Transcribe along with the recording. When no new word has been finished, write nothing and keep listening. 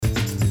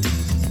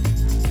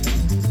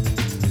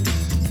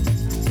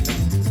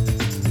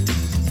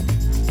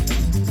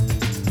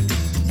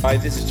Hi,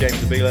 this is James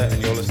Abila,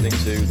 and you're listening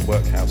to the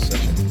WorkHOUSE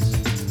Sessions.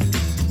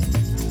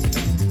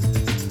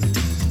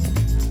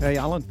 Hey,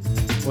 Alan.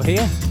 We're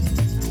here.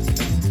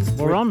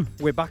 We're on.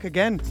 We're back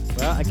again.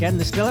 Well, again,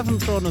 they still haven't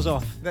thrown us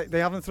off. They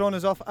haven't thrown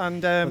us off,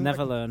 and We'll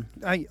never learn.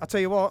 Hey, I'll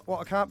tell you what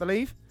I can't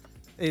believe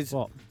is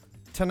What?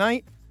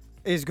 tonight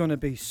is going to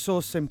be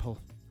so simple.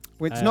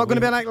 It's not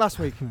going to be like last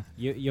week.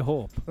 You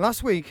hope.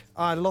 Last week,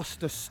 I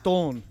lost a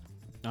stone.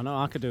 I know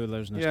I could do with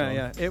losing a Yeah, stone.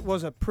 yeah. It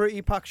was a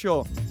pretty packed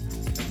show.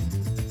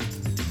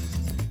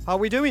 How are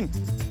we doing?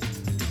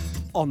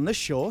 On the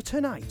show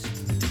tonight,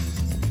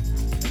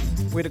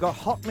 we've got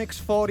Hot Mix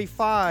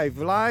 45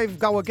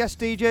 live. Our guest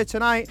DJ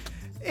tonight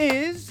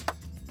is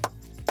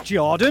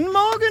Jordan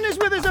Morgan is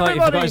with us, I thought everybody.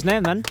 you forgot his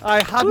name then.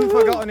 I hadn't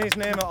forgotten his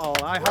name at all.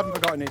 I hadn't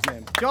forgotten his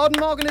name. Jordan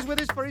Morgan is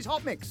with us for his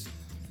Hot Mix.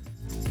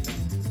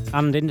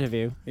 And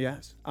interview.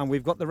 Yes, and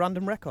we've got the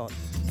random record.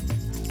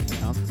 We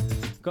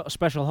have. Got a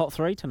special Hot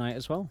 3 tonight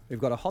as well. We've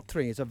got a Hot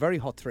 3. It's a very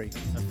Hot 3.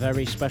 A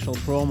very special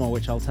promo,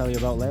 which I'll tell you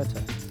about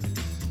later.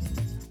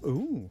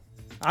 Ooh.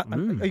 Are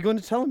you going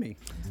to tell me?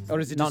 Or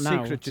is it Not a now.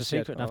 secret? It's a just yet?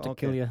 secret. I have to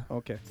okay. kill you.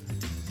 Okay.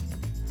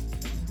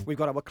 We've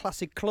got our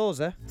classic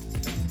closer.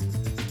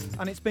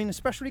 And it's been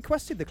specially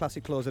requested, the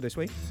classic closer this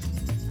week.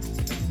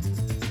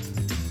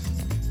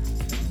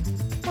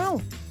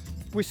 Well,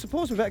 we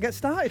suppose we better get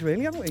started,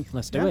 really, haven't we?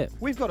 Let's do it.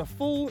 We've got a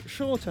full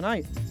show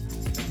tonight.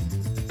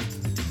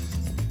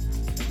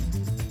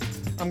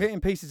 I'm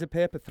getting pieces of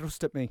paper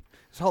thrust at me.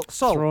 Sol,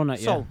 Thrown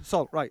at you.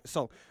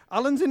 Sol.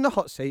 Alan's in the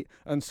hot seat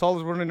and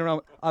Sol's running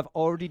around. I've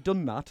already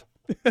done that.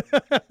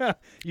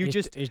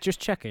 He's just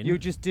checking. You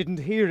just didn't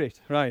hear it,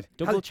 right?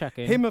 Double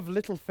checking. Him of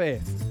little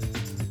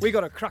faith. We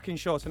got a cracking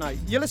show tonight.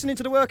 You're listening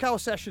to the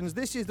WorkHOUSE Sessions.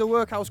 This is the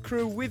WorkHOUSE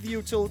crew with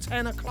you till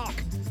 10 o'clock.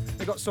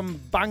 We've got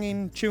some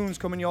banging tunes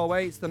coming your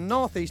way. It's the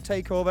Northeast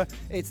Takeover.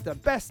 It's the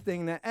best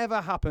thing that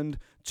ever happened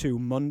to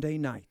Monday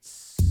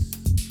nights.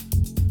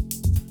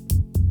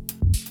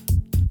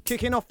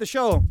 Kicking off the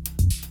show,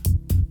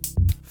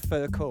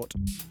 Fur Coat.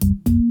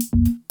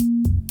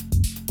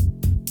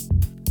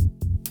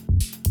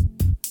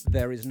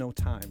 There is no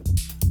time.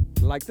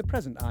 Like the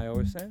present, I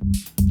always say.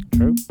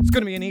 True. It's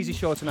going to be an easy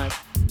show tonight.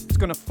 It's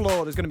going to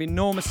flow. There's going to be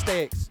no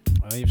mistakes.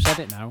 Oh, you've said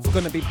it now. It's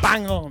going to be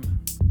bang on.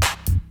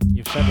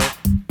 You've said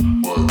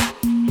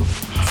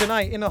it.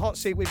 Tonight, in the hot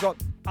seat, we've got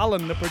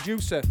Alan, the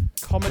producer.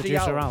 Comedy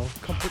Al.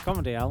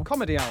 Comedy Al.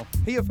 Comedy Al.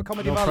 Here for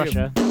Comedy No Value.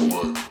 pressure.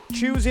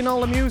 Choosing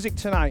all the music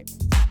tonight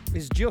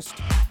is just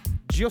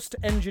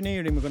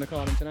engineering, we're going to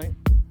call him tonight.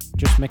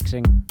 Just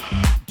mixing.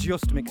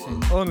 Just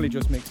mixing. Only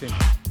just mixing.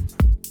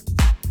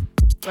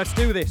 Let's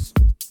do this.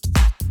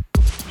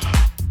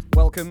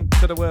 Welcome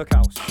to the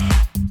WorkHOUSE.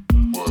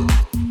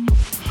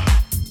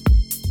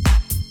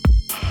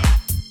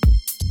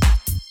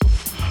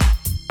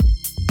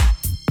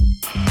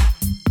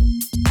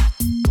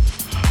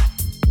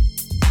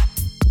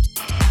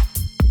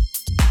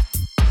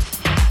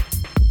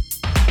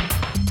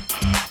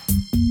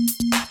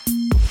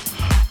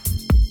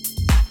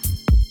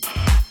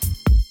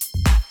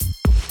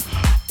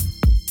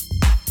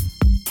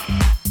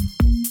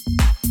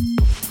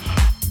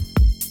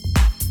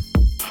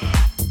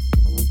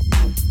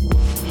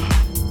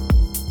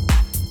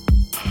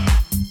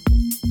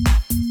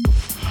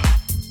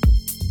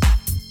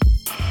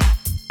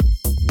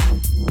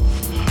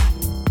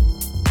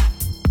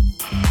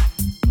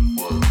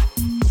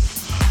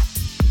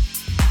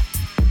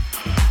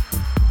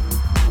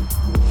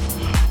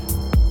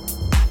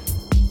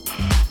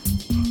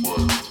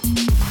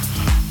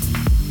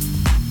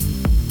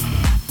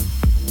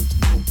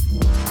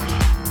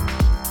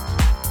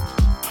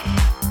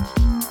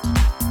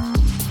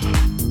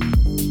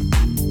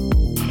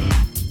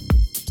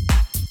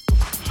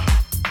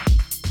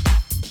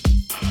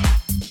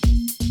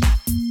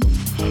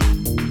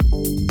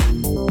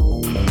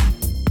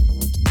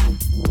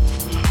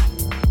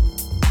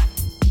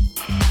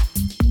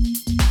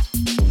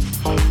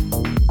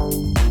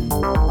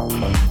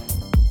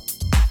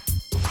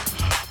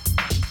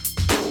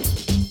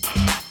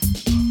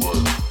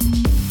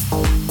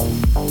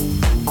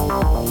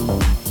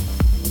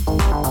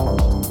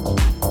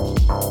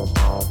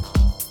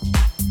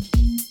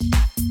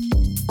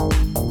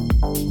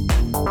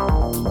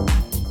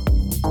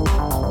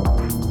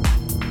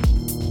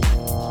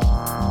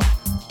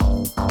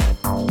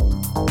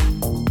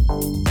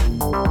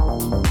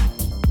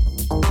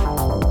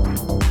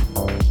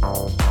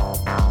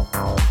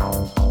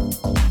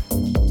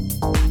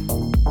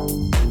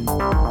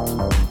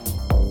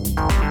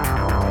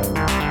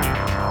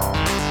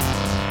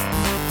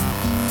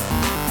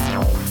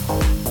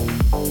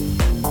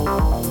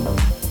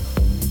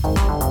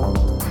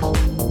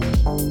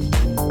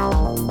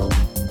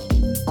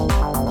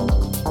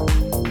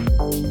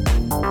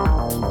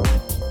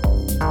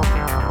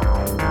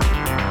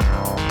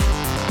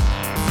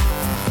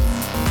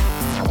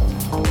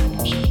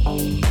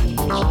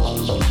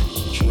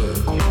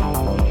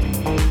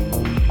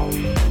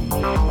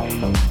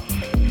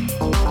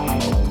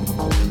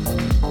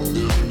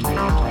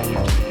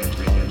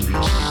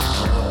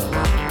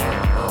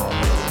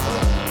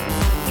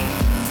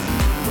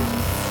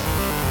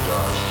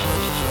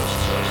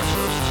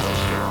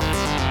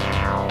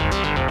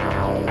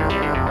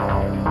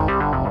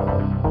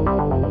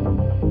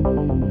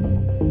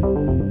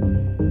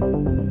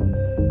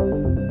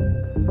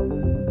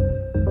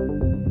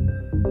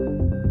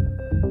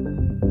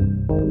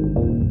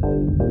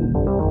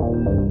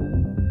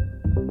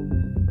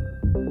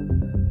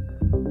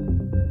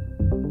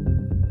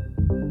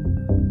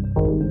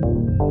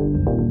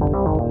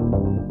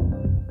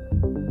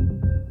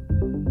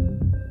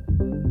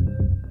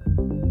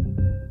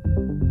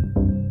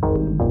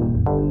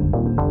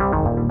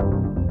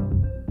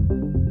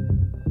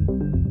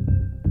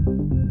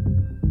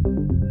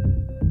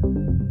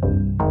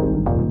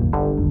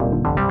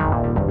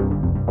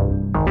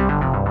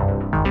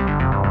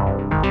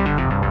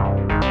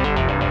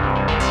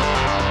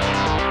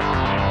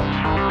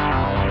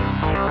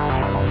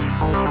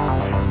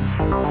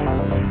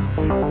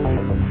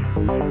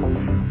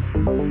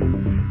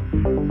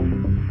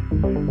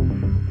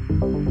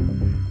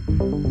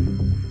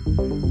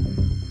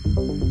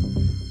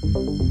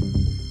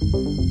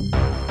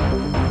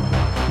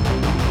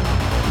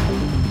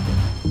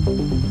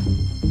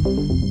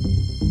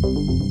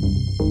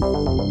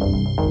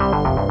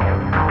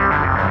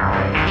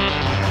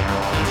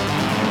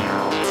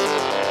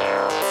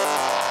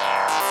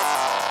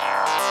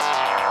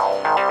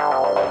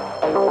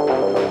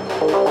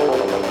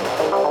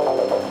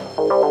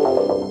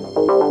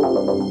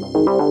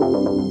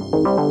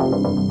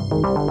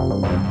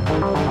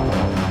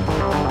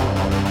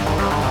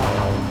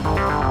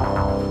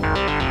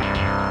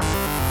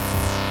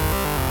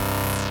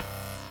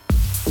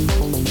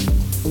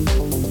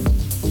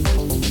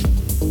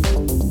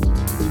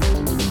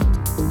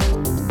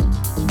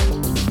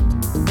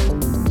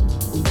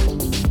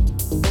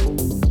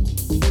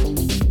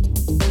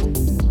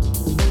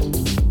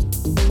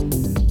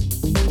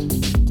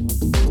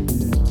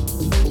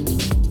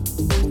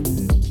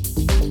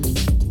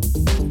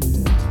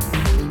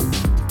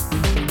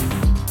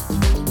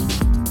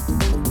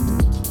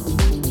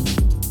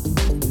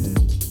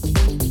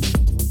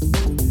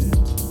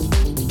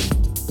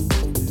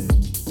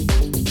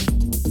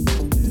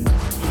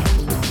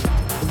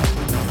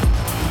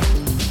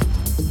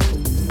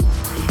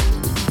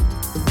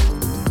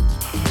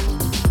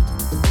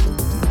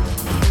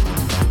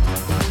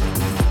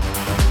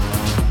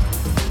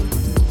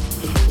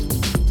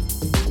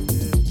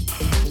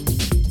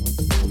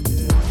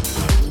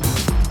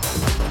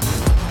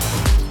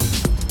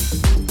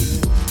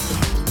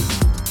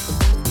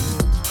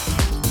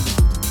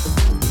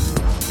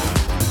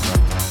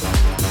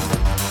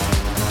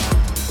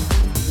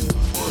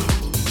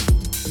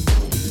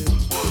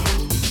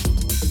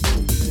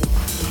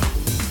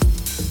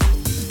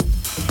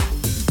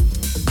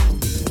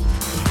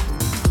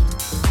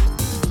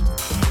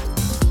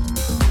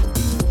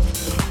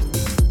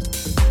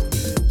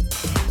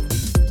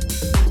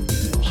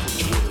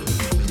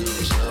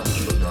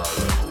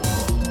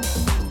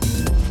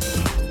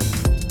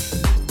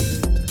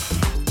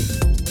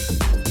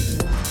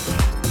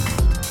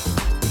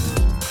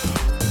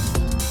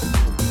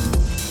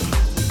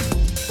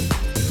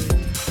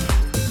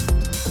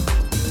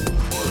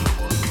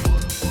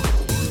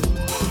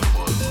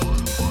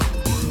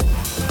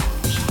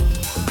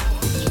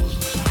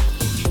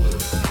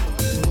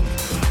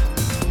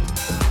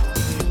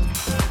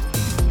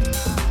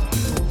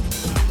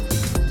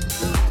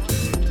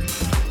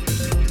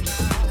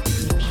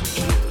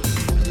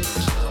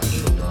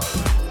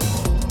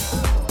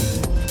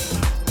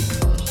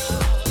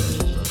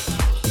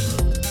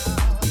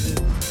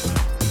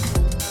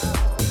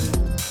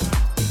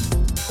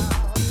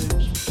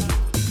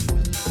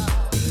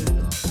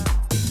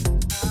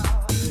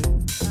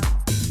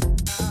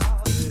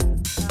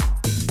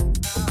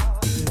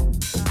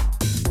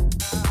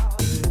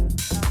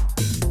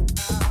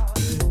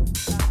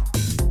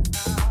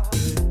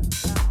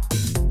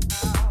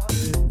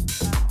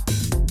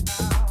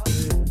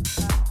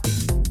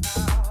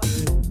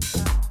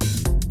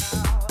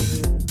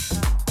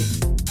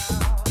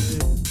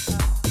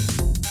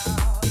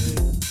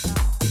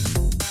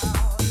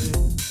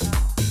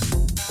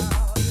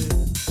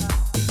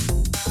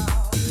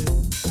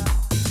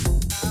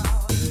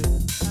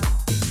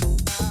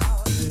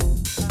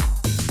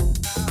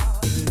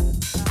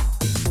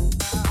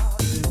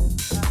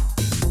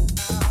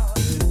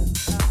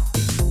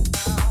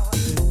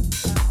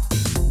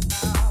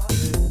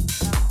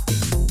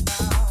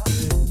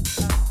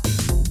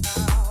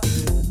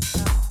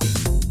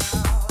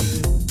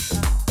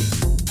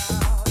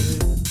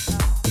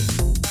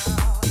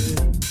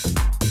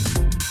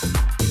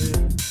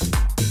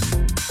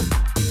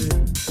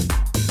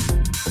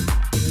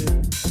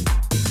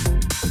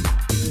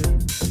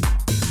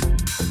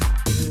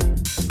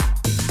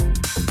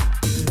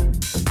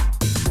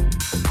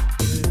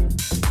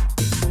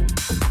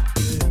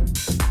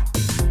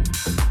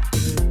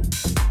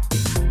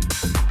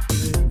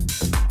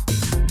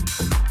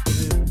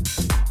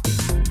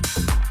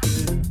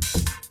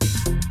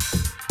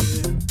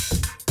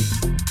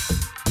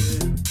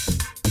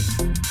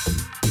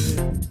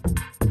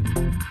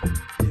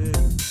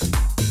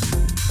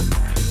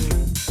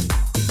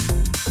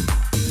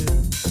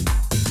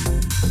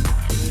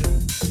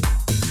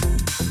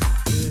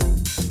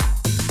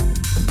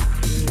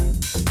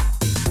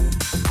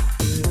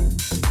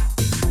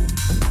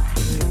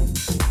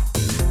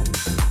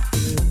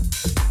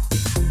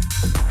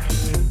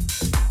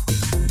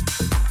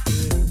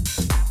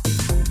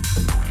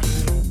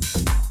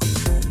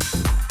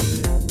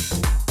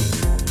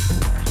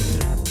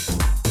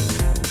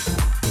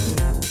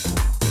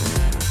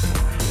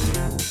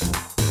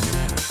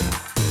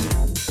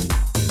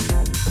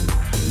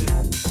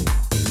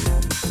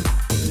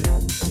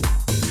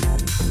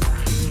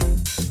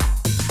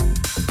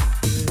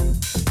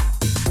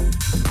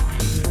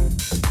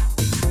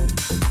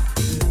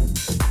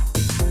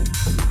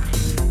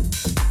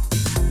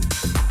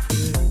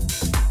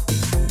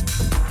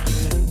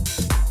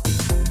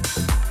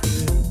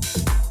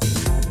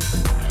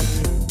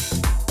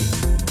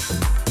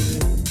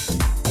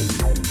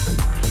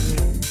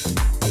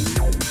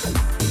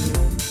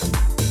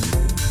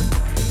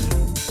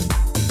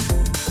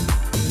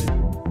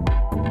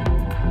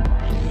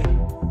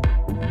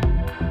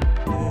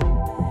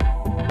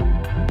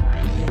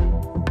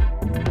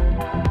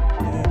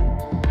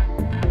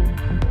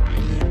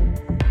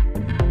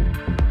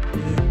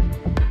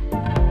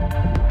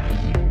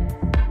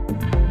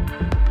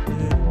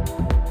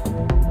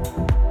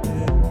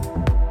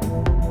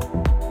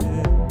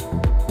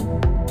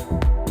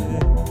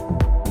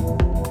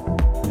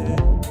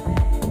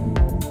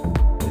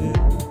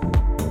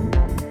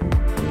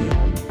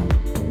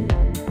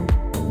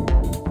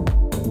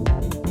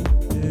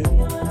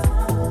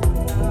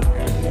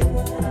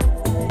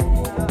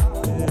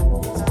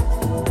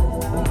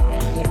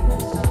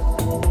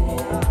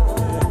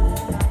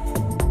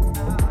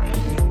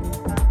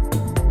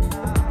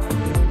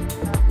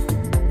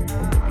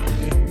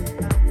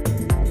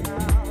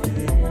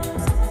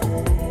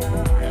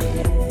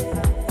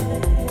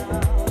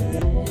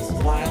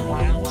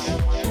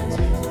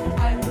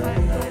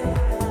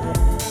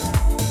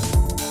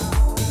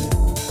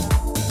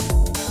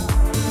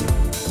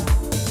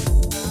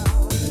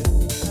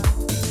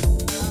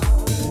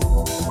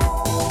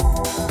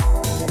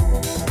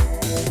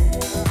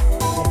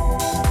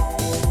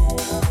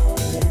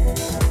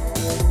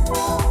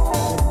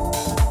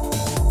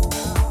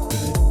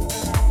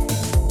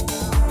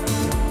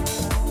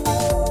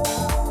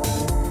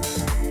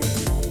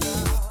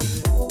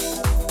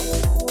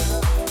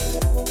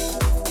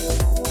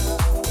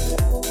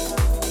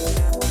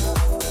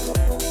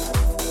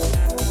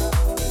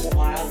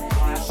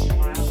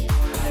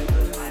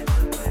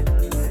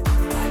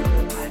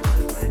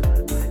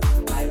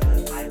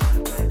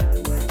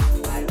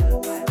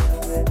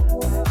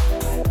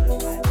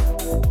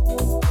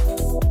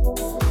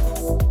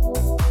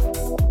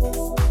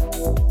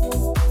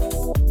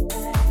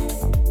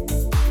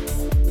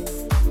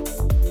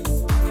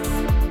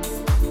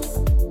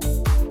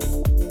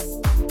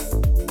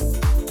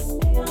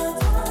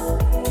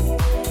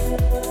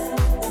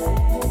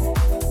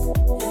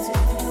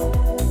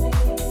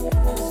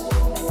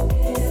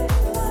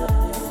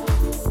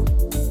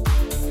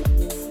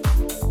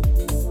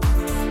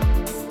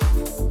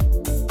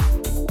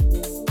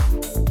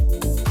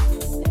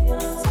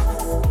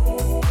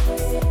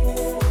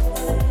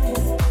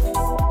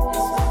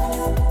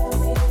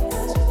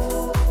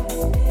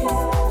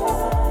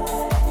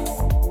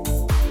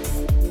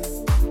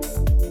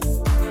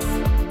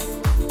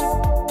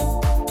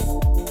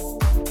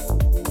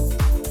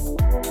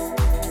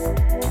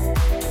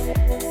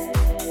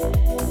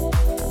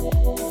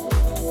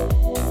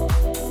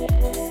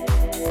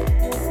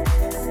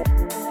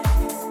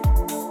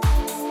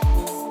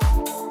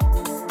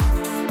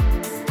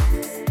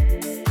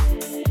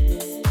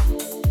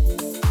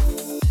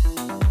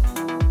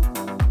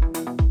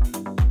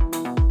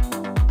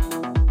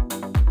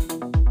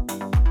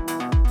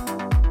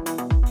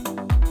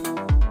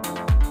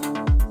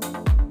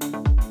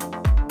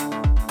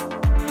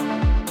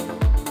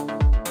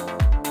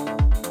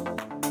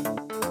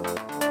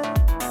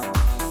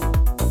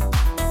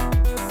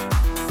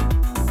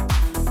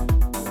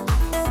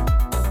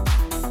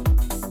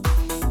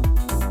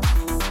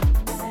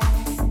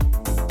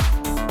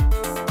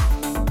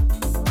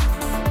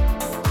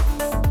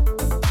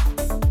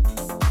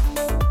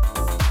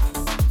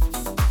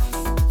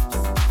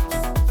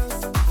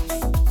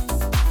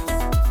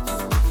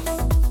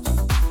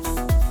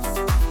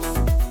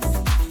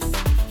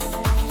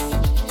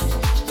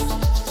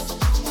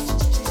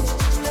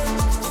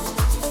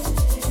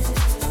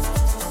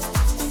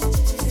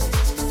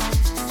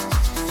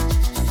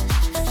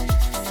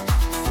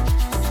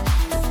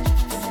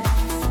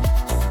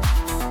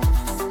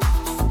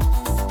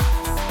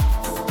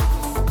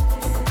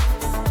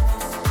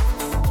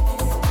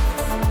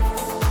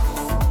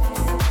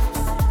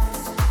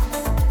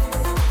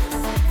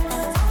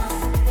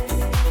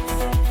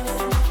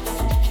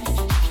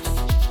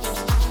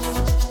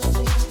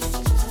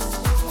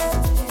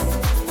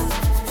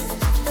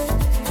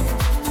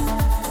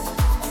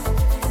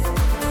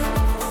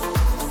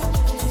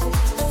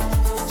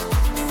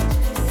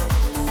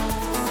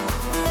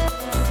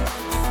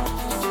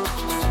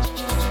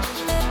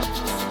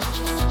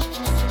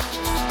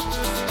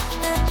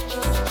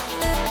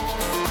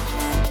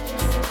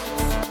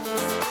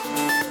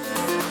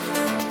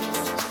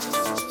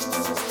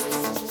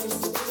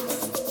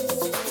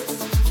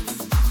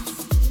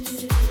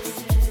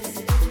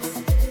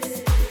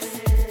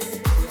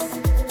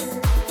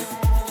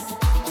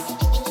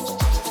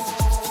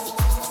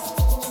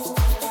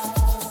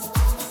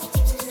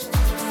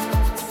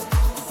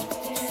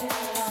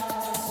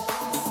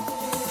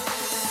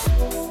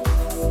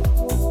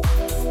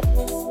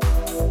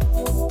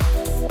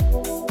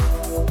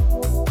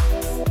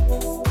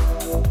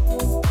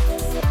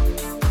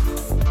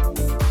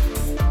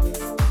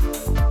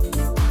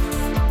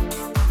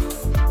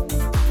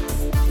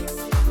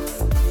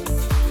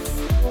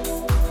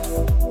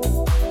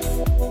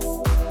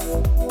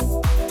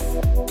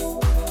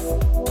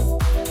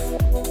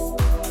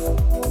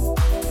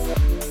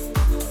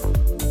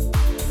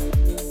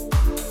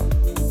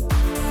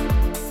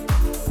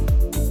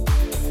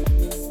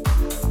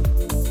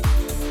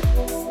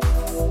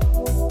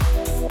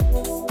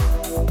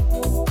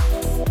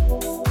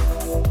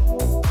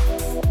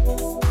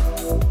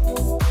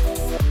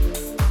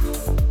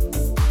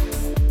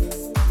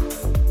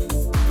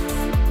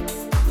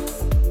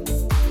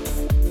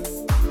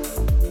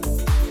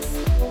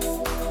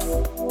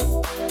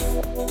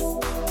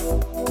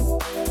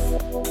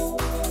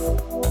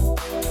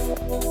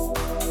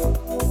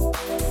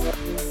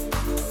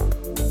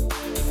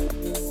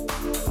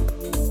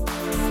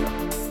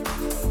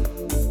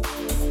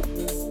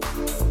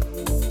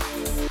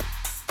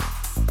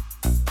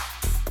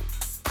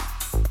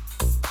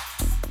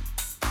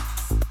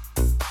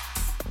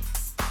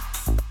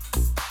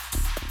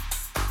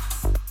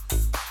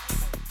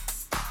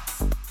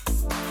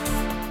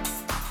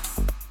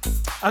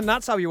 And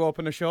that's how you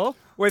open a show,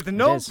 with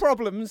no is.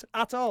 problems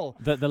at all.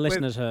 That the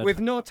listeners heard.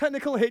 With no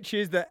technical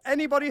hitches that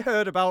anybody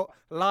heard about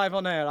live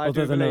on air, I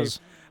Other do than believe. us.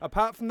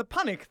 Apart from the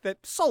panic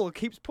that Sol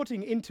keeps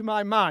putting into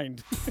my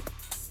mind.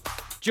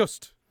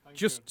 Just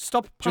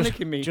stop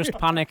panicking me. Just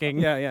panicking.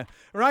 Yeah.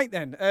 Right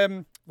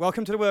then,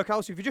 welcome to the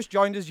Workhouse. If you just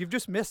joined us, you've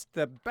just missed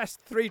the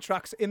best 3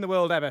 tracks in the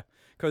world ever,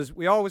 because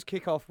we always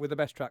kick off with the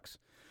best tracks.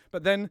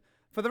 But then,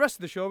 for the rest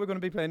of the show, we're going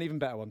to be playing even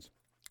better ones.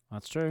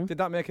 That's true. Did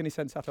that make any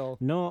sense at all?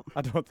 No.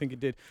 I don't think it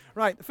did.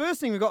 Right, the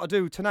first thing we've got to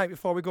do tonight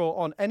before we go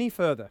on any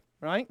further,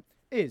 right,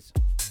 is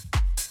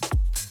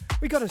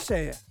we got to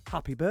say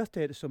happy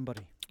birthday to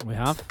somebody. We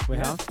have.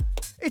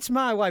 It's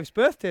my wife's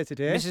birthday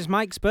today. Mrs.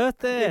 Mike's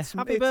birthday.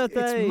 Happy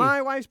birthday. It's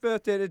my wife's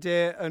birthday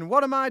today, and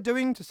what am I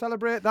doing to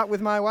celebrate that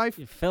with my wife?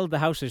 You filled the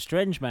house with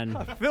strange men.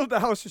 I filled the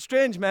house with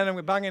strange men and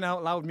we're banging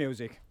out loud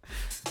music.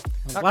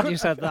 I'm glad you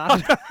said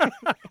that.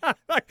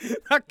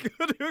 That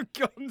could have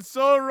gone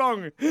so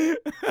wrong.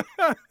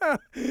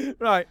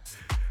 Right.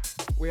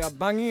 We are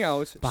banging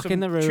out Back some in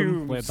the room.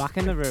 tunes. We're back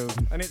in the room.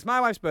 And it's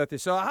my wife's birthday.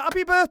 So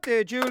happy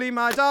birthday, Julie,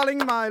 my darling,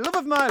 my love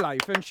of my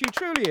life. And she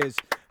truly is.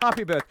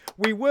 Happy birthday.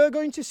 We were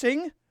going to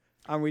sing,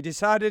 and we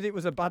decided it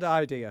was a bad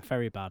idea.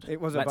 Very bad.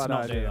 It was a Let's bad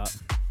not idea. do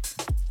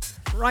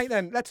that. Right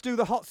then, let's do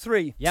the Hot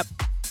 3. Yep.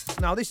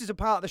 Now, this is a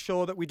part of the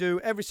show that we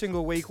do every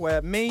single week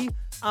where me,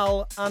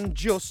 Al, and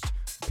Just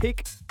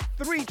pick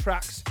 3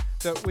 tracks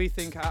that we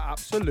think are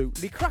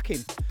absolutely cracking.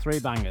 3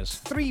 bangers.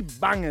 3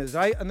 bangers,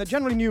 right? And they're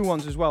generally new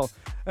ones as well.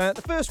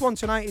 The first one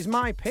tonight is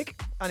my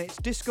pick, and it's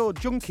Disco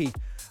Junkie,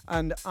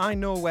 and I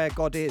Know Where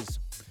God Is.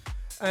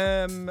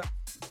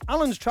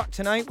 Alan's track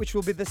tonight, which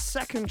will be the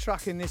second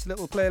track in this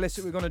little playlist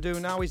that we're going to do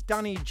now, is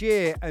Danny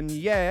J and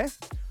Yeah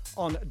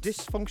on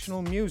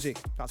Dysfunctional Music.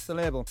 That's the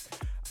label.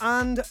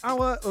 And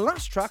our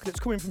last track that's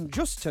coming from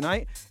Just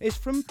tonight is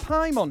from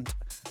Piemont,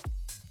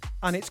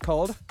 and it's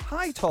called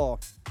High Tour.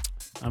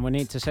 And we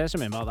need to say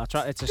something about that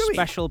track. It's a Do we?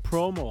 special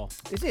promo.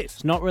 Is it?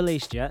 It's not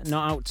released yet,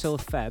 not out till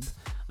Feb.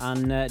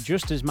 And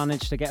Just has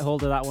managed to get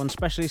hold of that one,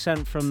 specially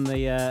sent from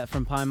the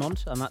from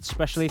Piemont, and that's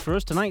specially for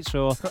us tonight.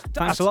 So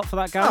thanks a lot for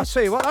that, I'll guys.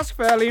 tell you what, that's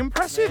fairly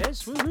impressive. It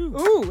is. Woohoo.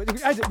 Ooh,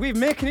 we're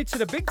making it to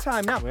the big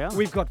time now. We are.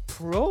 We've got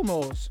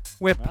promos.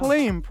 We're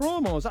playing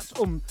promos. That's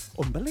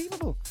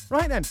unbelievable.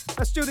 Right then,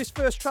 let's do this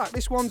first track.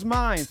 This one's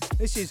mine.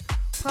 This is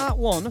part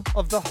 1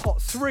 of the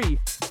Hot 3.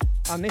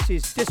 And this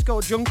is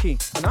Disco Junkie.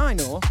 And I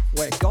Know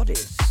Where God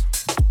Is.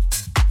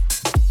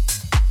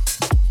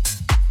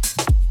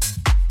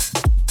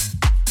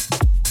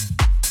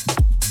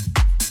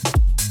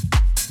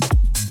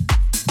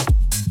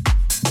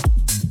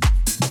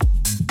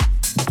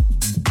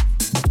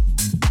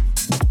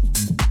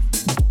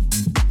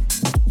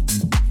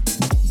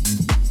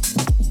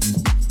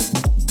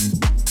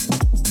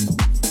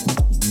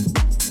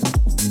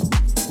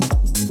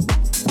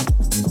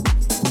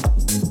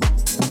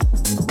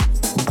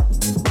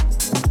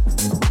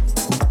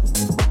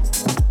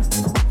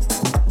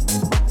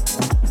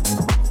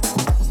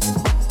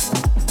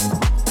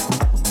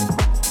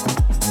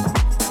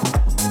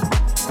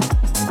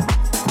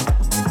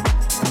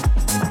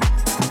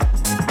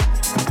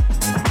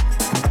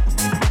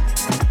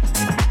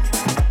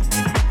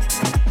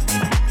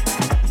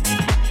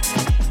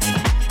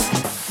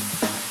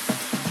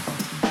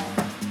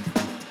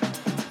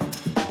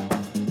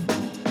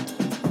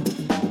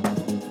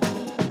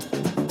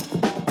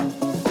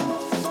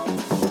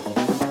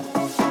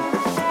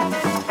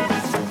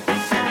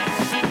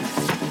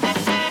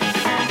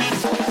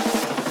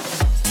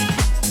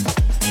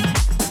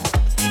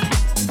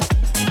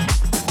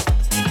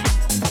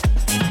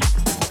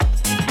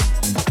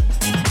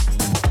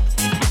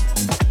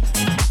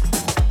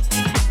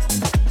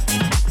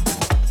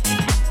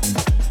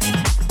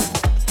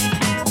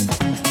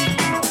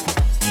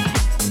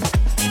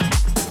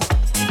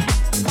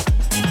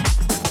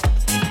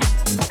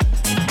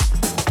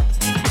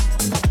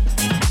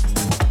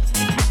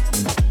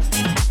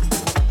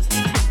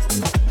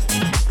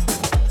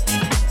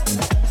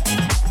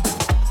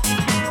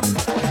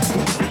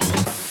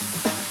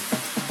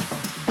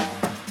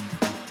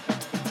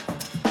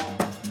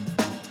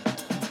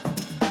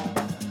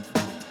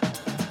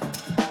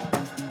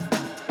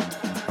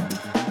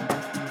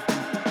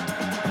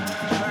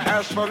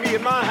 As for me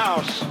and my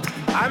house,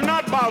 I'm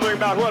not bothering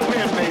about what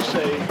men may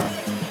say.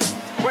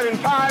 When in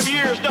 5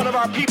 years none of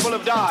our people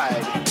have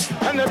died,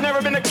 and there's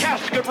never been a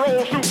casket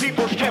rolled through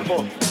people's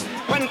temple.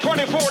 When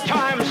 24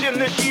 times in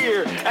this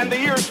year, and the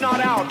year's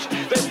not out,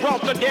 they've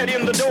brought the dead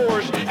in the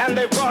doors, and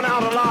they've gone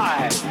out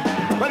alive.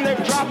 When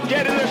they've dropped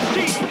dead in their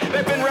seat,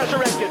 they've been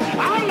resurrected.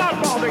 I'm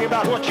not bothering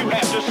about what you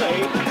have to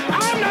say.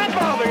 I'm not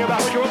bothering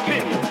about your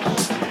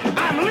opinions.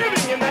 I'm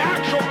living in the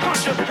actual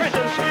conscious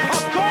presence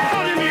of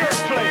God in the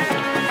earth plane.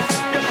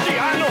 You see,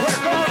 I know where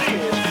God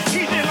is.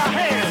 He's in my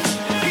hands.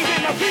 He's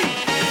in my feet.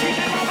 He's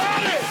in my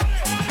body.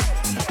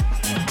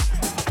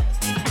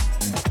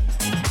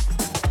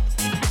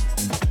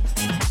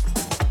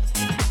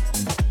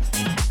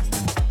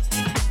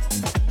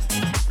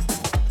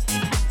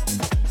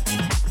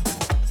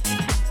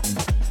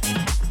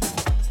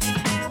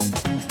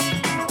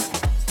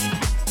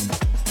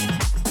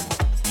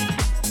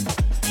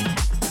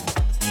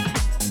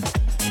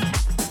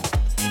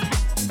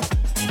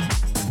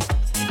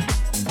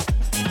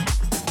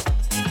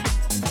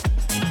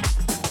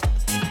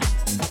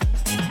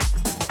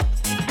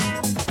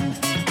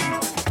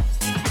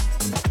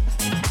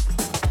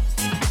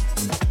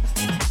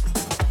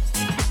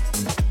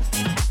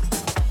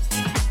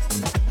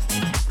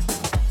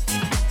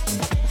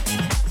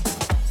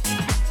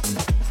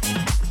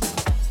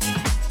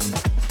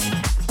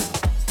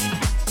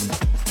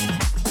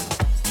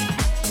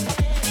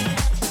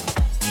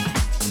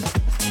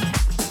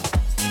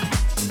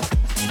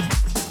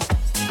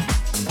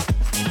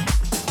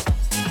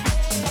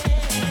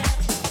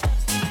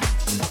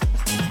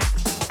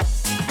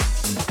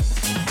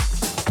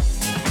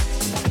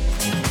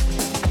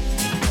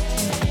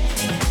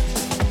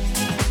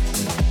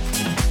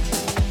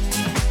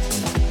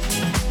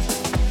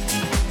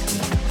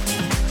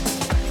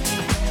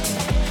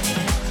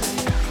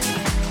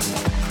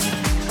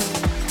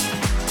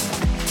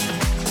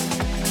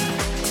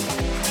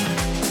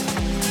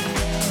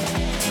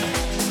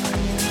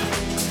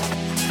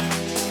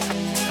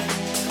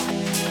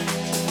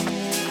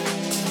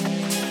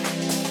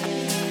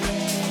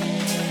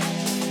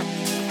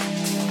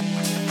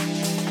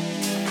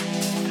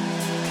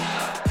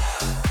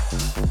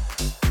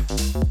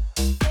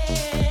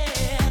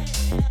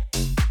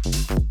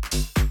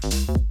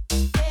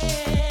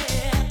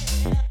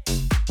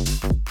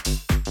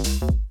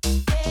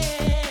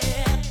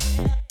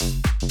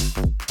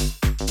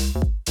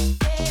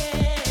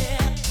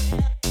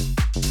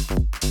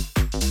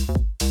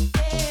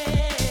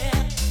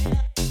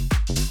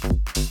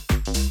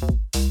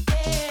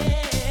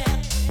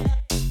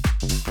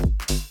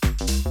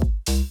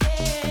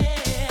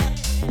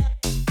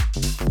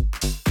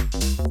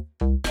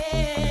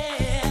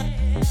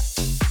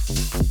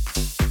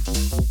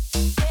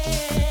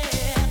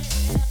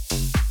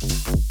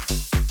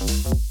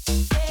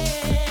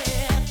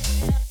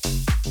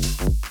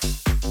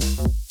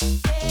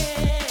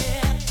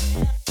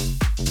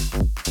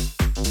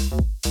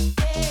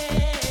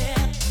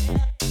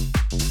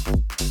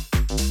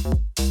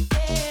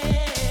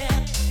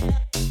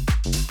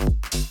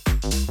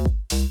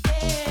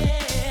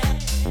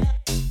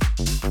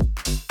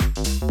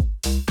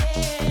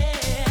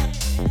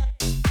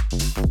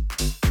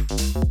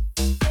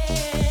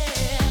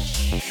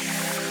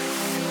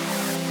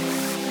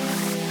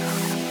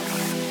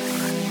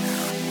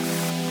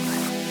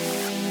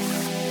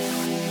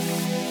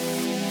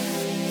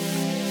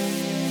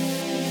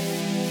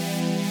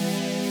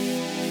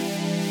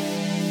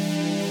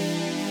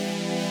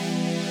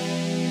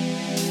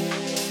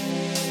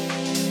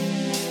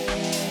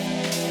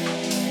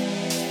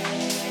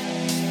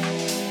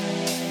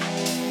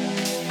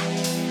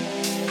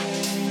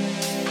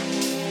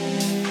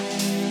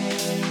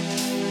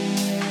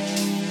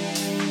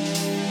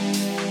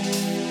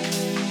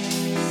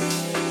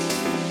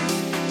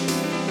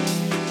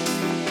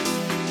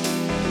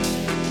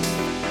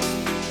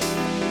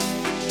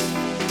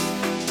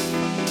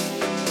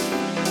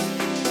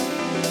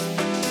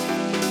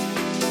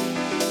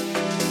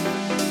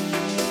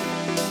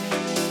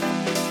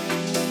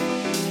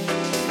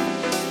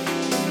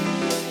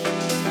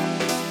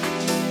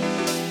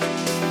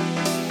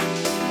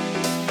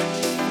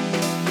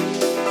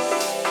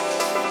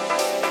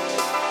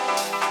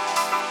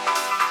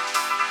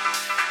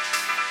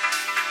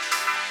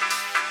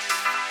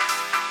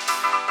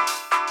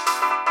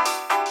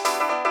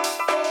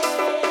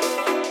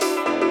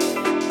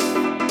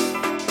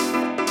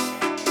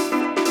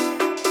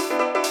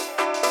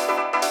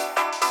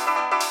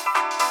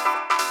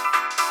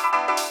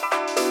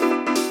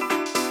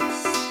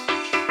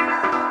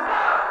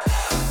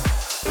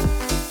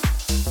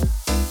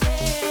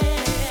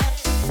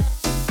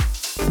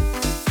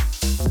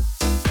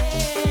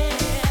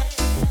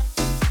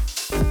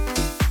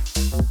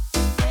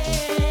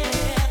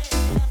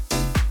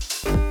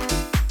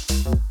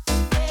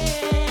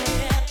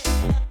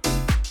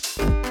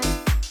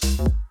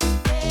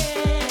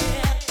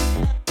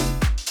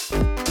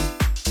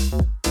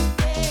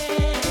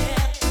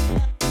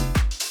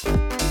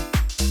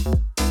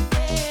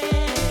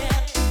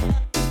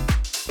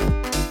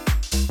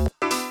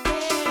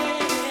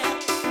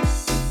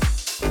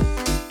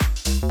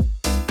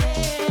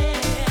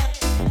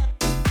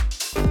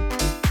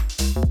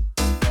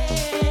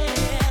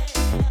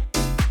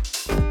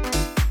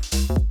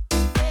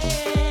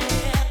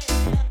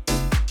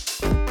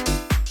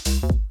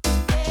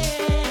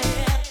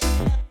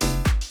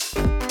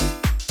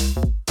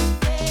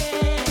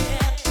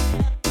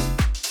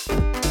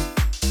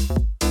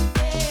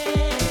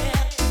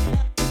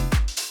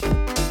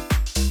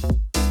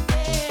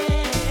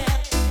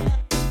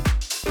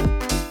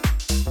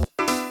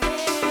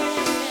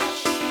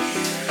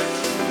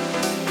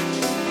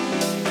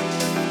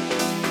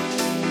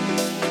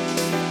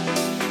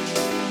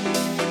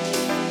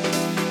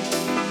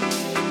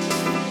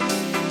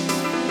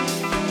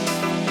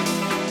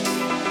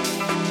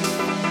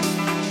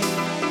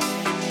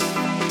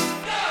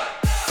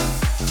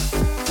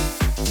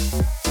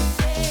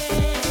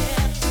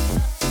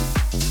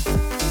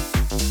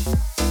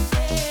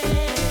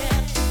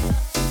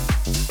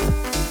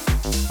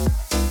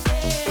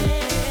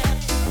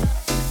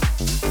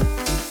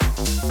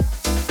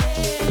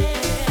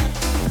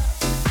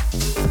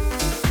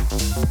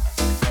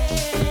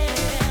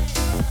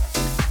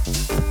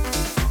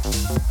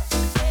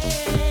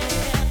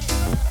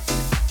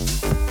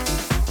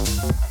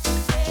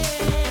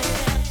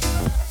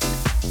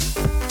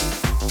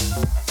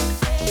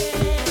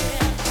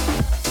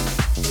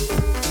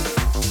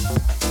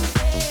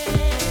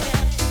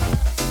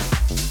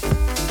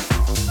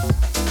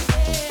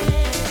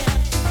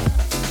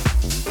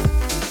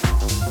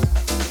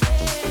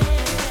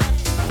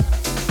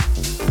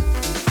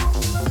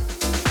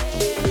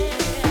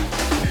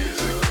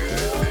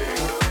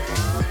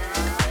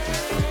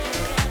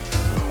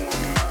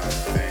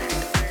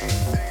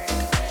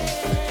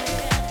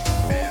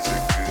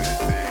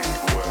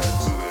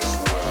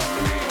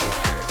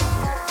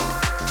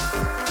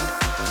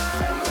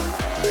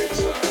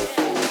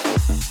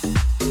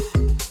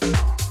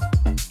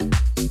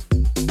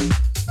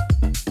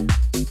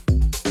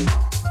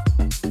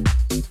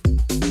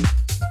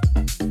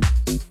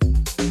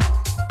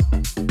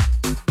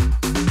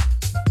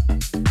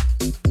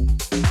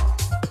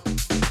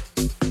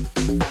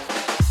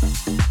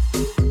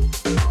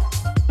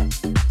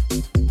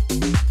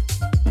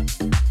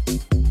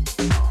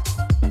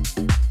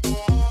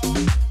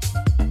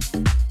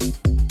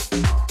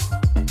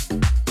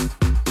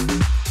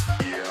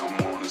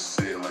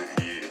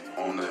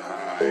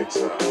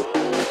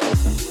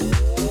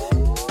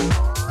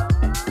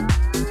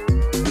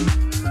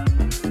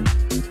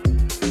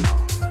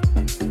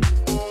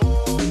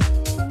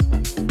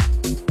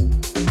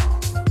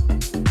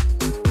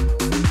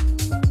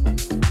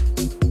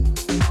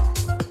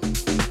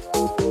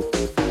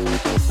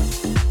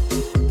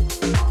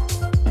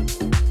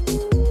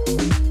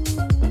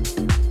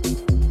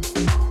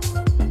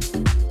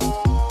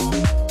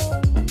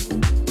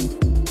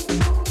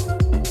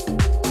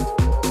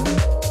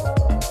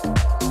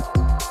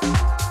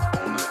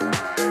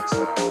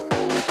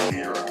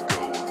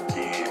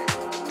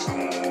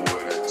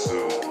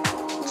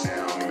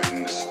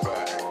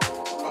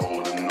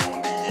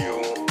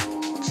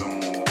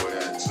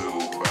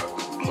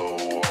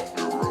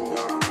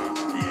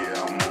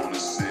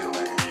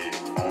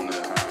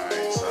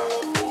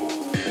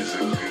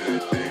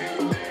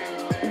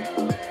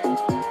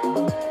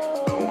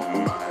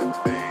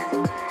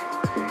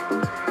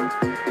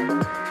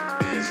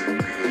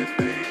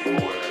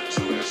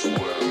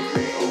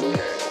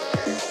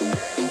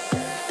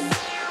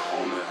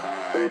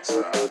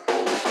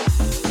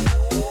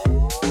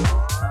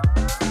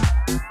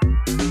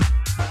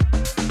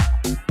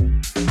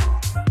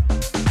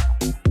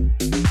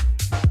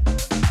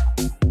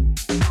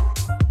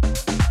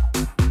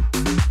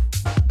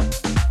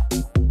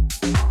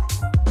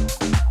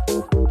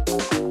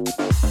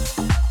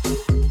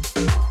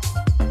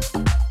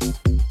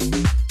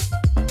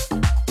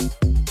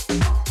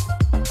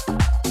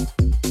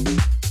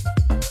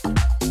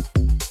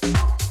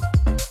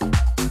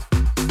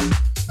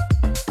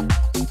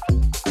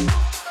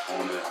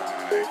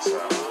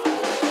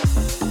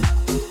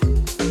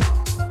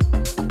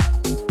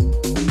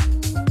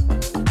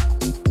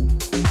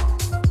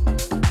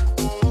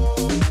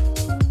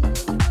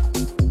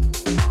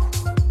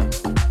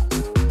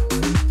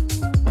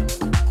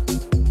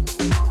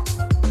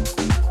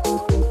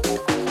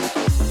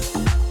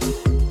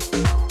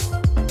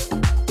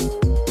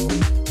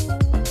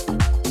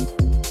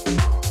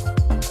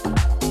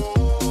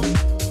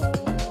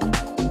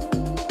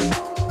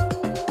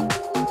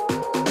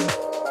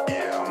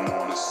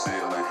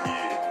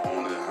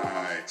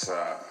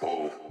 top.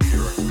 Oh,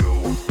 here I go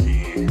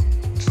again.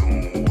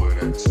 Doing what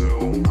I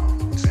do.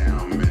 Damn,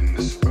 I'm in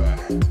the spot.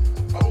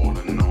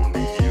 Holding on to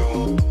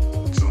you.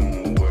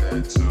 Doing what I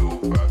do.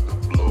 About to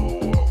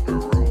blow off the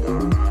roof.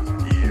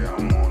 Yeah,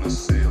 I'm on the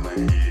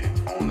ceiling here.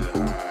 On the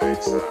high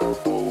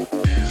top. Oh,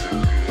 it's a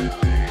good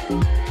thing.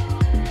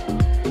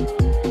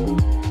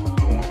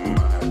 Doing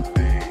my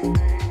thing.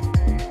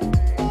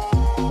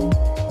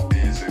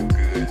 It's a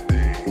good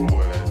thing.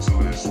 What I do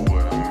is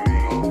what I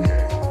mean.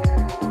 Okay.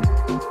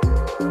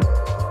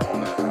 On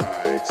the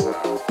high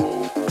top. Oh.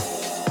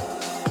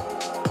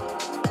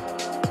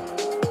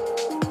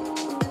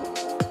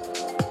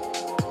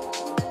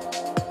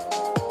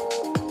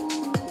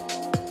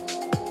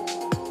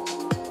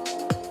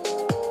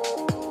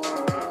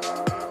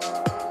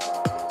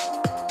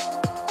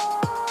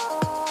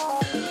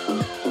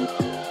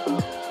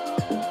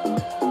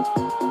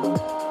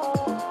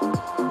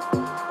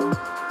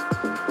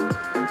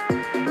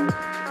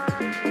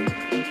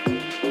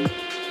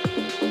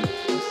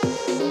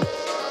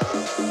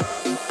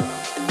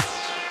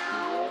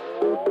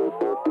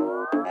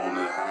 On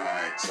the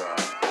high top,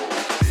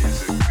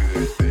 it's a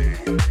good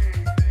thing.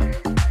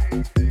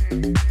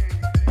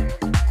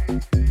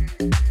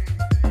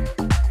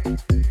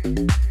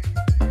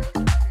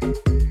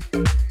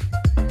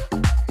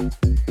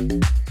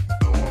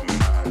 Doing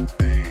my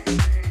thing.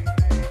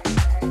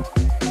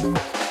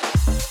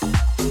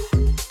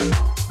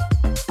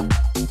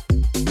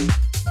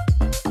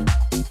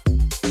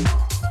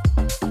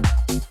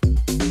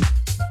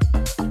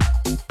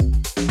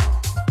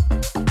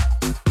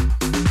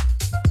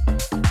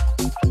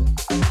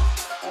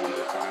 On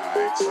the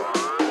high top.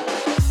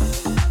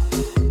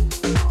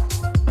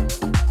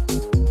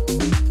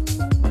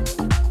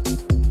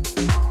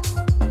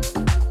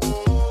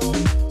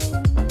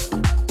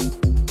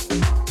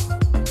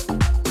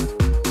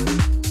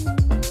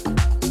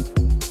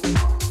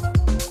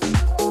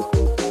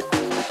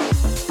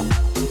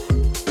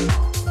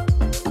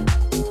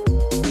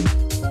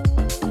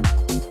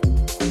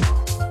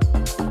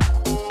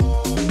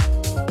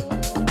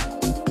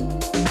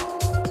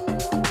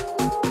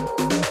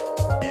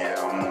 Yeah,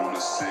 I'm on the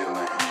ceiling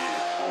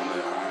here. On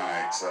the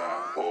high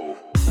top.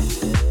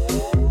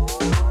 Oh.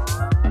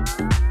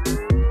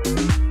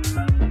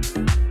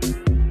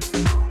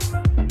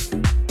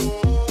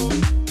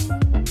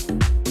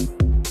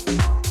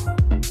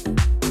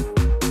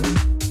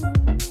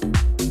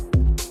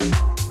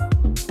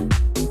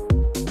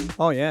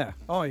 Oh yeah.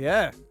 Oh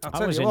yeah. I'll That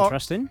tell was you what,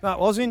 interesting. That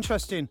was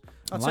interesting.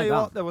 I'll I tell like you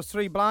that. what, there was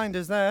 3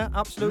 blinders there,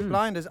 absolute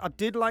blinders. I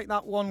did like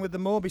that one with the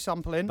Moby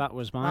sampling. That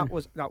was mine.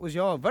 That was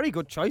your very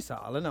good choice,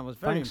 that, Alan. I was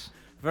Thanks.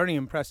 very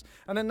impressed.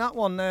 And then that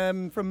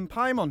one from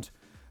Piemont.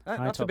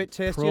 That's a Top bit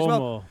tasty as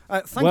well.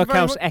 promo. Thank you very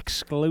Workhouse much.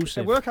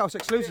 exclusive. Workhouse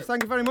exclusive.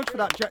 Thank you very much for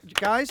that,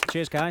 guys.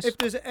 Cheers, guys. If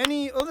there's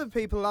any other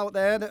people out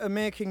there that are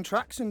making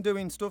tracks and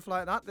doing stuff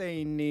like that,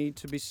 they need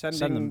to be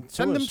sending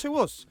Send them to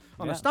us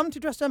on Yeah. a stamped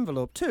addressed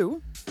envelope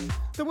to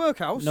the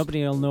Workhouse.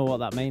 Nobody will know what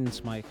that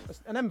means, Mike.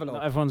 An envelope.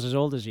 Not everyone's as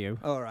old as you.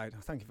 All right.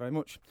 Thank you very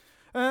much.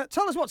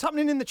 Tell us what's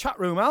happening in the chat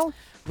room, Al. We've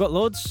got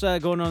loads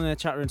going on in the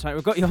chat room tonight.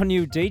 We've got your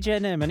new DJ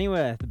name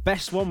anyway. The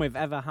best one we've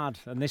ever had.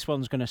 And this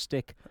one's going to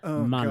stick.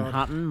 Oh,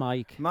 Manhattan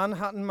Mike.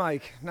 Manhattan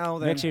Mike. Now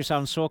then. Makes you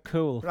sound so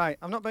cool. Right,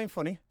 I'm not being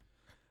funny.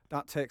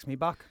 That takes me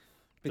back.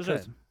 Does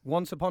Because it?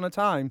 once upon a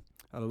time,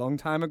 a long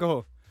time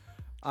ago,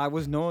 I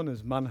was known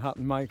as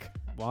Manhattan Mike.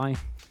 Why?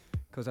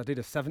 Because I did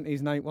a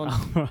 70s night once.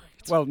 Right.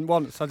 Well,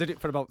 once. I did it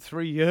for about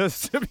 3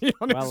 years, to be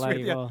honest Well, there with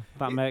you you. go.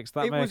 That It- makes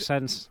it makes was-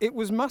 sense. It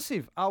was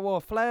massive. I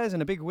wore flares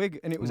and a big wig,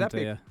 and it was Oh, epic.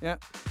 dear. Yeah.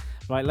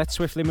 Right, let's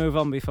swiftly move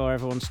on before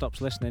everyone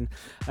stops listening.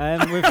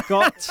 We've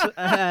got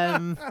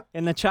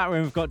in the chat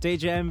room, we've got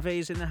DJ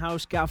MVs in the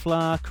house,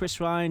 Gavlar, Chris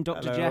Ryan,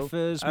 Dr. Hello.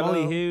 Jeffers, Hello.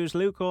 Molly Hughes,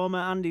 Luke Homer,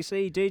 Andy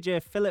C, DJ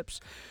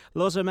Phillips,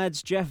 Loza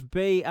Meds, Jeff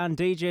B, and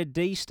DJ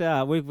D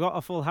Star. We've got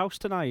a full house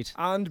tonight.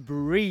 And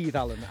breathe,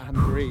 Alan, and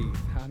breathe,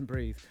 and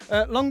breathe.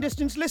 Long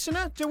distance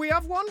listener, do we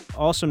have one?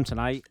 Awesome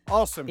tonight.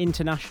 Awesome.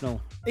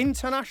 International.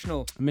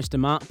 International. Mr.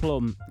 Mark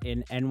Plum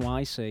in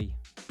NYC.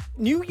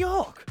 New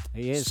York.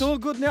 He is. So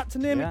good not to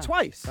name Yeah, it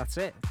twice. That's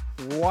it.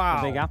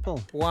 Wow. The Big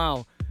Apple.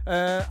 Wow.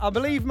 I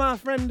believe my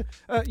friend.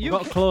 We've You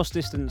got a close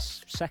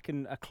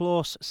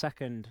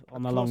second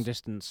on the long close-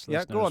 distance. Yeah,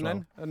 listener go as on well.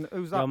 then. And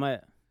who's Your that? mate.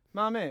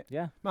 My mate.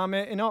 Yeah. My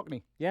mate in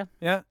Orkney. Yeah.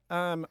 Yeah.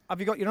 Have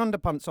you got your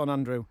underpants on,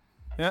 Andrew?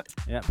 Yeah.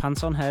 Yeah,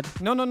 pants on head.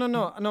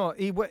 No.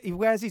 He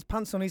wears his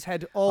pants on his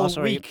head all Oh,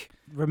 sorry. week.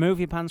 Remove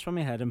your pants from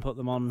your head and put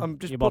them on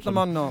Just your put them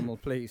bottom. on normal,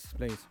 please.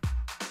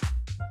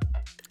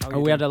 How Oh, you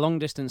we doing? had a long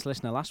distance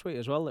listener last week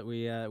as well that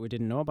we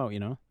didn't know about, you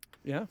know.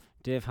 Yeah.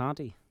 Dave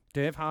Hardy.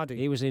 Dave Hardy.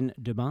 He was in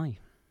Dubai.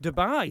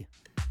 Dubai.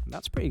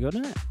 That's pretty good,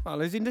 isn't it?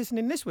 Well, is he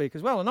listening this week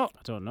as well or not?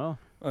 I don't know.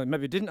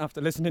 Maybe he didn't have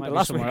to listen Might into be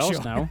last somewhere week's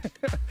else show. now.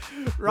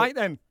 Right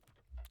then.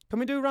 Can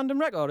we do a random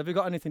record? Have you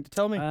got anything to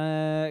tell me?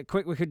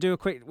 We could do a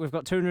quick. We've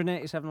got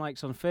 287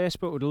 likes on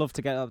Facebook. We'd love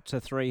to get up to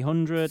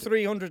 300.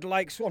 300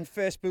 likes on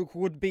Facebook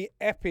would be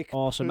epic.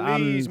 Awesome.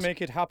 Please And make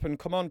it happen.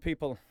 Come on,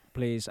 people.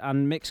 please.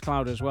 And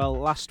Mixcloud as well.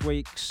 Last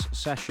week's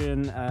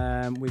session,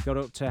 we got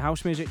up to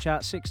House Music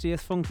Chart 60th,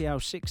 Funky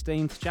House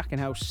 16th, Jackin'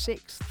 House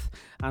 6th,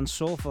 and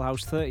Soulful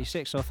House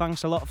 36th. So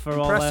thanks a lot for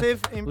all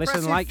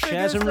listen, like,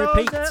 shares and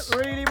repeats.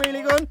 Really,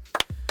 really good.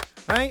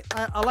 Right,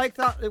 I like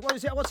that. What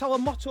is it? What's our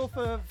motto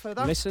for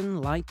that?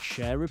 Listen, like,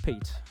 share,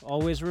 repeat.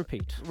 Always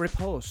repeat.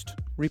 Repost.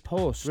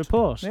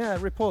 Yeah,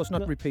 repost,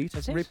 not repeat.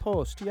 Is it?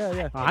 Repost.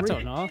 Yeah. I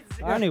don't know.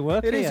 I only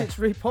work here. It is. It's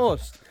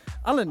repost.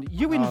 Alan,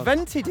 you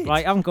invented it.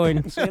 Right, I'm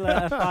going. See you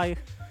later. Bye.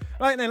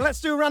 Right then, let's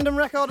do random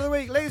record of the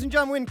week. Ladies and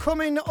gentlemen,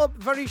 coming up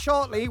very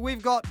shortly,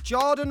 we've got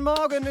Jordan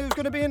Morgan, who's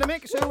going to be in the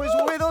mix, who is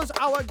with us,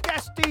 our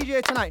guest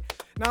DJ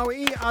tonight. Now,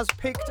 he has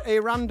picked a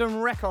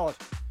random record.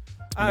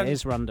 And it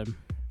is random.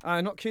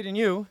 I'm not kidding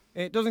you.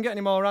 It doesn't get any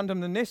more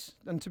random than this.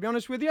 And to be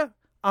honest with you,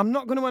 I'm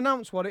not going to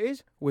announce what it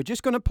is. We're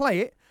just going to play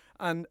it.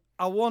 And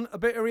I want a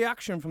bit of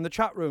reaction from the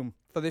chat room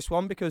for this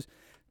one, because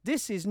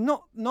this is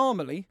not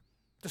normally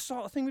the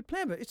sort of thing we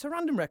play, but it's a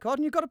random record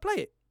and you've got to play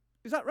it.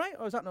 Is that right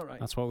or is that not right?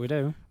 That's what we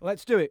do.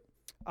 Let's do it.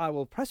 I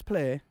will press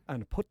play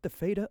and put the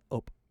fader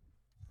up.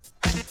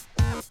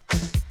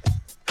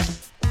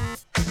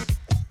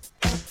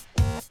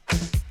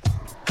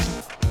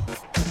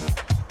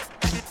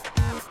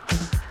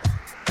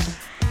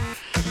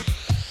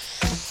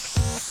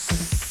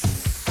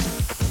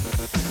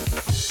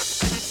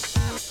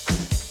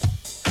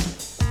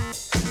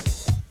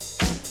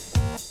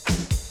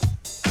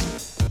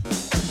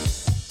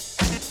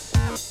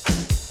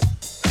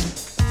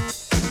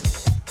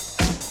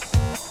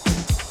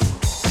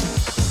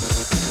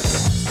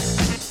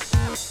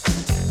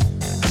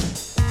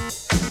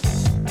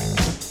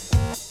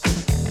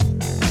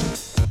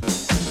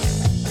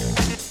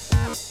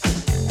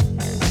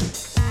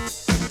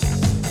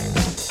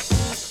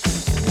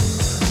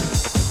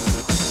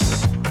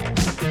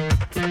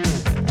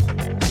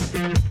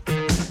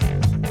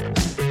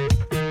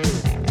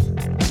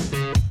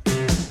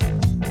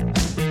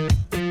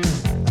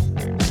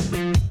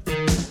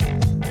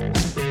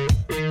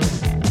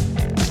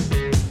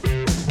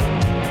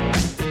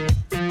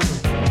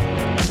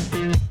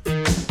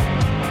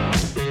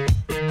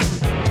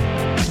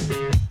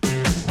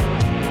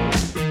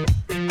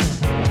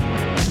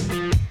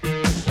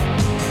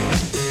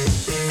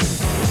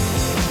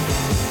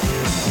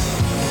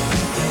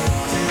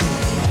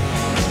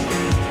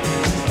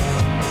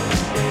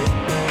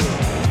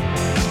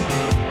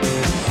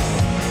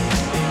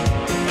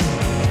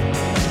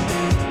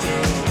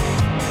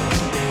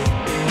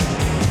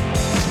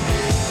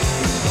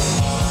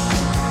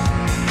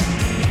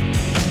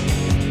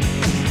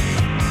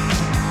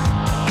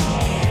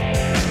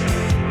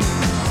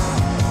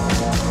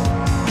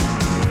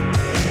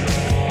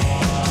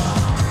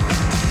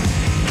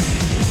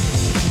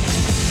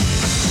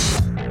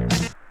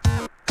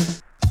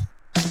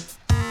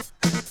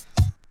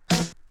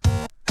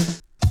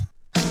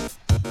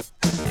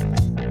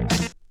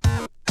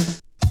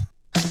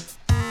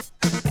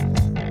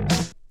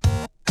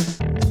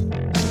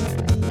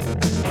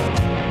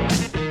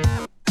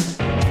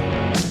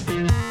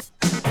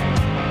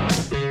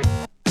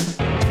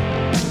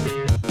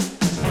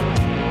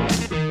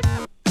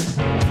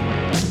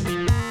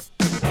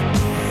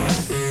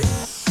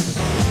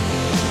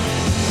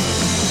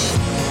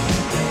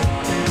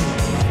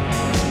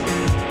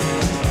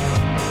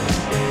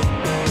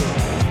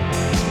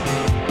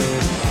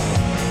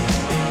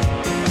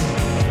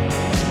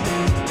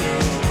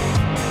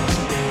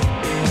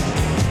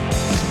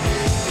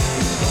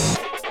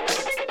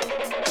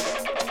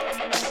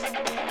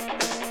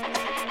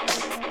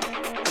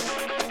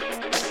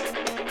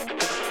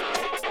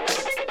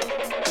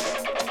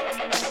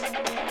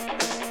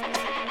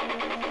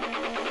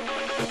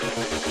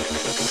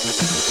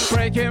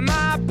 Breaking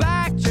my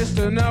back just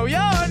to know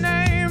your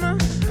name.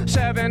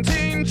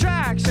 17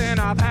 tracks and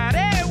I've had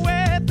it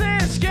with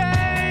this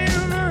game.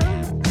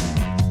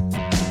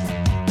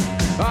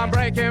 I'm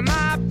breaking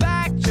my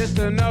back just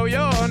to know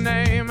your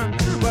name.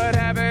 But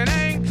heaven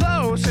ain't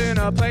close in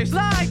a place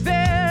like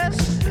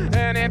this.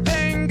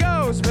 Anything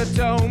goes, but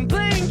don't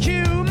blink,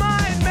 you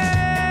might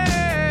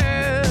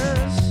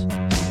miss.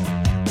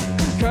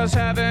 'Cause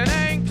heaven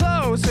ain't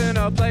close in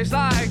a place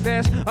like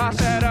this. I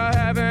said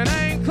heaven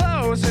ain't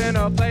close in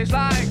a place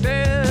like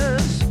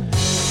this.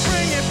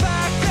 Bring it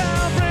back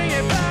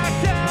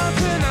down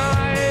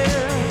tonight.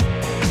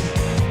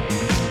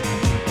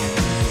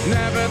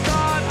 Never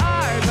thought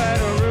I'd let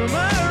a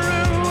rumor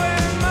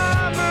ruin my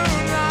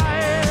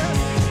moonlight.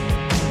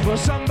 Well,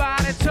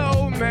 somebody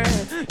told me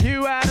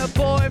you had a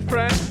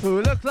boyfriend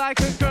who looked like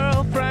a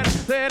girlfriend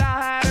that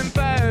I had in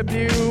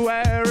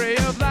February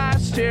of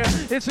last year.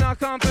 It's not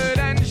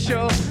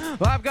confidential,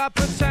 I've got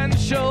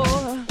potential.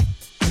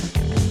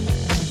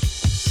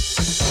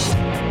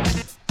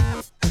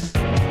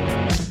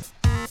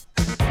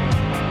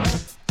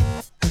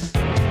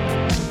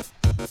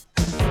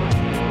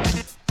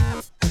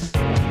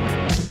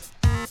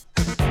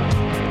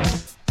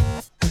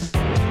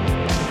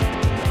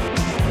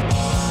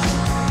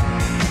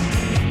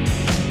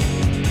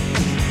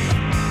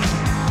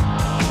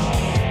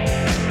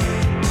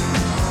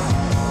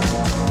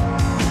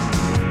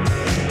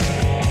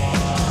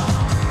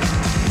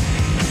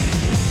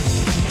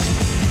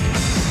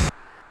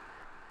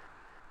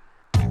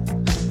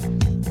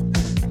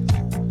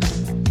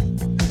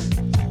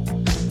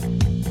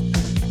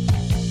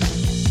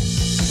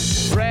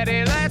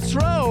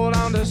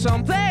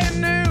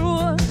 something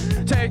new,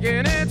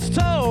 taking its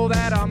toll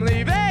that I'm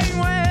leaving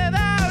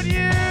without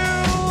you.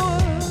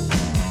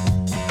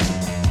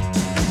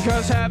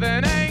 'Cause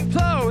heaven ain't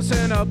close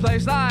in a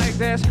place like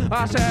this.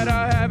 I said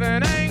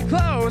heaven ain't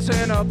close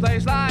in a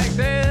place like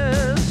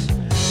this.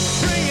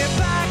 Bring it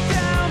back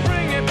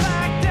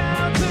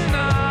down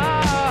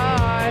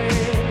tonight.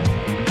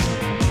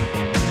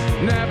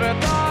 Never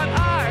thought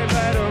I'd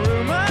let a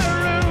rumor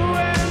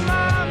ruin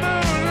my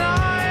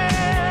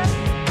moonlight.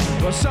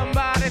 Well,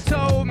 somebody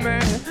told me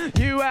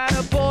you had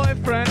a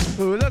boyfriend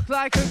who looked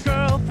like a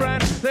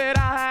girlfriend that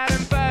I had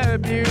in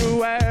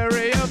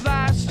February of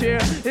last year.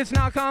 It's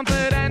not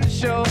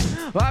confidential,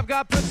 I've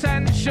got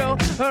potential,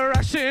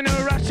 rushing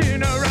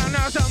around.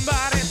 Now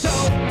somebody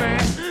told me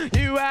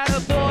you had a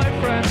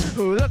boyfriend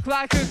who looked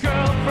like a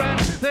girlfriend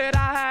that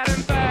I had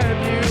in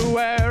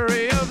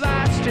February of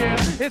last year.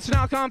 It's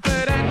not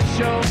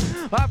confidential,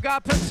 I've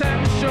got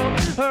potential,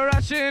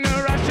 rushing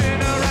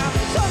around.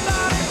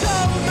 Somebody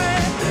told me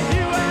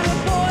you had a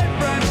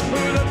boyfriend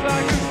who looked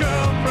like a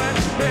girlfriend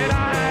that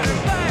I had in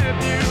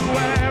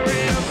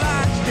February of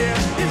last year.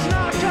 It's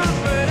not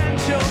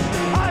confidential,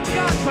 I've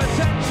got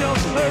potential,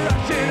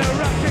 rushing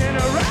around.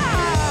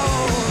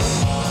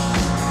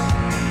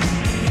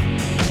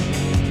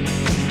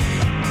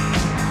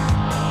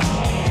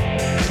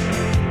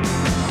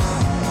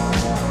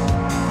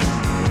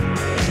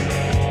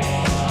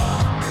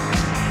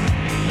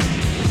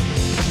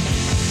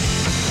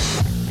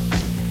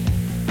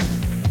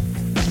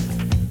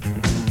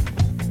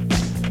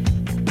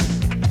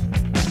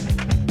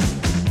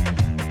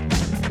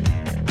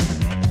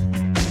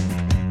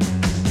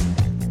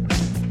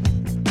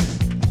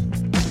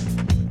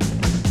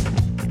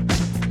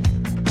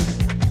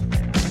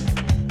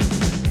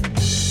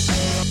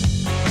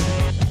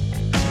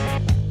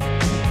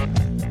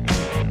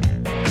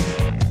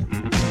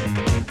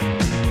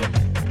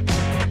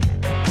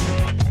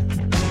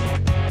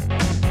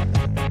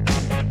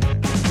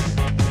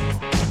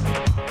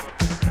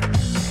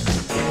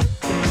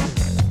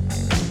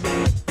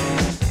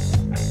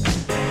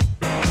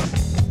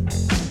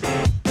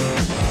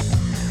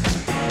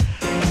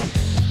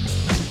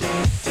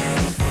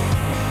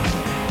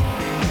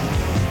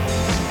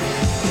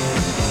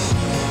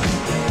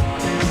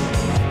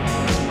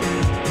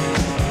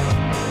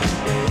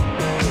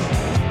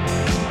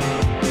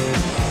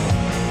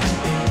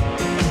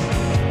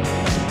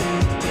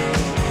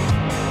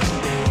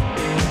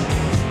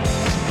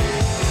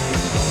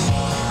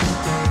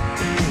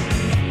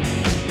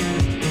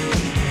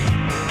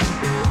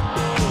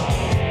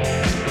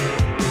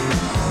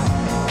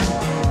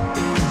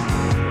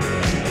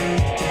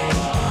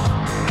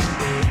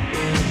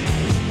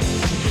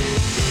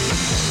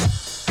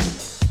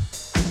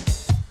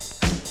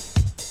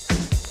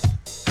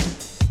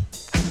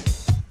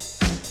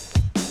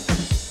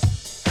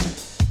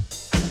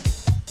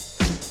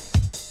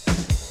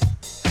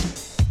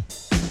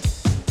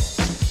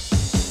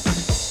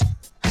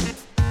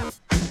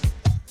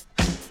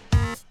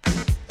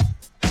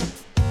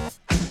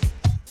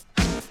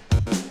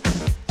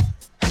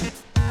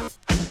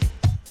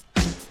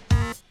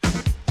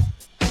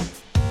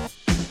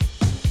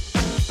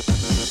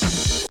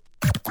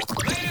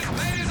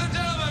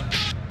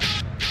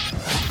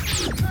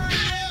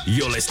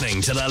 You're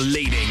listening to the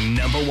leading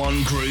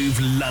 #1 Groove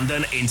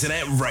London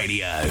Internet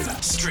Radio.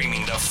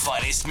 Streaming the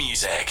finest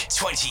music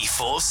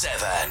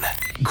 24/7.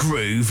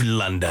 Groove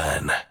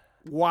London.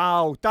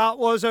 Wow, that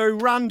was a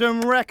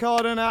random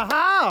record and a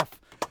half.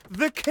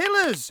 The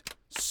Killers.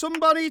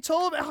 Somebody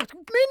told me. Oh,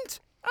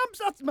 mint.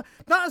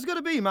 That is going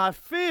to be my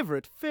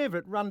favourite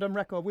random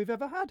record we've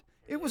ever had.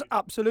 It was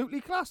absolutely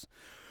class.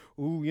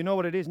 Ooh, you know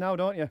what it is now,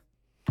 don't you?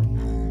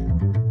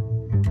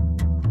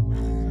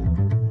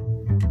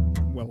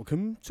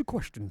 Welcome to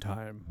Question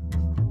Time.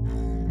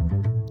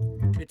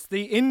 It's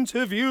the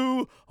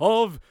interview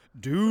of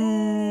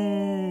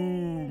doom.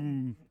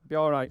 Be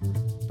all right.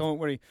 Don't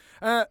worry.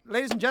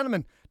 Ladies and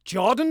gentlemen,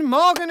 Jordan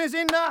Morgan is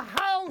in the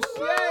house.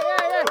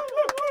 Yeah.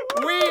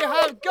 We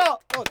have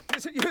got... Oh,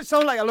 you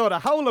sound like a load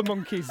of howler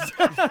monkeys.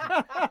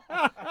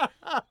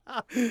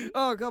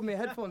 Oh, God, my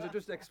headphones have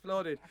just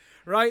exploded.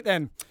 Right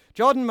then.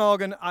 Jordan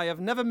Morgan, I have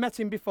never met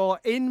him before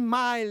in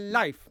my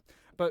life.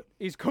 But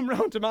he's come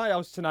round to my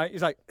house tonight.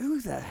 He's like,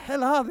 who the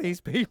hell are these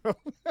people?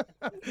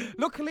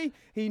 Luckily,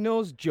 he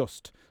knows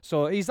Just.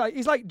 So he's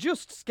like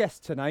Just's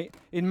guest tonight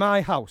in my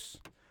house.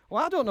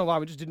 Well, I don't know why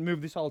we just didn't move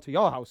this all to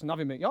your house and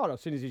have him at your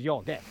house, since he's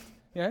your guest.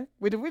 Yeah?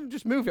 We'd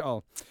just move it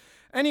all.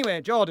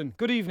 Anyway, Jordan,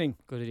 good evening.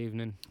 Good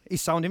evening.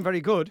 He's sounding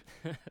very good.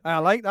 I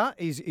like that.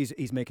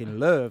 He's making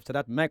love to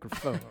that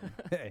microphone.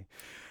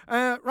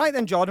 Right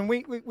then, Jordan,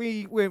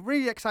 we're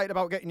really excited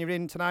about getting you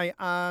in tonight,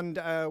 and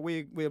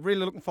we're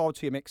really looking forward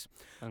to your mix.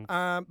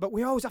 But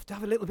we always have to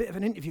have a little bit of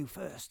an interview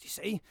first, you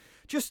see.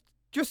 Just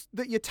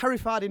that you're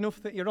terrified enough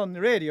that you're on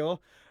the radio,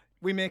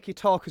 we make you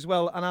talk as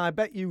well, and I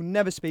bet you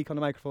never speak on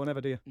the microphone,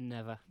 ever, do you?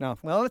 Never. No.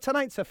 Well,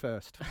 tonight's a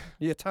first.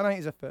 Yeah, tonight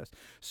is a first.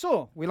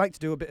 So, we like to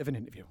do a bit of an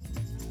interview.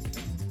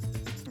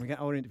 We get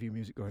our interview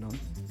music going on.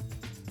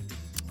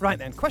 Right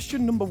then,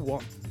 question number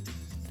 1.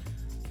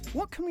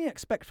 What can we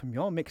expect from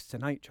your mix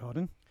tonight,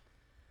 Jordan?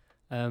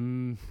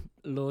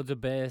 Loads of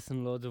bass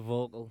and loads of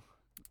vocal.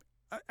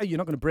 You're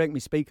not going to break me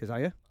speakers, are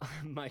you? I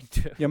might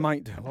do. You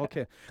might do.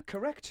 Okay.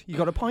 Correct. You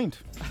got a point.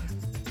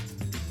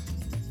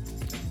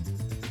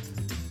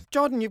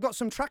 Jordan, you've got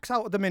some tracks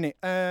out at the minute.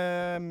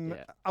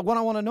 What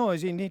I want to know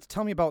is you need to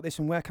tell me about this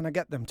and where can I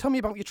get them. Tell me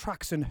about your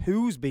tracks and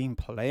who's been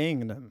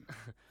playing them.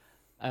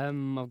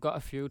 I've got a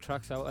few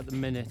tracks out at the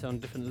minute on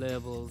different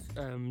labels.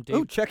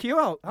 Oh, check you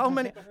out. How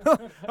many?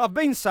 I've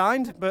been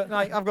signed, but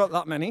I've got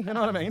that many. You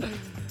know what I mean?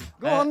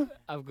 Go on.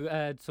 I've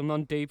got some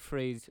on Deep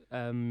Freeze,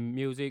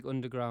 Music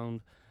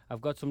Underground. I've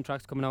got some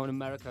tracks coming out in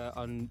America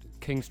on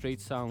King Street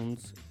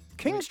Sounds.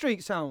 King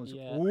Street Sounds?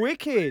 Yeah.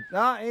 Wicked.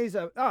 That is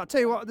I'll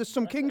tell you what, there's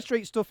some King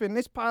Street stuff in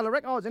this pile of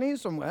records in here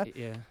somewhere.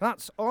 Yeah.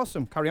 That's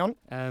awesome. Carry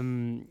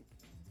on.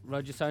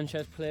 Roger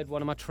Sanchez played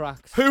one of my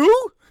tracks. Who?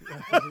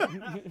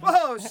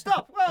 Whoa,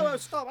 stop. Whoa,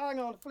 stop. Hang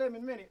on a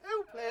flaming minute.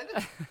 Who played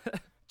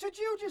it? Did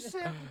you just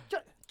say...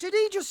 Did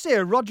he just say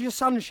Roger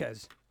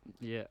Sanchez?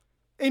 Yeah.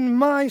 In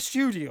my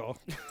studio?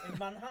 In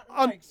Manhattan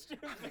Mike's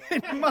studio.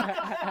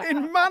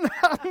 in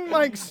Manhattan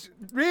Mike's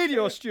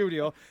radio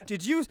studio.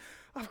 Did you...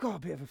 I've got a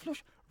bit of a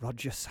flush.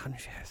 Roger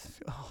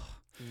Sanchez. Oh.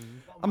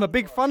 I'm a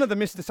big fan of the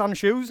Mr.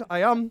 Sanchez.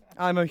 I am.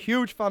 I'm a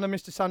huge fan of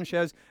Mr.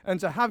 Sanchez. And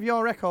to have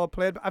your record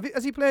played...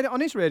 Has he played it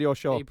on his radio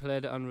show? He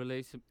played it on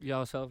Release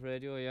Yourself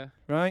Radio, yeah.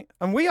 Right.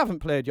 And we haven't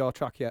played your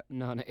track yet.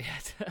 No, not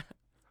yet.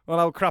 Well,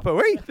 how crap are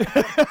we?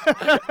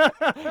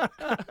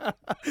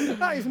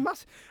 That is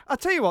massive. I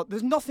tell you what,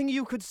 there's nothing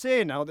you could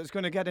say now that's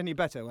going to get any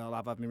better. Well,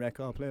 I've had my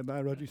record played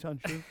by Roger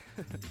Sanchez.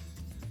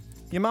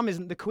 Your mum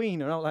isn't the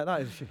queen or out like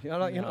that, is she?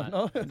 No.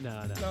 No.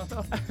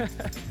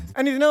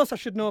 Anything else I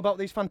should know about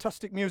these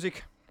fantastic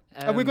music?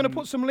 Are we going to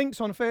put some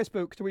links on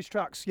Facebook to his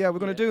tracks? Yeah, we're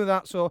going to do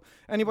that. So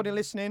anybody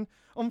listening,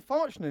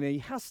 unfortunately, he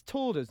has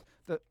told us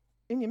that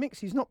in your mix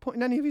he's not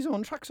putting any of his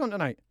own tracks on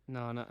tonight.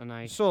 No, not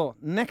tonight. So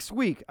next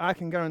week, I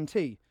can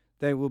guarantee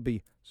there will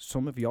be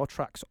some of your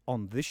tracks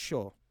on this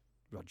show.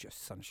 Roger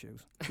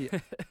Sanchez. Yeah.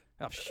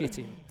 Oh, shit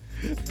him.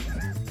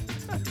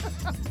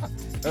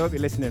 I hope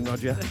you're listening,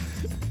 Roger.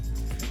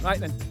 Right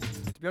then,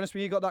 to be honest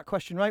with you, you got that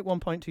question right. 1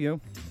 point to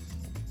you.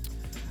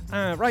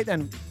 Right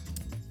then,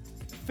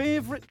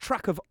 favourite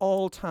track of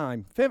all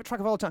time. Favourite track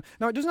of all time.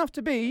 Now, it doesn't have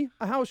to be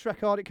a house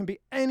record. It can be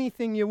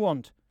anything you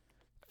want.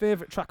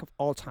 Favourite track of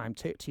all time.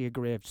 Take to your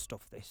grave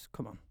stuff, this.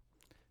 Come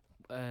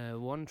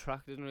on. One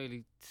track didn't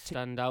really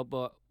stand out,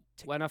 but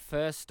when I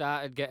first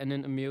started getting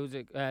into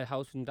music,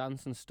 house and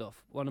dance and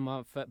stuff, one of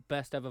my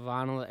best ever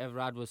vinyl I ever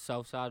had was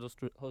Southside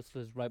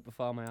Hustlers, Right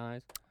Before My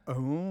Eyes. Oh,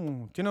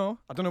 do you know?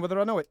 I don't know whether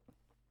I know it.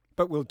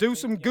 But we'll do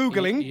some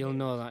Googling. You'll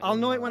know that. I'll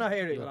know it when I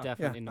hear it. You'll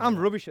definitely know I'm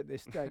that. rubbish at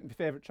this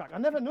favourite track. I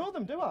never know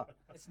them, do I?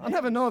 I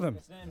never know them.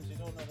 It's names, you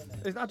don't know the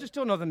names. I just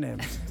don't know the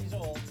names. He's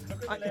old.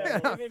 Look at the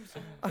label. Give him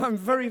some. I'm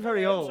very,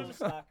 very old.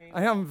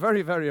 I am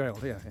very, very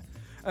old, yeah.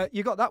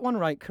 You got that one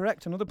right,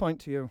 correct. Another point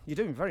to you. You're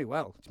doing very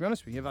well. To be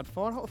honest with you, you've had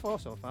 4 out of 4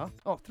 so far.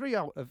 Oh, 3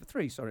 out of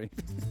 3, sorry.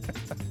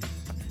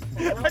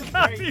 I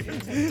can't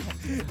even...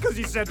 Because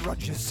you said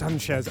Roger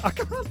Sanchez. I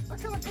can't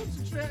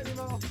concentrate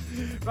anymore.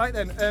 Right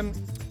then,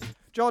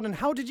 Jordan,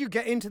 how did you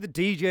get into the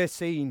DJ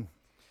scene?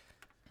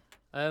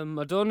 I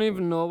don't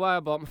even know why I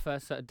bought my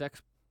first set of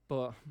decks,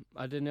 but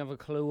I didn't have a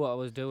clue what I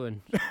was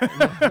doing.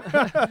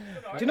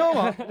 Do you know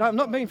what? I'm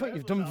not being funny.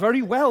 You've done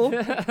very well.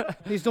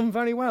 He's done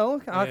very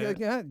well.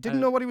 Yeah. Didn't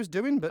know what he was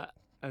doing, but...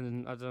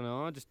 And I don't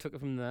know, I just took it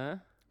from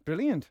there.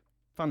 Brilliant.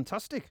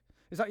 Fantastic.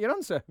 Is that your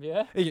answer?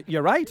 Yeah.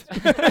 You're right.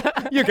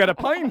 You get a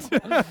point.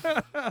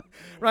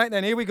 Right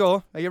then, here we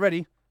go. Are you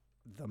ready?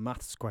 The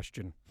maths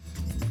question.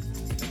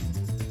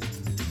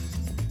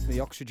 The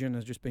oxygen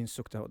has just been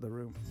sucked out of the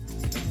room.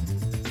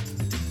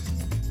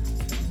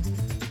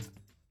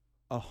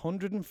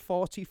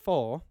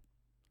 144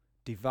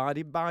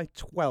 divided by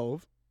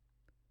 12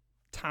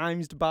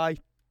 times by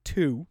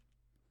 2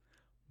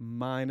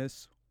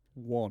 minus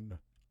 1.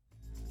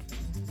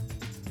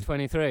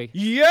 23.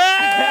 Yeah!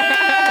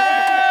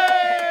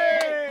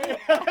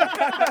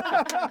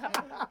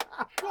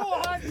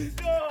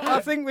 I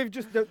think we've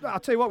just...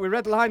 I'll tell you what, we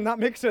redlined that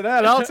mixer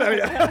there, I'll tell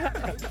you.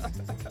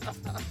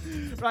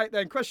 Right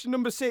then, question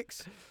number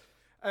 6.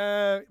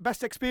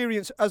 Best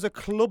experience as a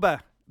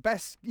clubber.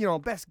 Best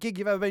gig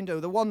you've ever been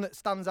to. The one that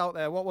stands out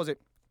there. What was it?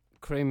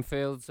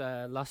 Creamfields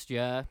last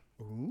year.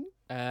 Ooh.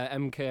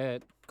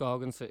 MK,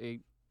 Gorgon City.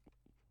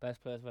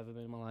 Best place I've ever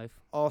been in my life.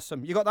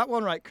 Awesome. You got that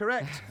one right,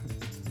 correct.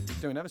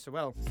 Doing ever so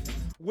well.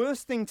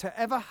 Worst thing to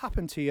ever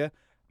happen to you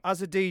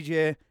as a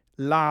DJ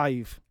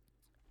live?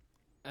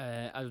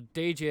 I was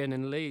DJing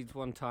in Leeds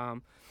one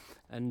time,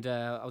 and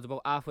I was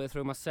about halfway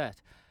through my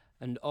set,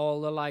 and all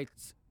the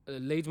lights,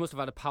 Leeds must have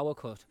had a power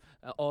cut.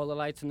 All the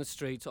lights in the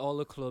streets, all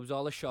the clubs,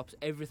 all the shops,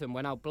 everything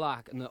went out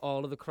black, and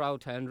all of the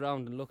crowd turned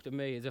around and looked at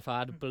me as if I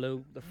had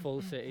blew the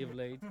full city of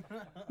Leeds.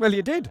 Well,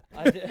 you did.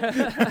 I did.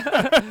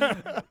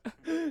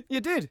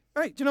 You did.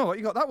 Right, do you know what?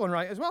 You got that one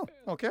right as well.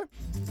 Okay.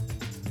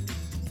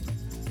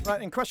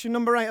 Right, in question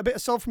number 8, a bit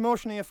of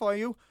self-promotion here for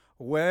you.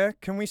 where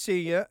can we see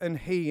you and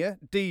hear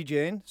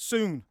DJing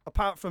soon?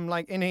 Apart from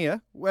like in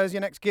here, where's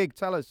your next gig?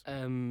 Tell us.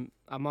 I'm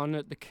on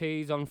at the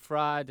Keys on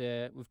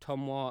Friday with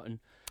Tom Wharton.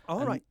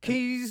 All right.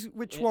 Keys,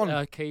 which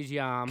one? Keys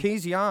Yarm.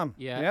 Keys Yarm.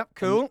 Yeah. Yep,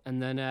 cool.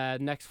 And then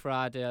next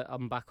Friday,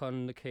 I'm back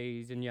on the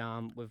Keys in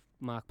Yarm with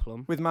Mark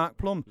Plum. With Mark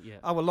Plum, Yeah.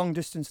 our long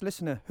distance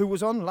listener, who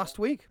was on last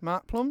week,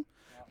 Mark Plum.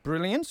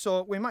 Brilliant.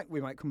 So we might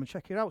come and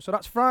check it out. So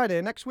that's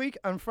Friday next week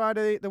and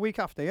Friday the week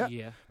after, yeah?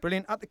 Yeah.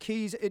 Brilliant. At the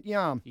Keys at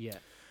Yarm. Yeah.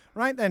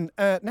 Right then,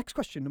 next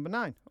question, number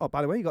 9. Oh,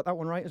 by the way, you got that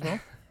one right as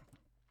well.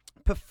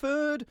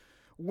 Preferred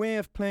way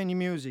of playing your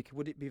music,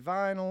 would it be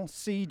vinyl,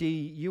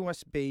 CD,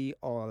 USB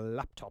or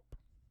laptop?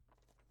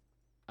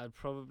 I'd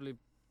probably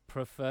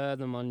prefer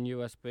them on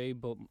USB,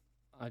 but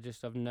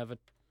I've never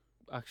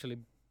actually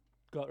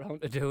got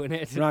around to doing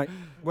it. Right.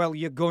 Well,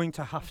 you're going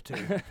to have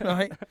to,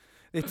 right?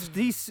 It's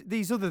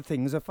these other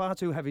things are far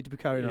too heavy to be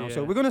carrying around.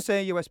 So Yeah. we're going to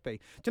say USB.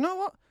 Do you know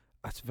what?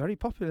 That's a very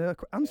popular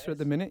answer at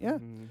the minute, yeah.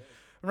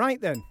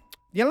 Right then.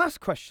 Your last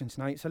question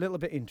tonight's a little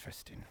bit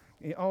interesting.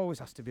 It always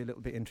has to be a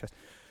little bit interesting.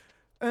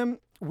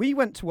 We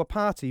went to a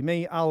party,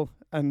 me, Al,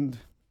 and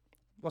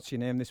what's your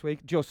name this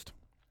week? Just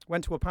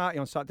went to a party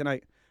on Saturday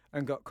night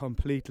and got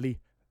completely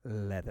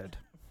leathered.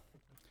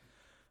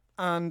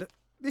 And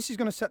this is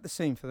going to set the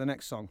scene for the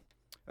next song.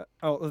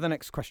 The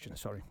next question,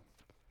 sorry.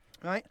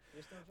 Right?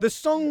 The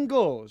song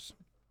goes,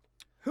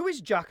 who is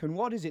Jack and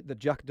what is it that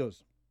Jack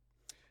does?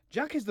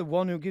 Jack is the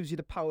one who gives you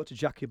the power to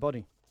jack your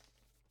body.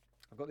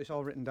 I've got this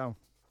all written down.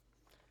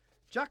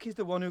 Jack is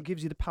the one who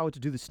gives you the power to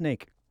do the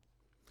snake.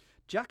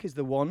 Jack is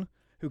the one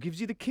who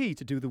gives you the key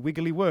to do the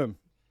wiggly worm.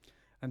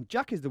 And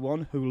Jack is the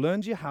one who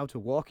learns you how to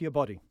walk your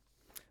body.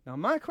 Now,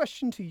 my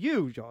question to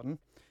you, Jordan,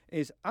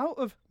 is out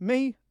of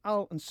me,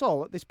 Al and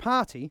Sol at this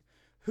party,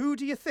 who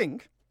do you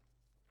think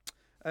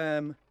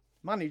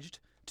managed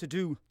to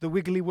do the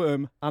wiggly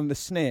worm and the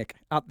snake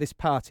at this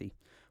party?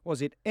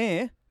 Was it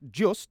A,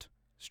 just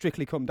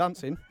Strictly Come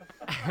Dancing?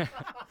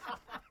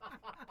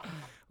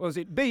 Was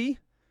it B,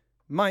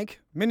 Mike,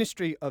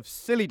 Ministry of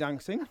Silly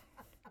Dancing?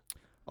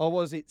 Or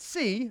was it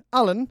C,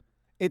 Alan,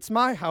 it's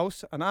my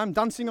house and I'm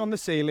dancing on the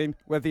ceiling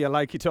whether you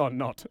like it or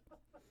not?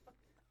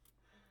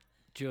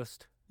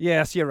 Just.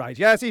 Yes, you're right.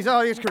 Yes, he's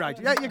correct.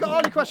 Yeah, you got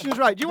all the questions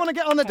right. Do you want to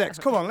get on the decks?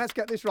 Come on, let's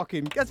get this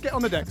rocking. Let's get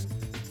on the decks.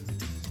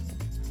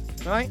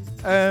 Right.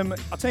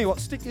 I'll tell you what,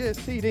 stick your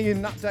CD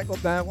in that deck up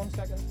there. 1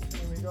 second.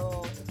 Here we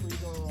go. If we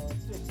go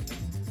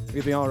this,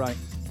 we'll be all right.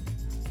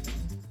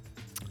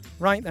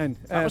 Right then.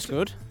 That was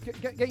good.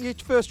 Get your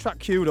first track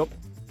queued up.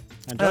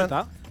 Enjoyed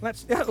that.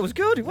 Yeah, it was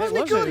good. Wasn't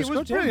it good? It was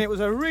good, brilliant. yeah. It was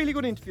a really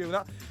good interview.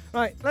 That.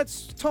 Right.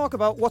 Let's talk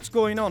about what's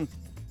going on.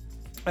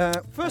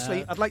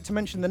 Firstly, I'd like to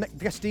mention the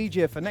guest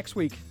DJ for next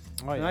week.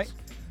 Oh, yes. Right.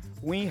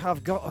 We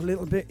have got a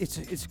little bit.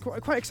 It's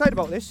quite excited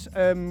about this.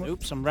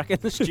 Oops, I'm wrecking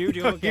the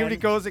studio again. Here he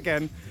goes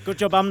again. Good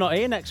job I'm not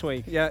here next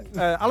week. Yeah,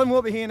 Alan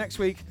won't be here next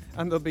week,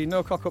 and there'll be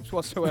no cock-ups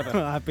whatsoever.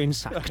 I've been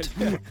sacked.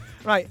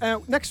 Right,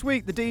 next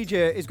week the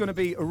DJ is going to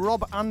be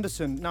Rob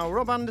Anderson. Now,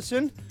 Rob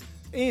Anderson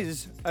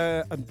is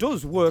and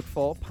does work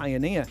for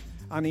Pioneer,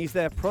 and he's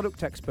their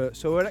product expert.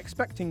 So we're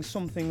expecting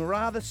something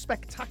rather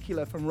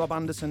spectacular from Rob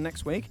Anderson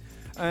next week.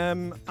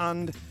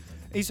 And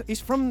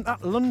he's from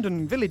that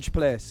London Village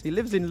place. He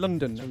lives in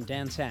London. From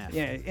down south.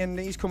 Yeah, and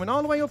he's coming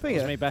all the way up here.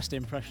 That's my best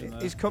impression, though.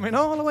 He's coming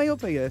all the way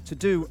up here to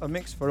do a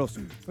mix for us,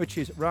 which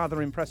is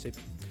rather impressive.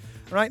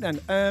 Right then,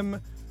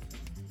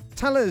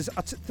 tell us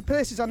the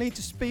places I need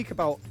to speak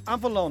about.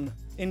 Avalon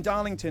in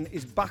Darlington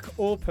is back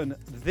open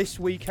this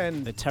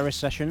weekend. The Terrace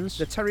Sessions.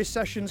 The Terrace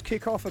Sessions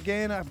kick off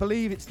again. I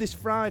believe it's this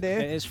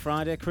Friday. It is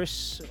Friday.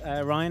 Chris,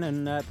 Ryan,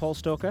 and Paul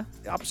Stoker.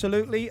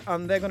 Absolutely,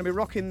 and they're going to be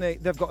rocking.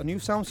 They've got a new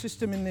sound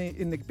system in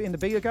the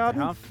beer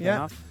garden. They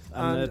have.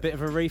 And a bit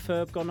of a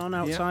refurb gone on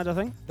outside, I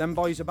think. Them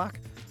boys are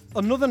back.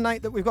 Another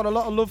night that we've got a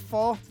lot of love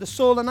for, the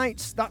Solar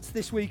Nights. That's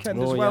this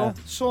weekend as well.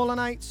 Yeah. Solar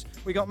Nights.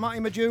 We got Matty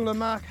Majula,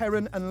 Mark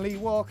Heron, and Lee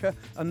Walker,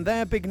 and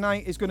their big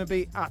night is going to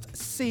be at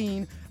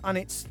Scene, and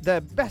it's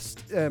their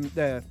best.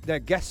 Their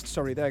guest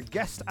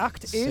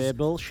act is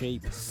Sable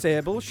Sheep.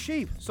 Sable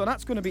Sheep. So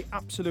that's going to be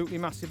absolutely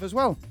massive as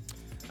well.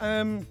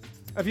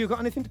 Have you got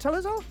anything to tell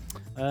us all?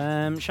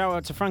 Shout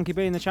out to Frankie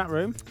B in the chat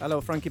room. Hello,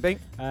 Frankie B.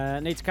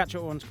 Need to catch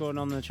up on what's going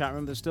on in the chat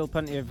room. There's still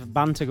plenty of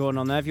banter going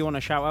on there. If you want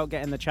to shout out,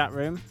 get in the chat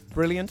room.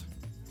 Brilliant.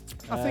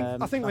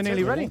 I think we're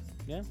nearly ready.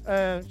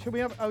 Yeah. Should we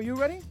have? Are you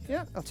ready?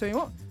 Yeah. I'll tell you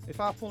what. If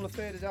I pull the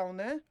fader down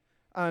there,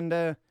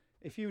 and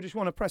if you just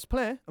want to press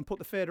play and put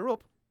the fader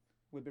up,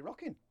 we'll be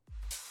rocking.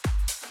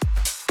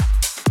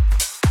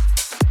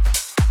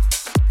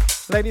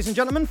 Ladies and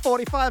gentlemen,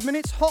 45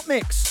 minutes hot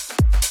mix.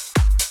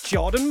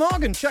 Jordan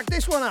Morgan, check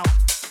this one out.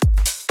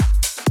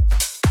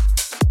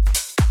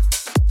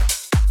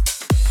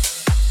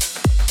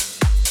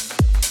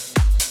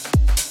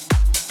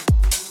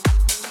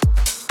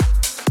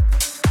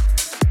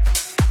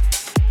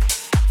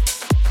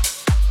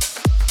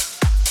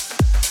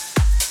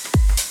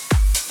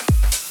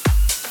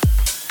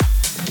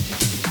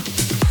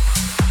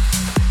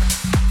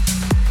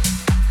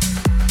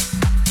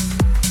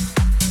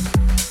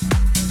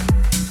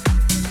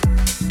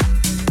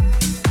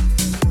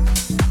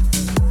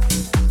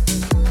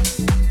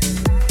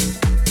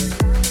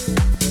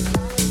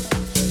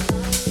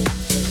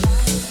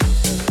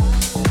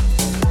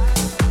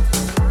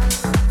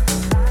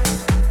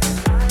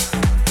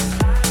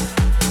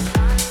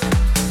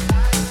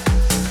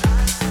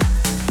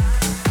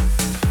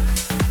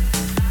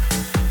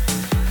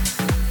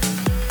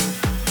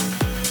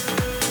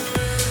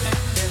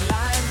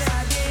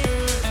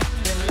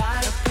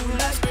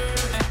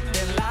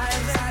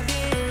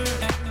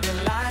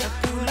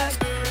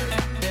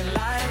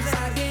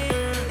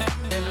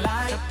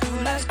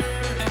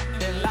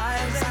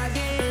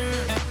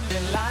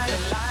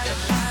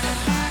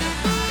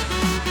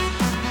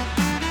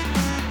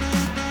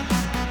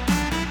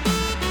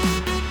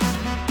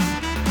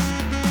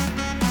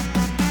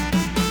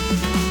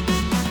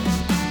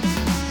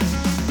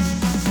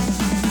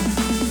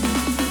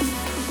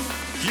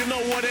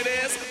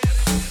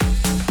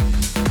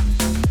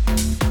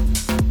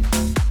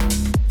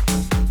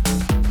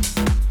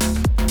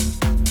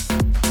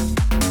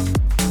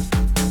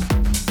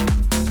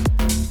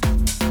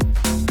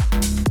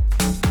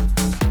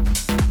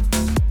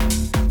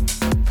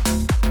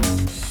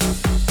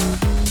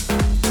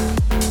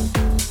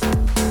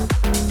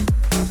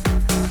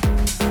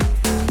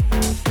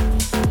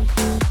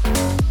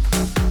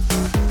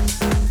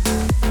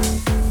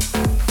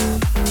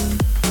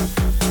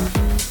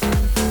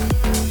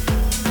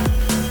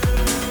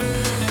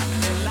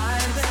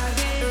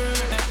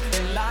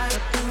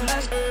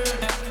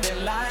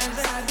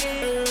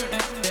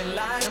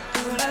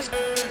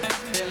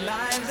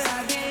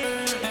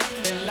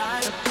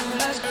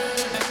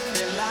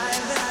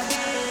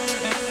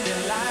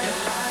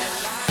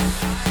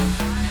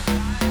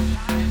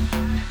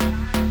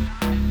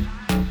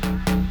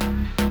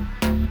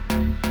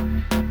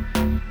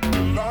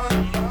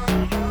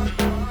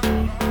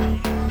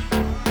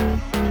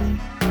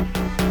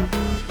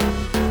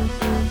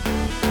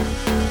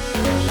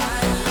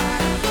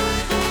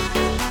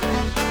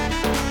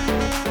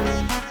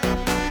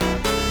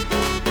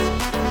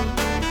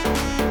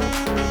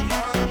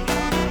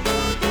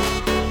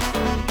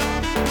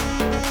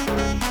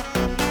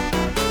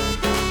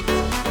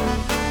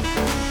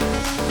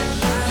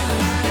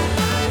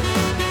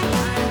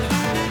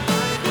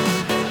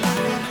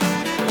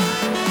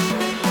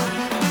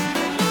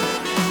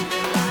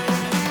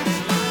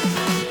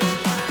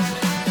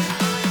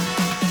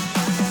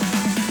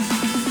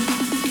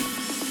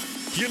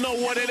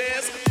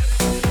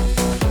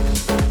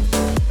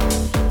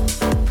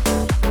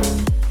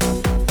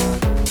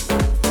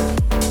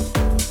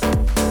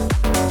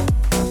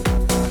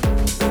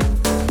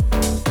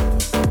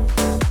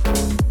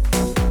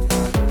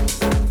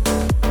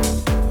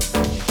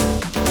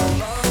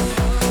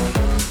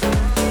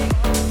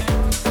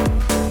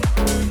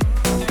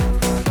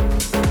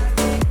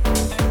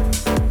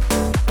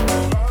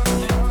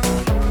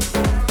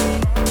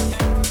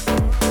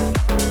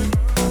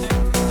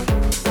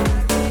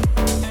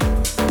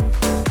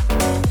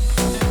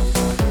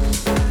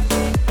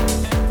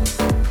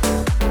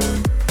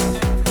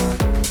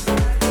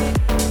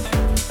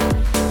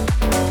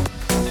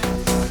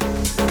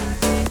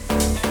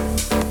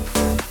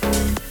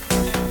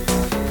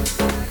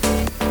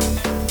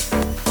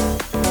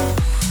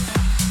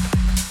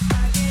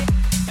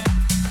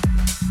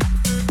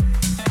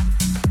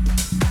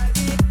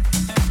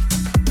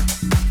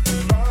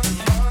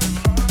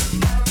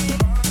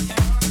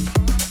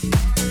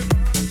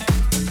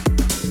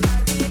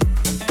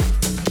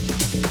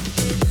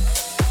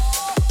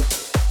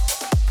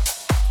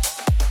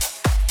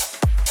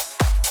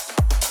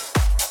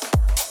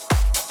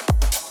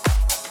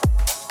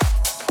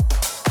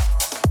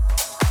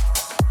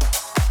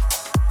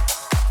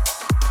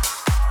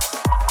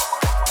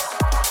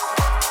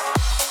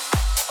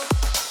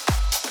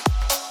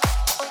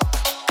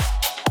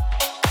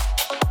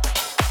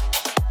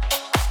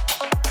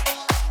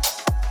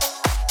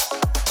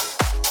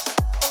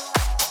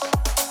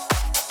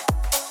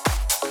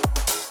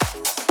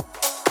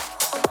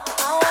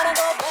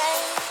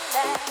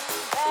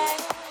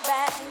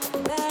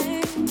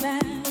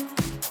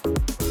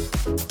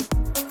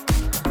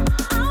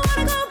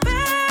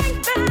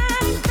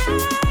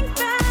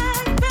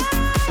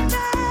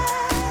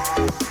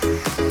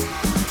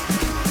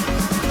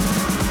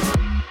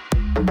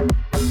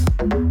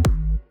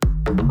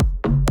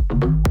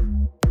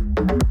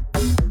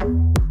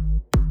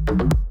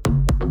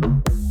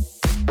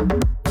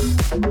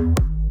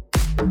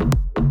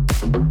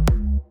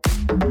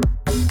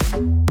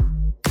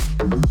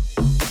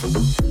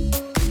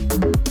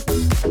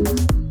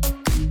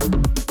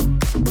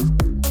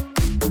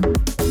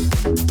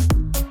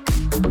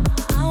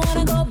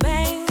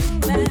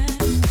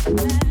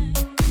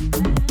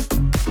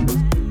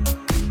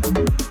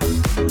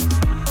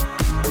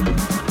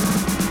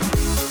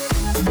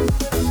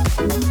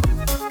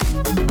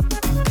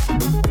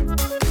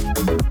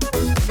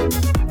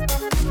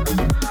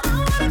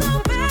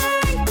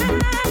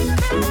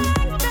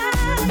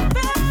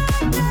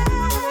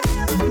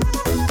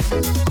 It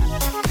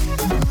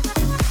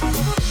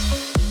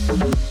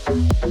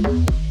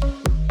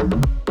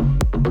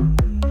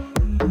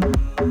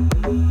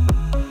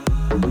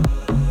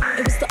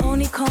was the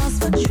only cause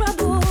for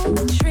trouble.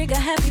 Trigger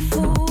happy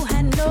fool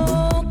had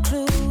no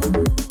clue.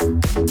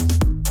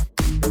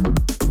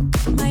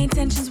 My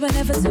intentions were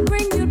never to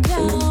bring you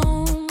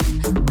down.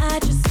 I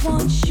just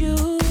want you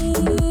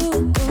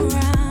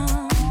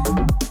around.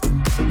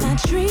 My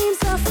dreams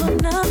are for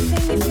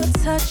nothing if your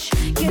touch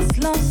gets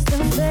lost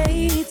and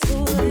fades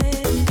away.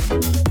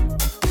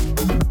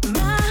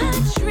 My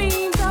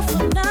dreams are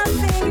for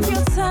nothing if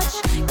your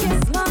touch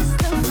gets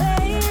lost and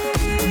fades.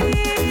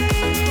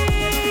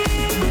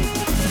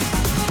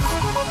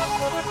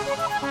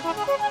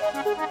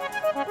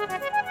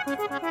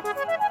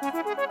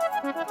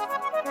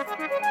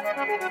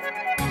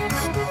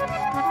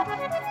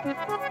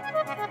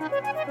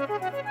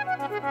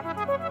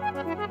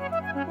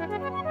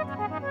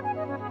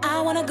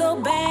 I wanna go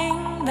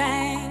bang,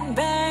 bang,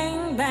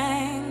 bang,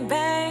 bang,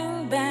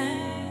 bang, bang.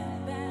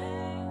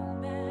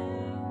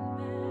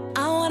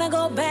 I wanna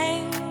go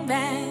bang,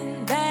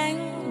 bang,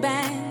 bang,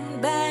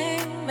 bang,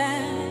 bang,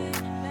 bang.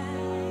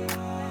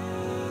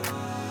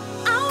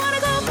 I wanna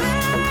go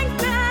bang,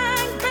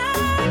 bang,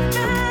 bang,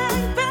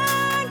 bang,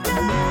 bang,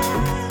 bang.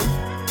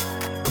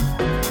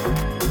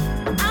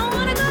 I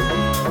wanna go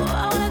bang,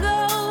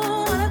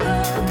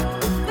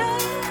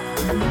 bang.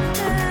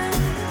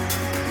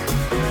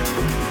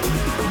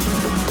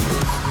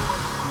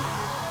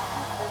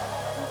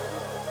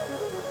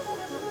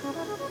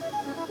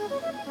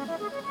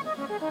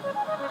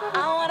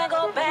 I wanna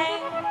go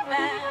bang,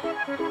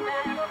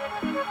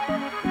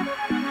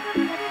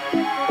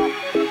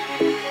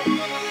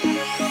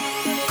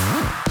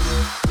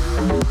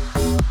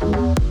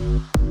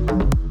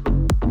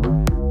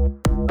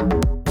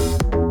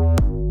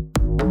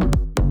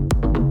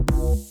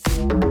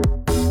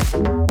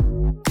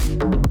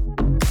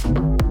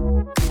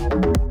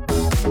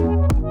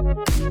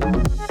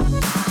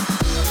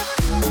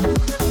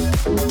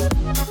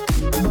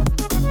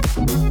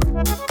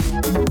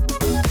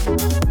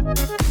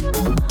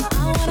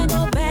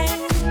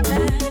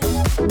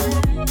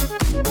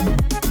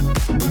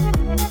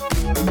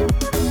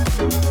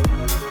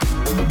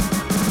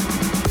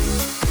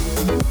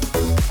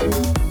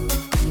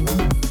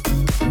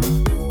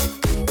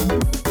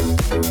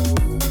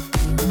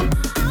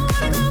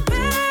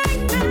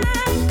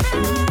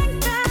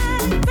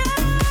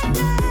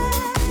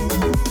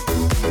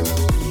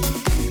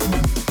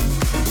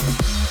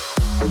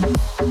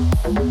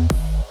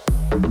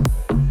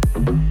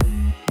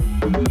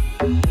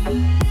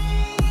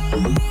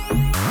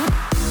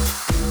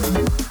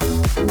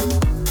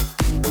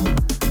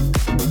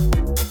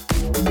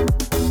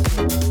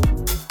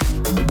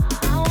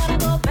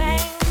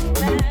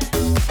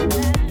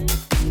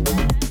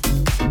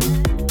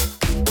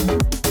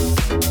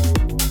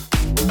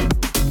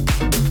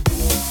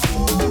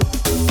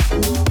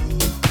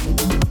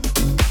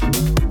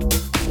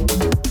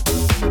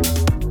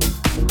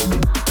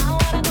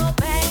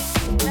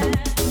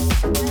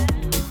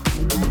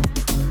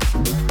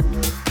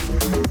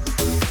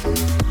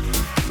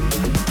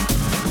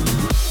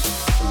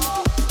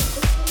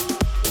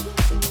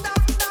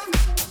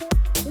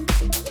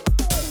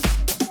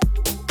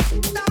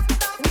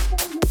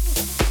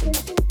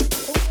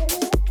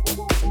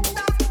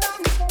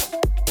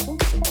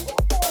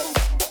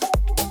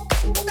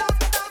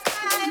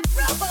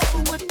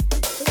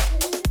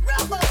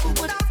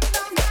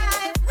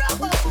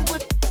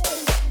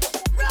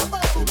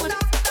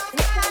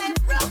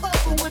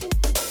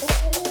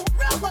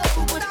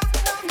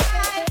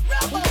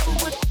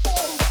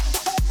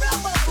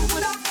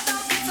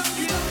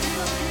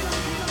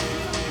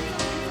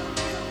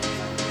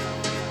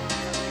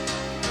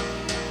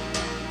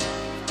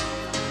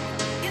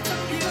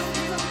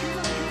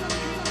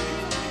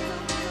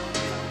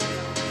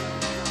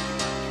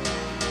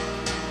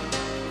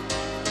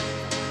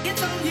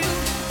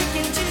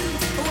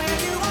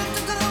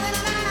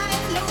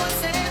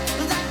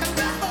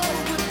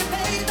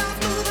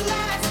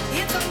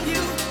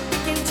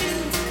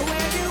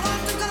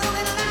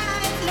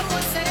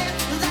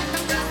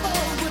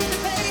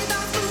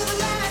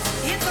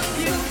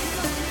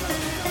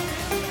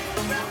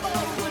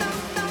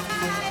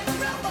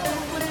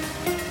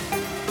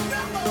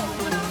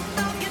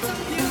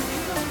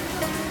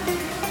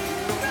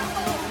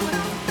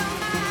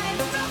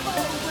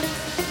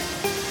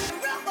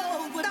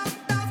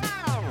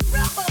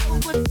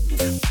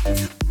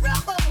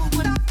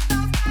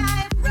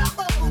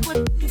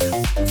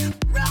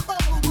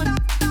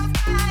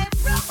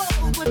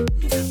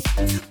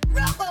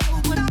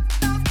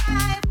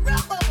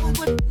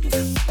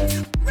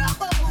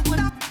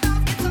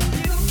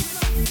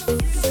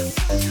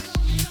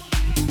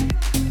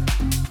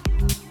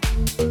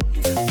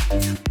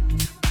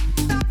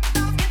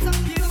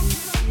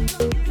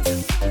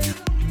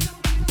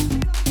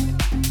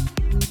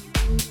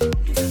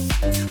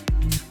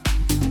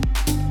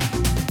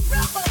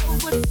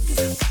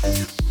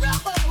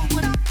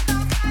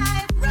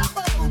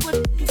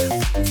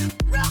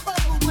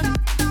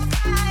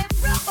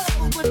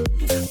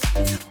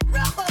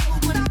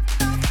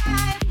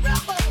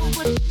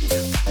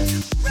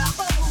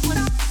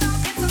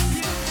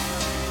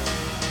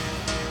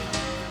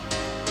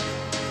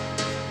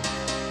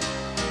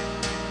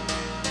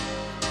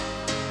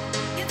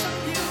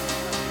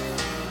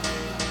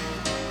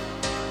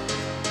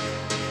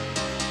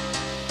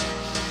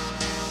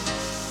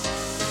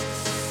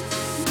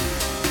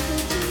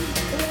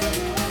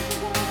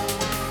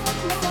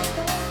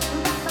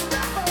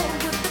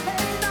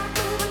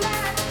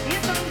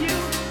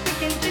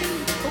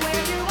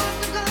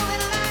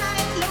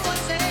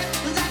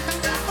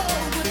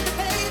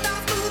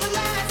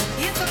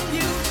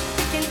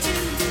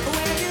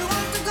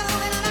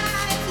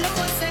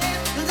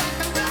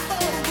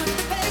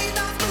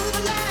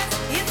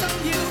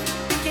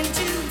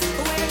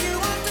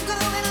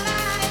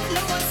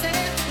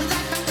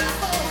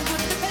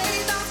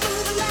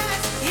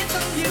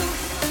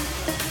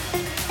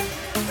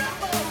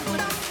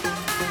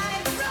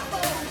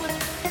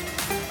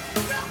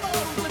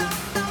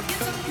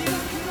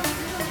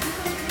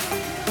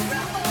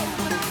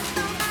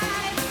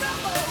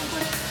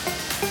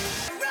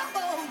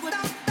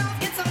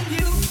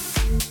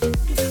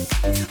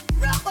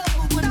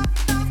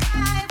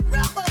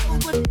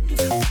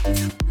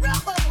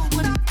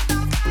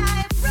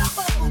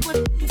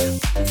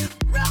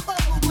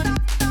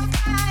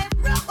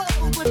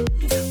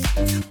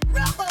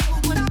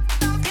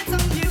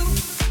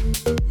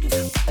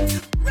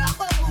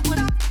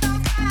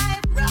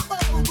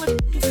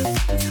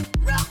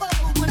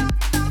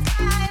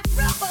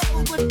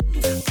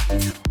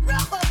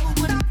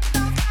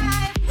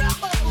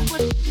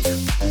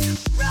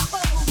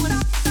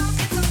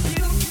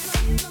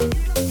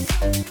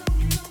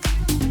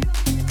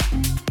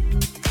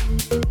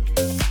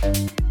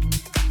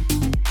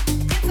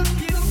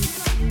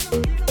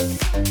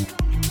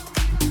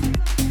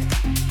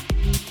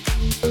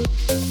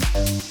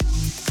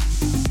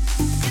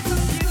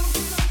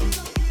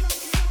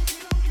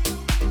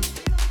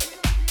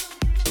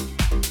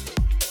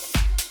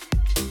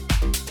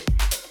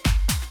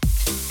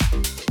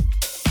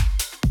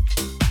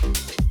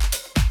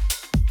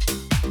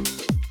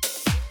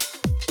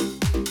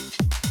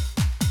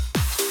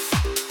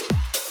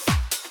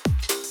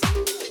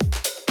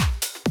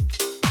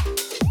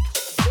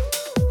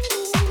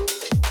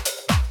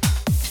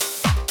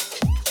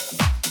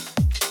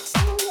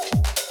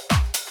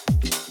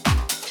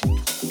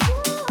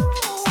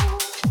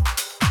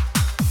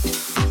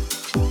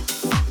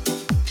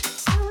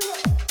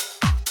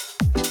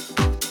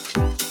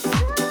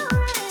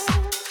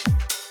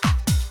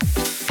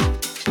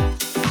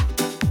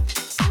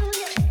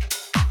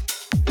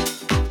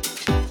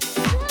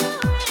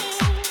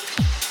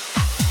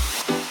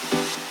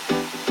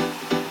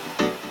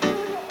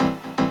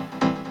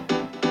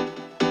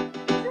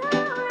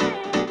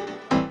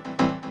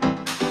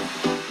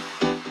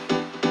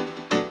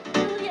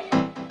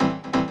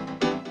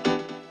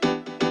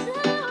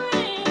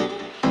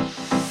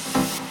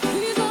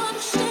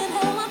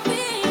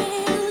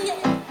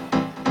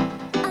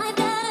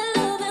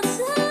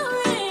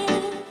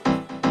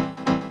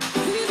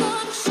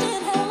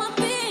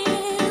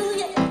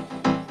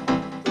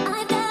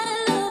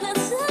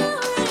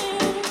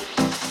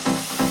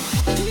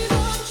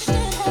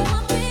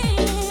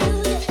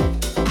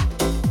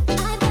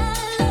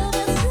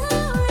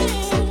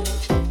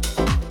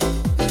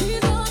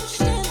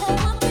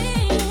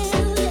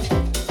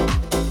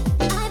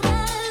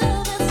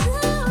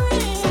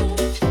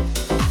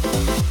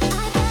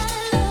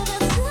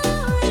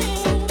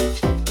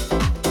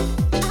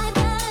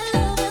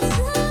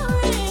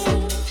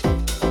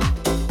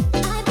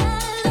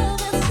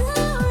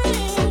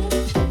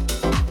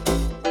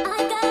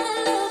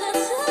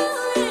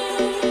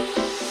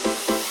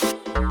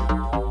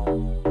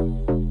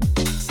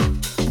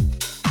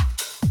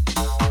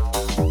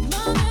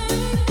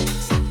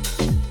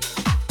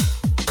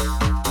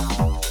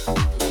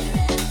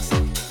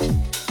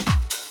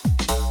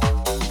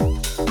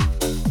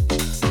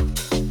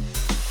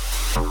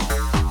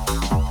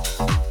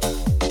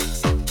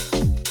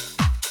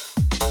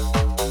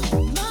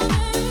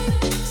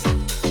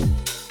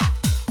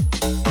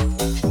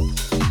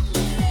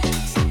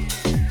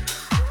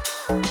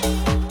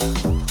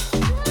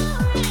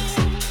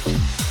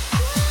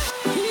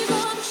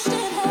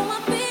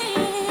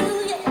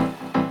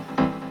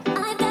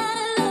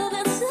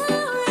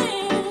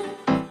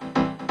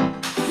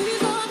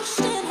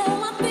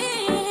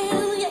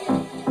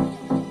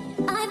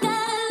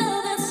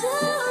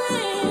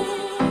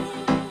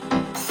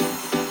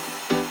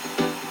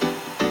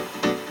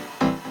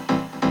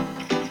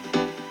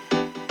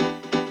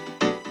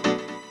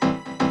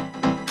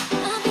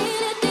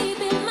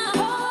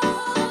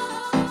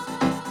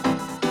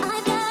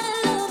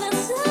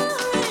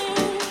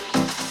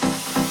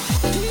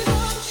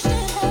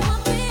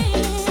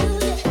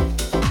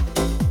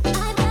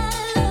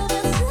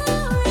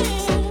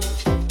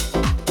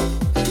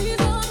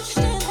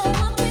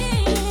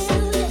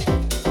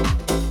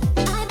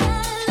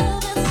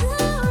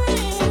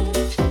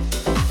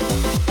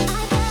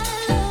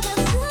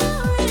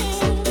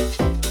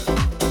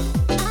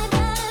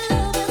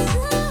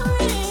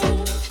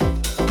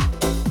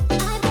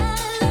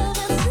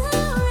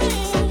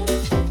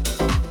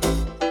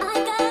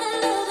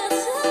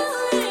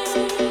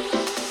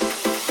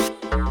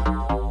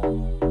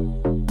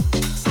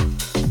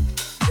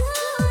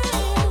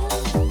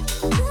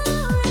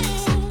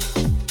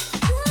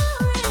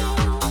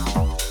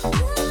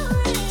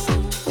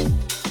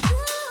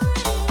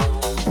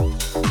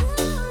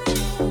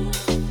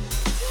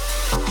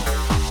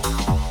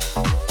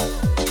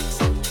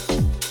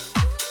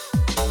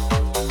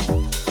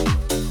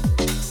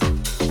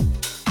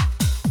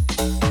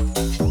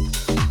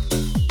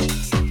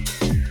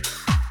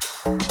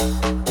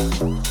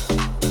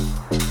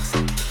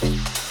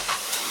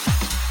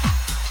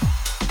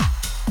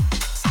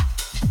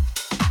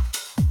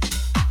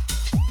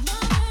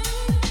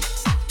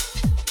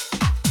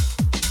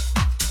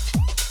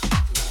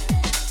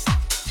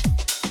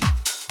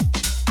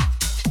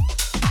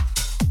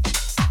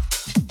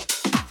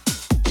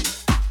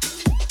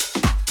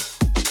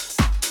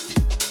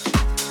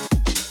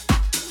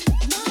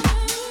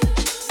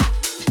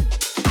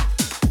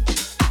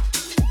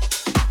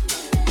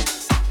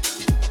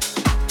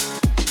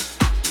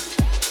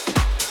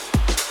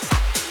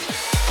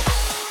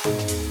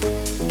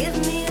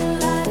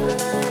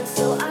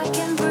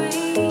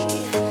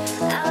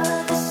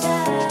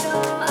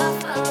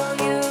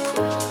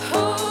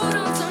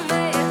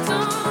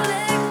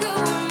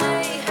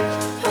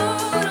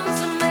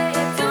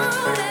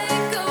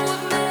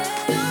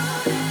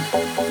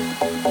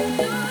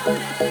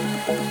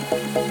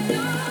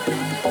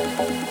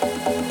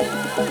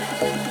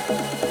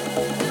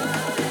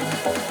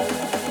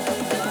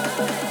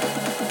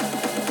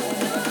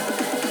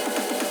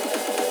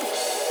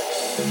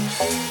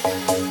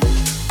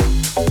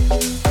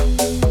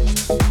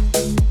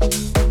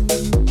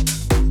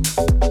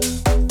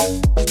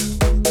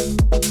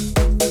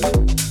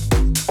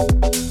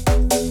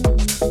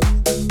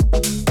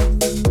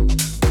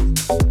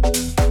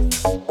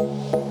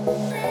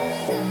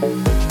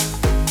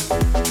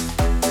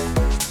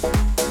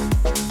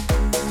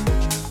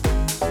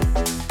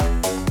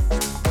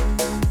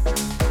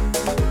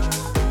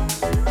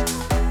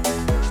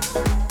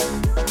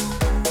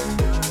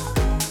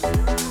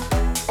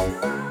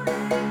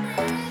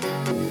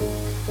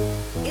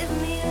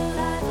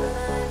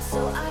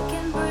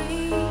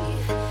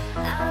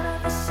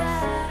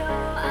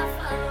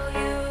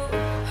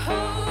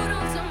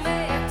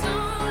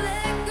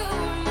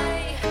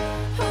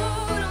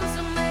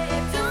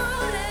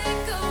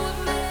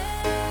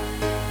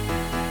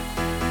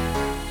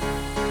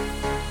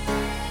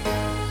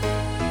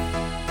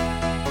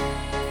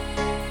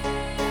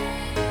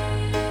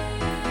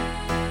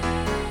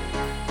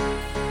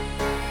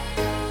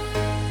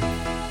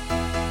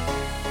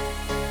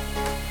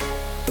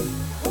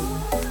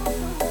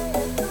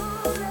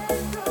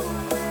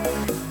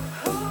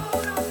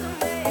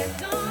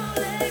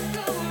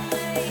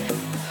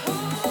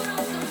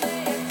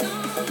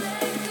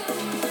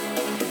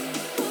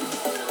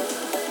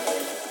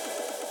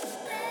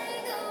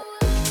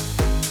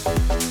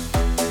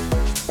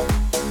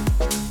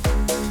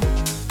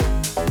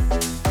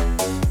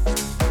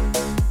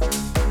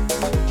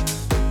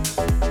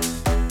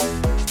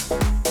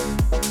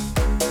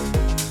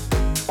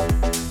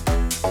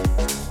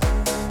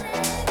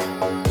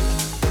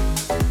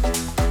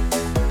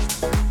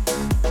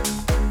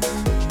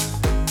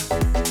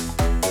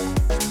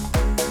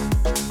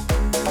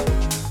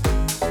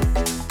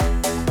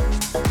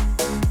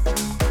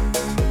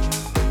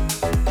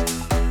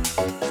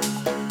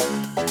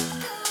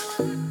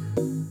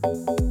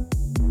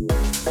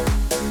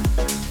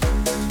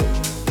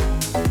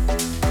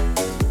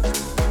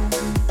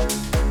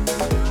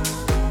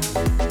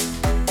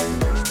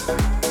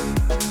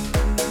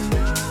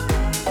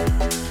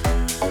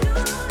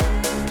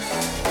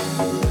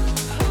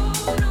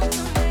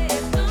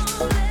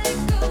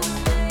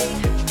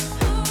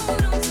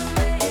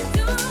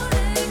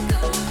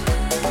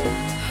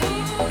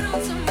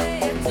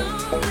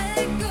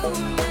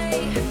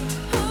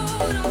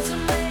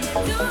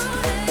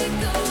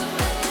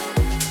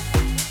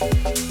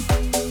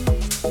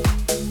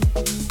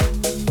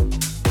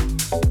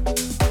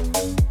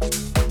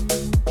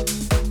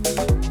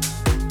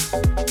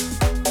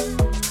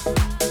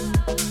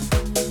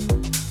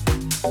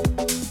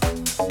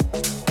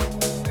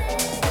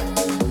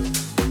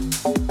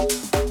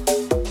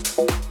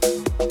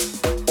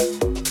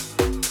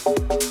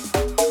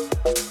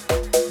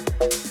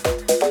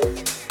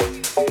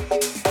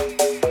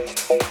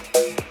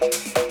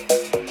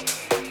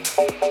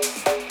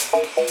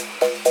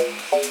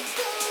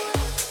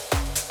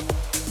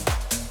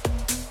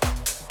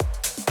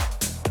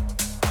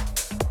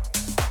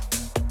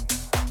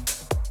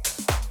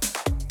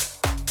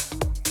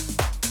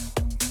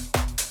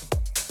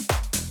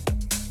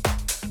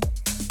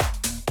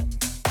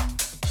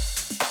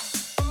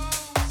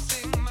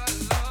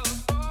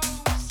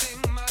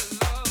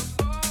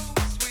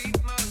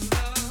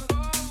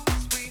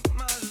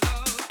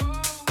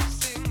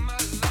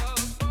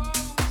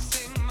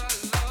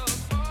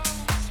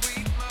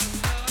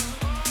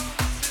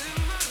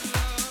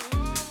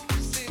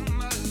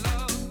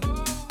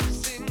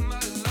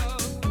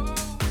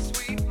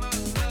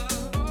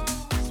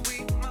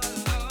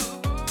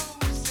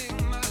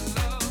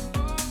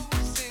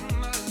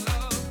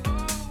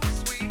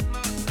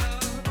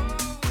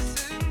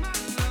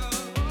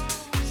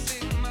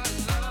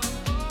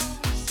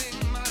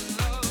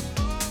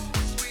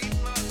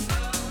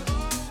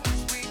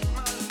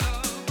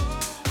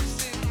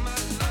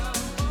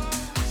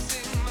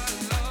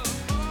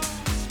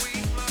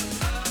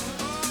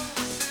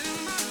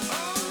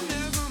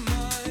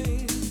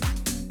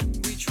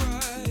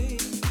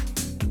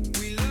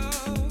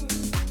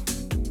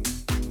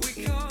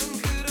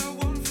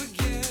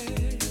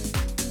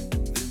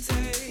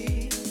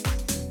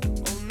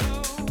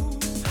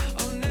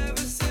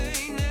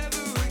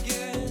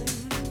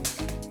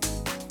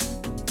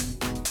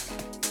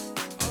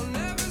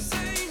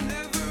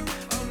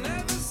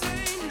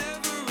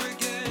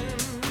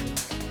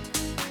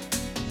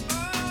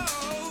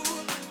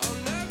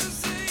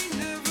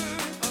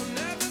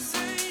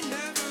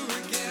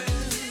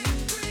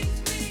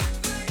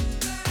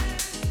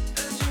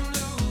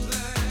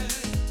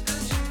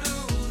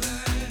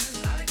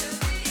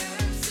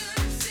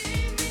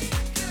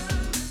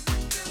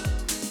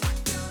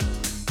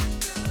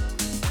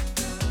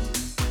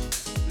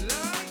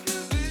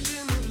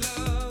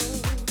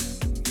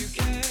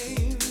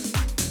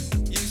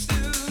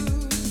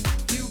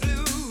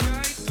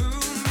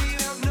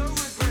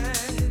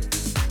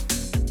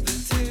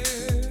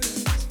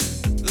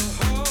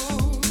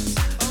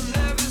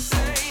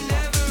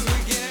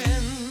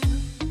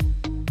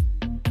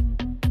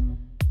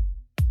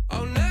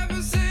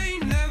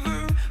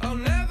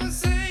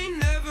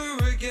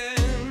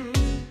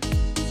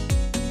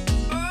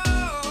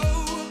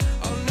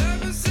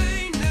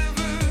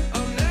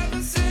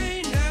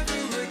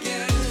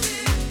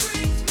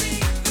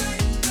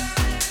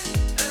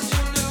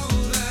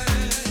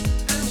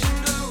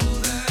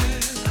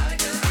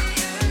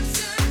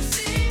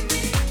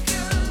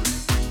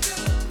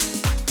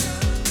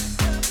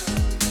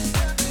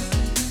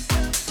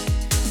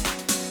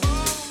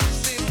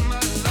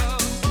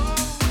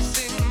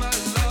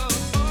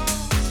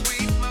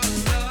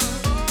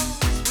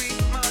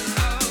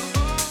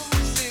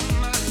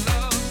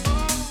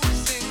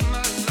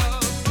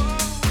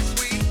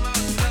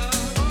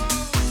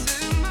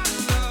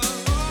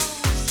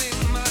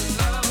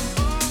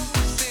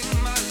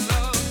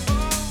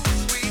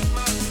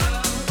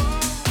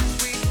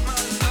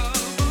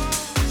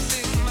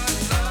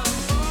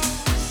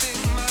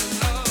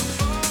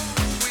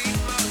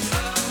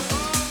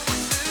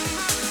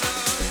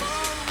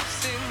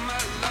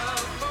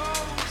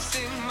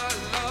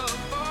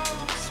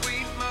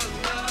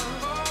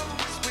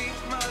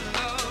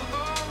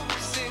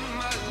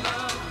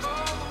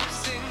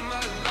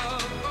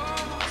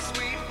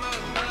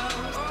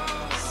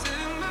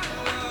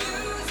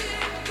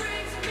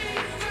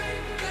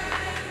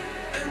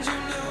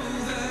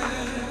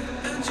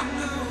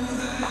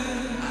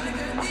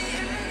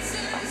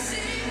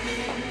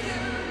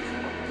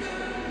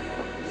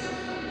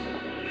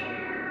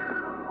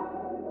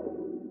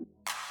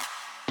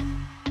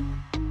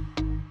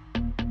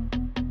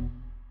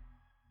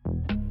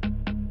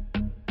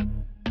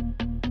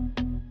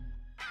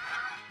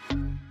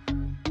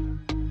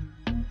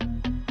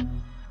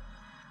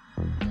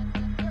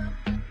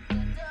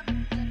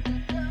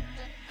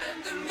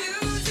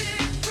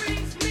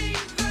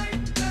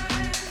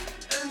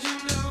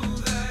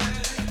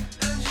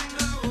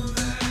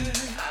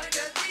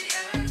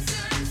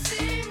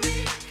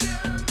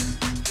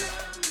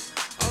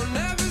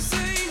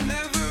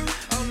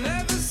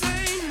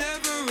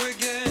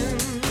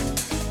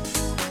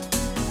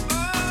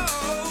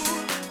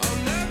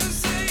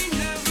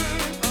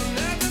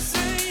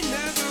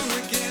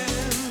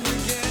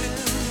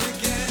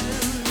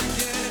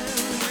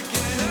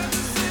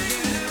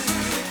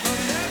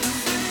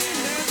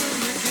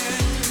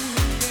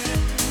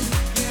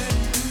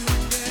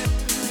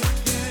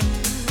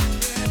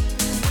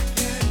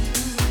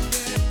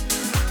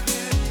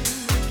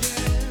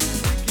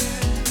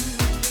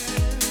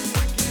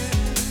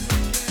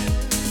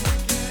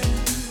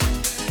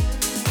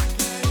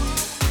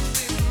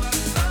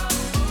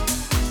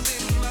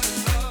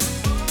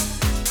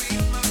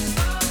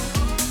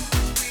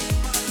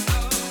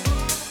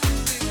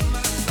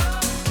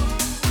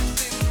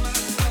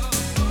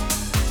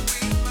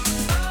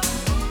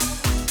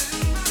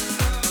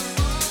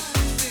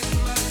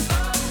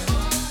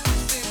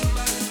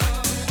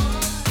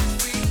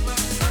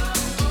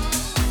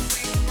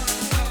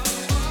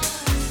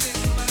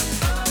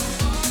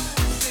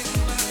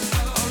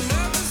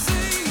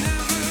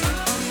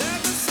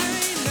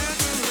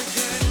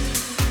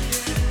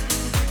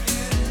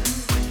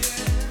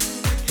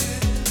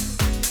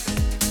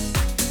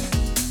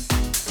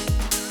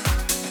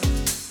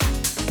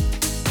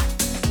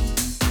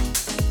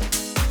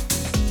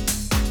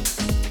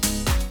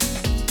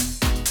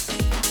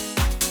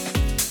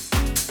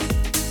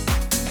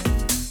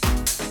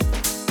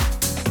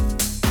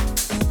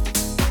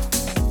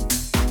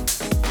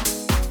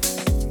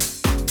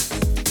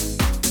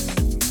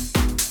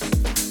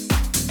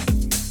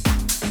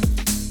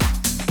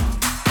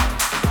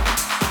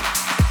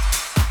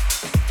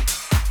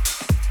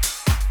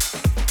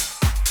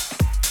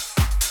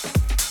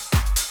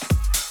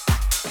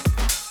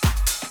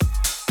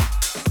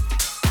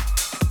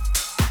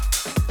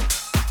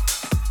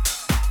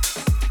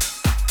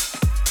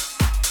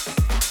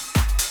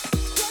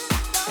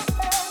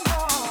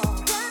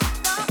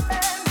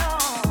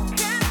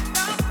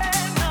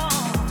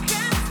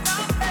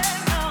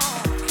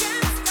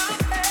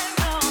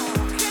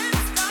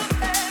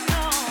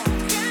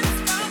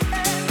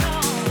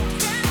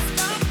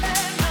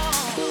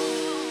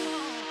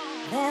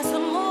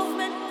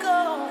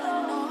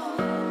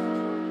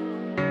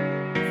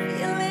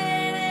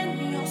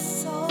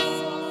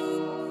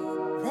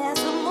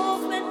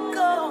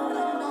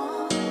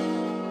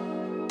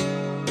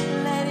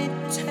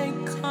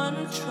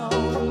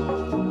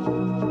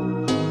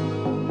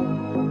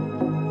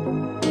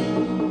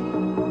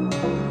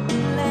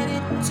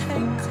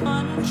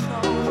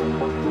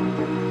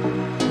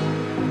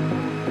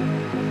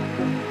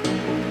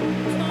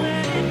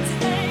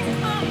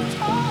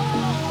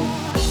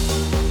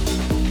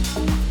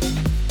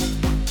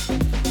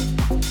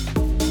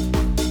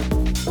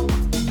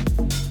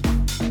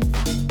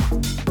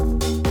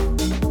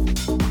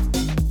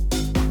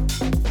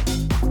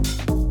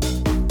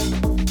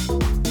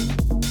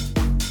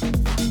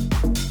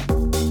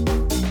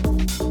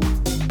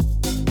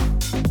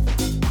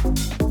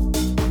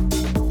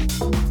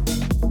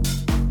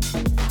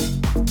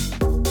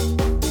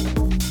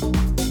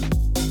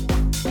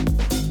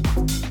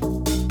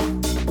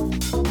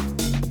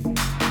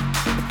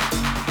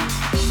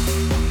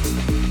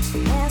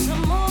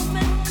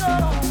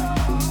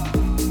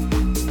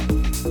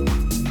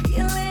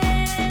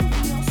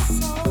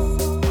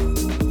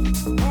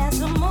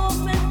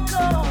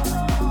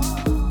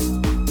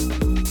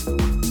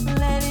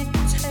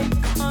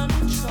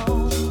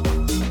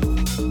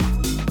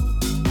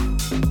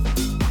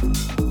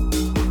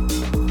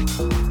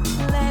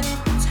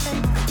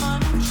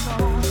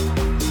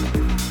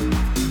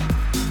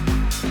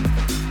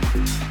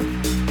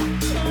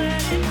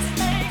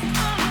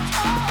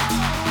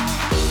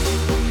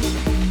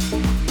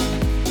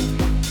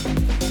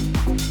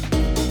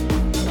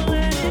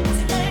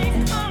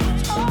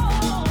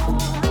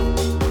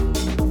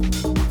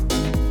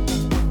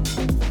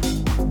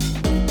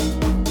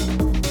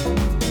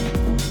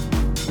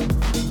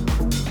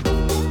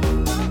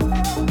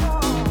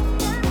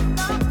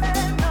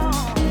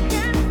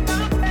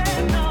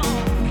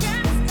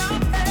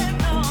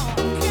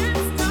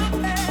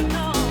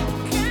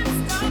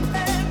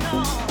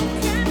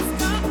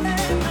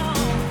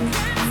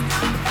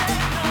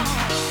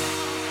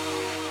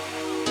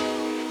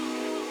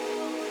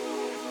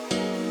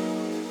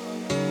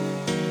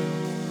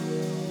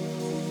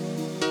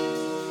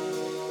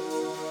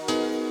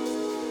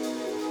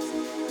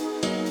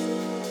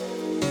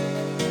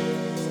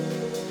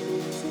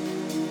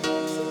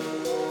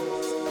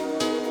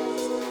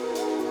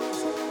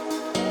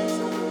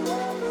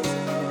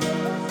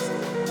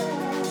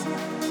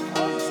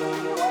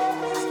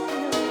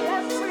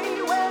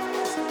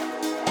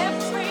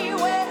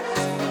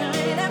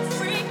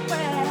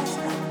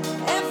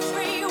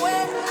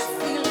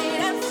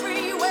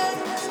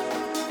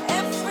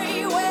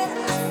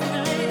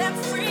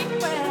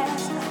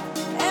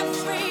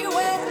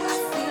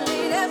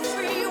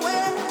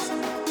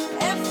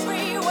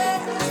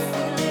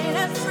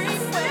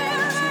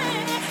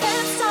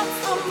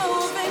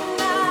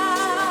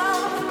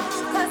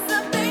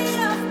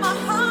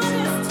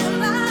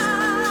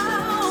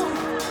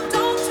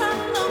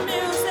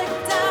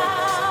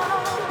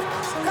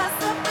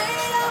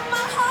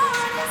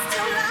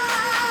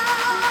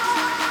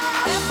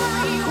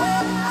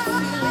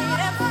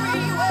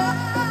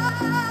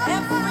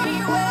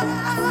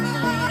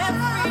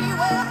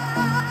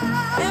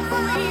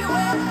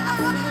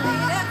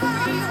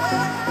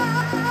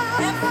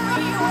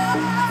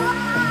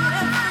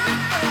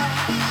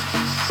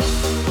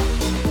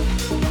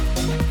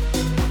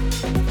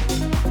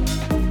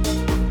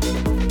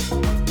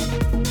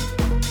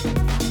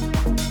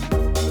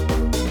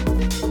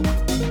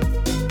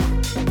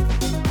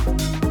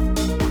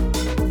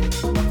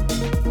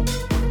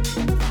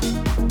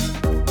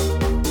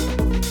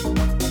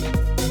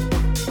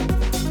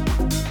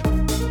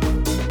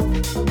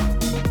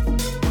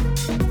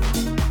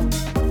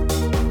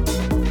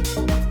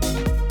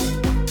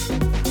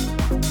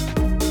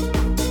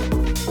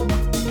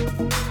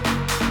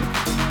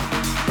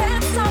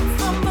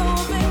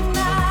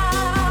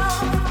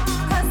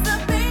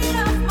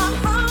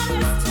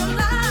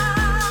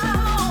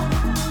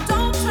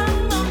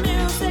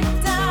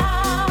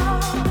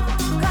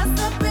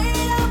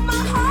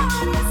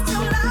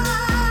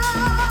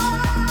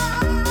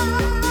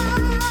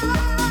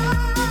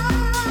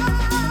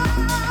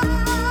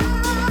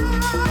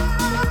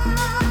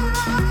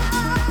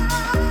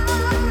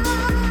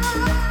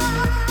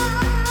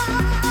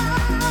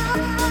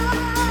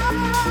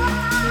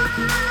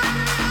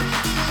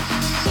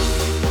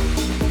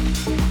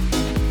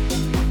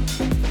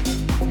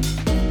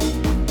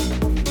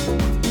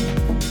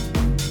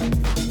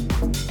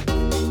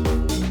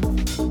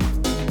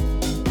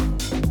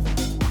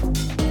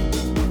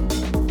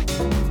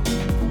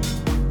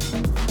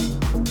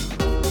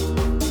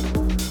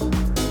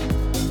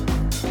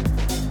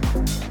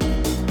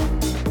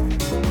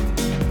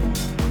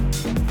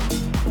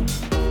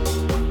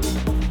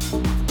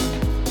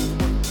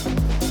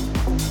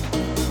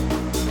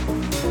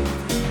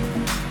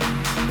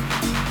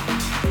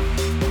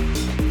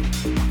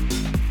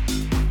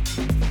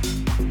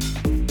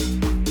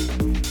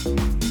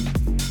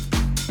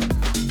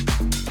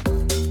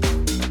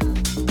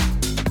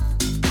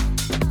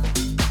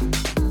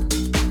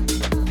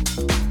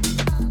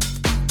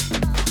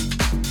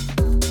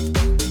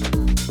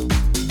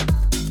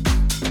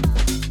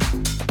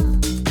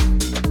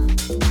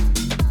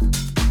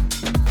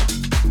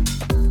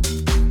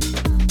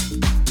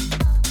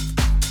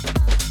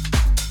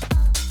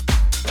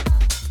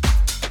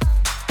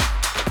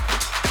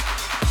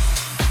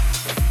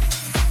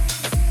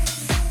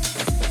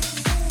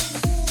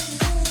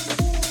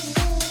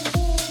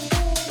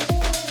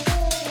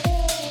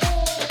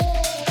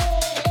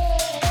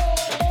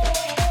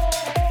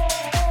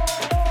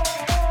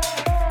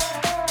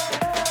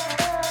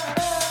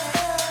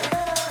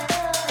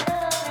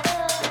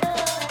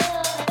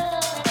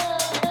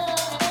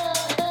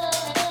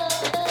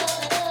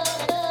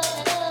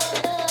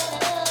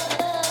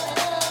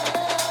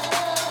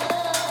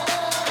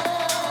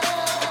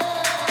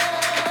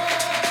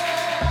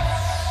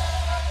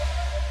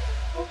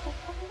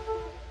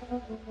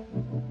 Love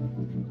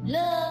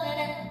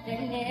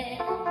and yeah.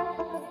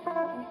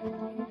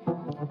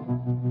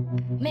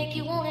 Make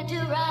you wanna do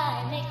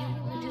right, make you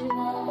wanna do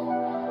wrong.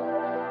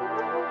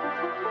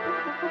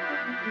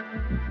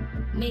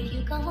 Make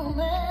you come home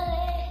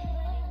early.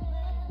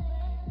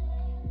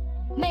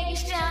 Make you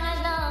stay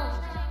out long.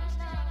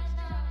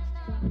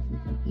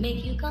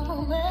 Make you come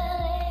home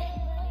early.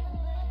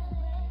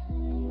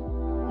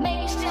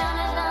 Make you stay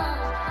out long.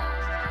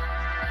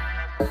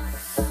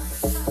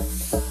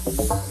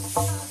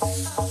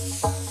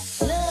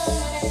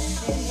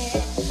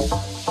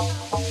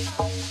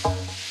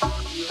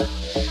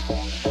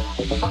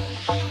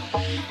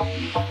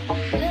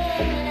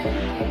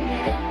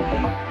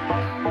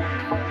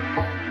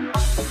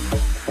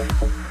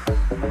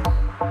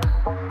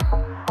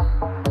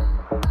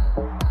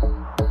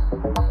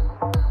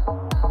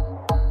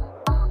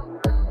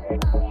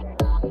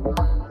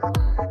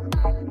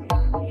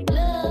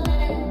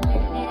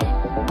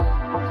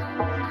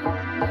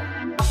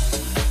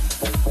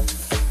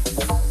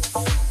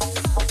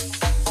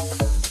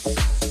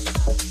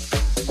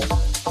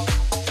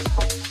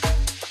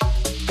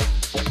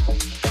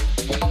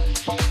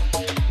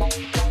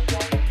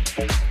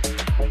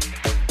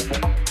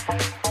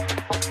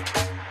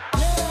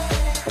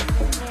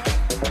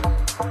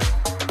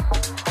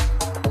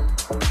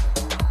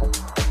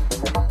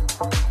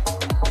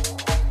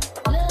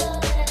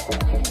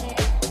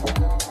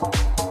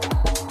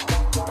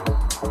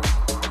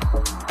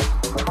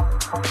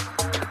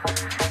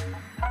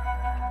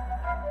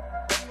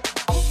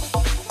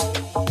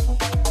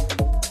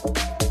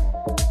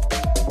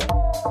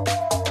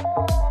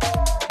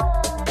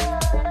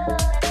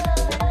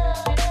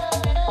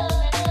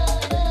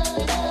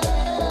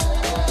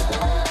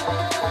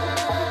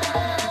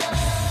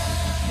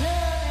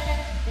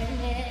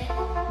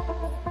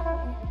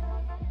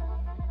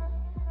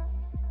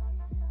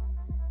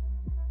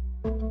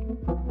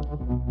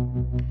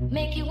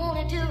 Make you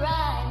wanna do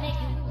right, make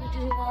you wanna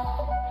do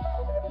wrong.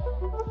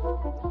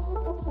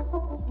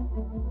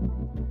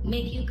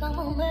 Make you come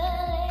home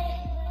early.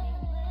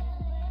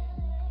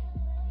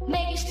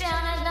 Make you stay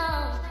out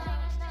long.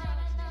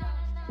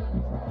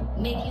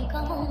 Make you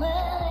come home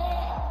early.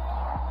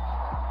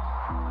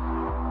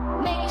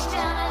 Make you stay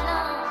out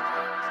long.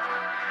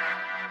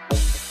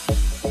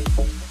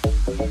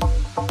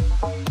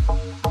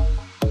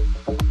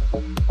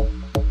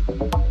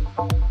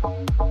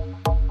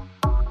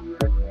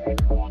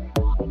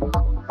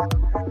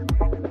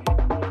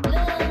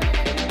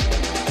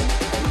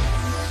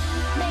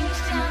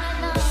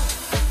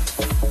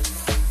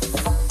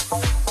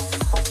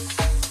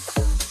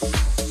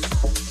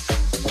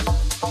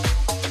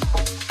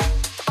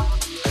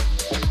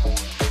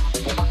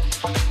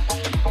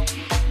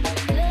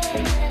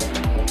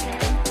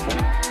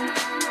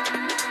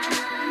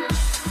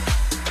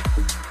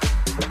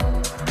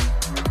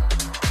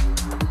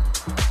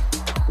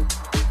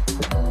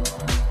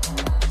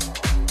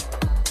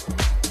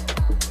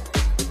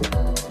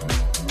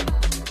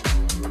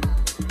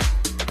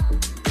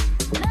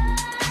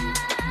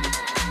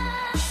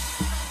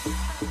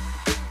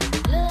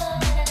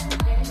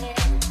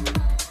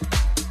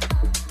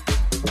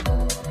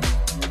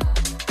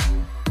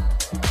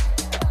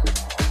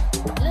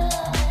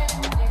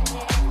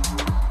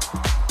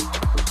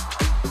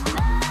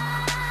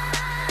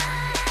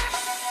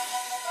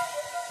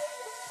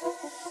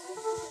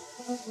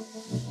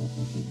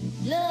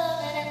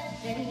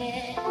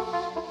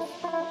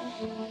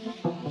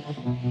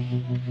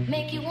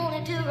 Make you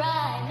wanna do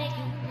right, make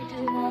you wanna do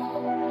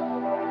wrong.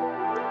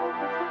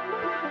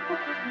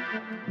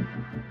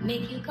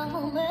 Make you come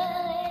home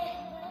early.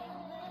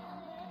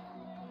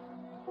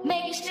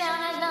 Make you stay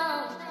out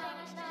long.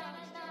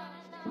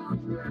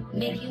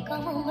 Make you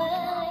come home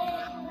early.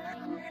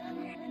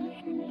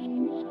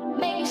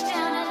 Make you stay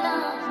out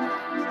long.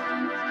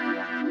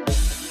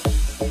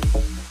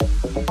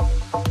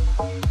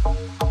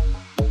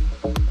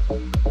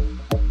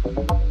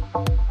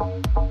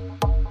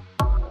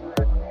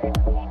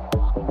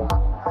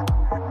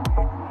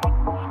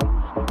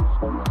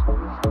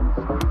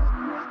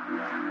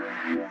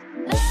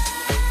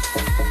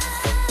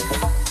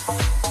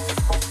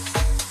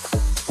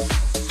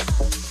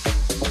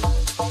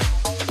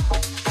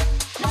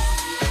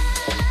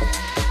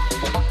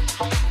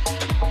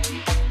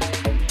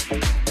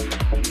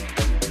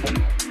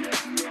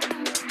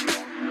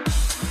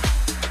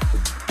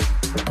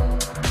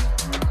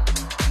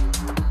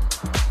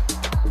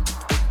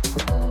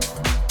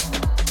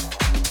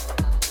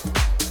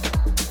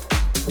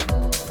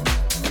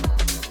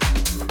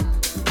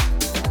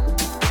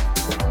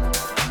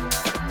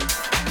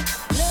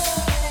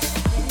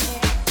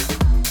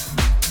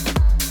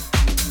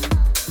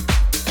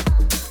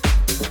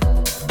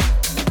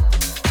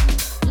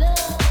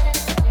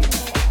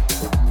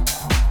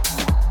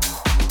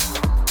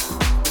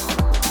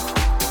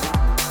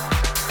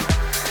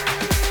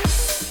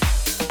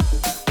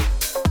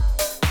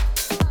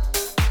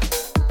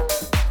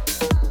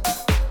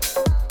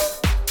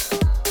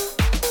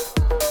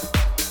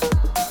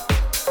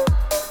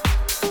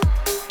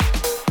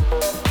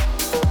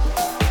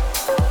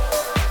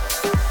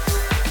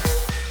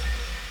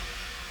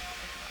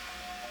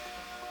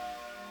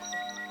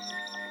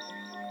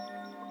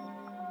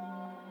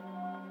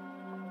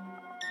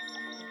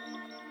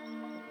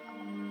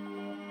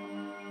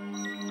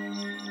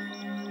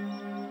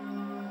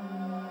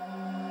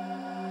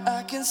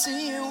 I can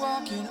see you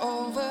walking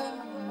over,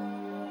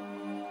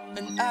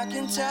 and I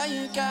can tell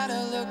you got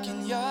a look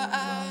in your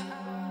eye.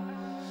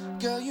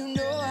 Girl, you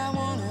know I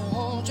wanna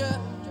hold you,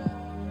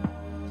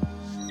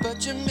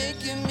 but you're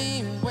making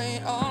me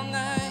wait all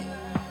night.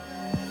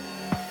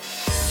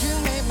 You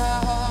make my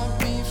heart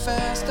beat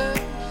faster,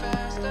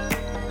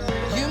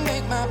 you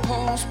make my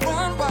pulse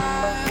run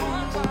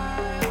wild.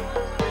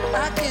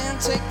 I can't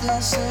take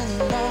this any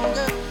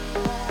longer,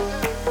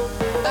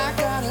 I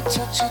gotta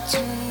touch you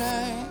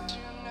tonight.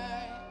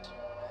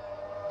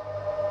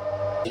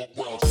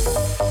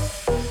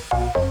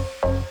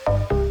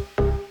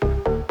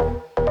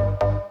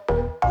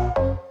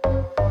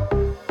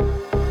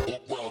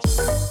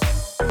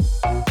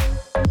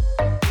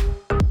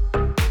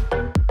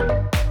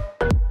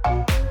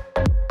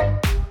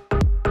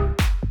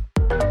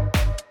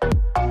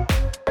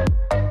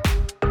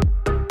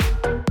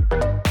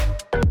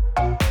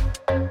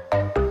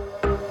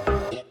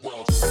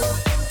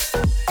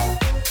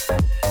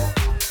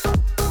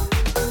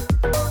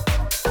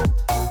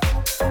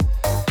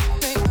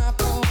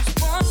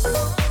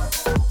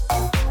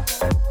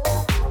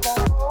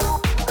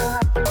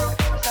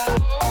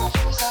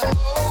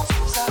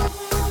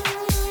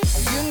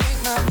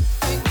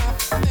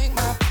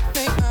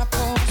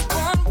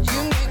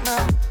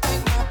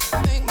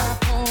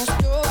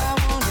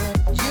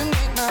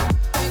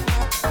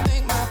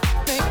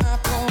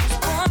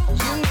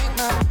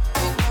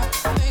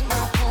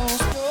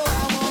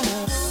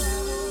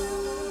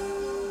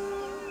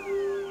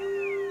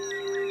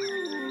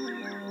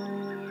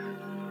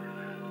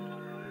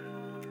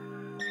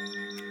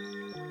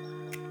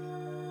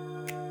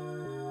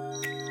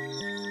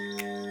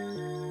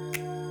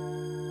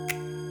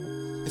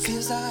 It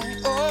feels like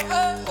oh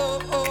oh oh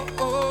oh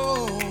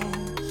oh.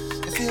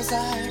 It feels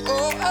like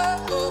oh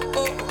oh oh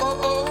oh oh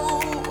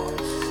oh.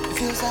 It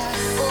feels like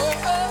oh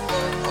oh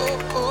oh oh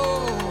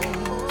oh.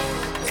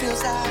 It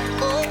feels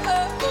like oh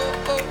oh oh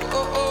oh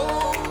oh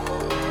oh.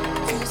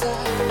 It feels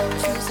like it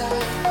feels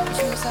like it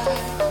feels like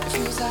it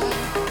feels like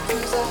it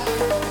feels like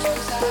it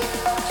feels like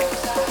it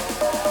feels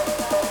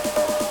like.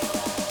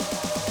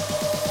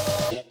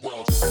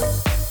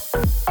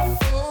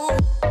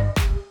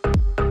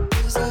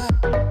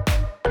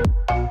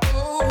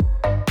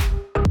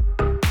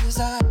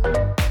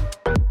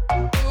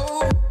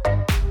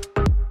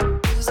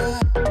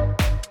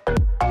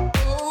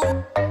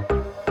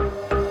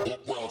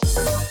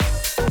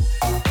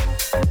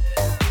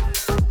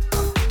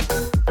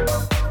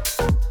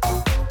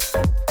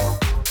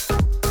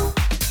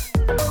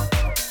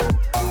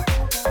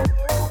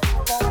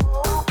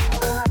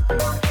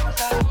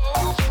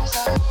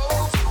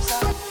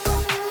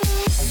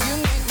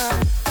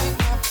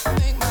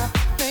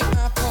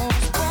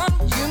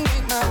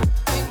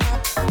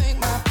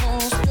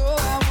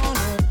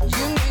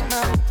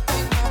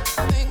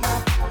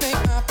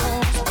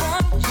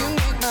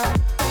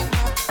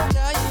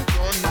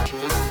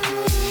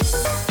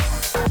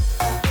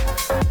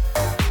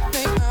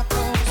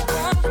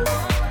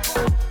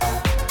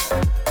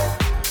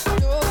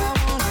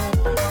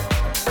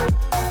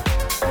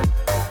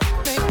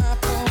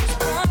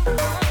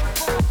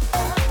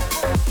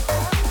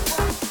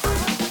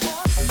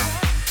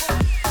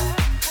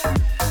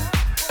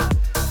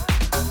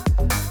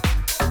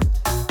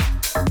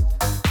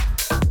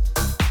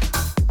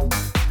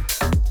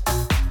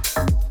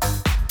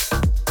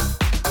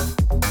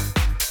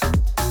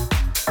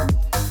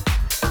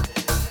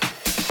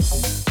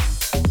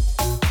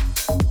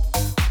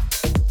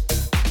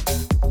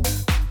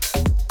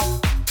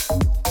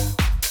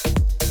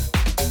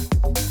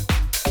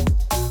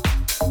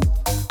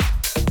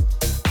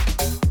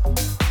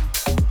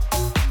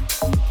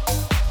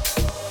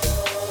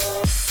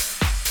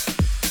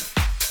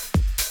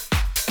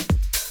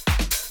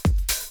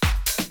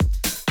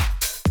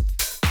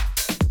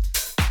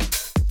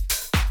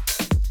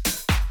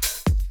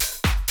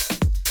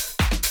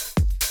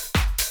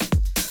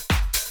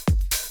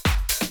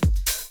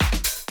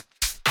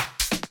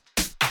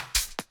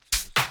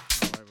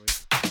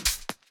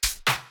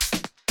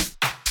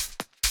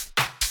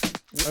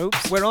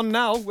 Oops. We're on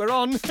now. We're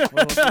on.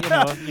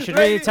 Well, you should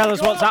really tell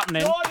us what's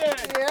happening.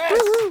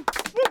 Yes.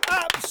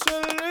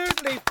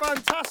 Absolutely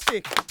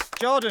fantastic.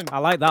 Jordan. I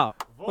like that.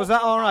 Was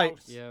that all right?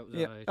 Yeah, it was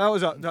Yeah. all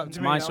right. That was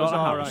to me, My that sort was of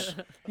all house.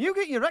 right. You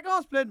get your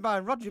records played by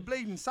Roger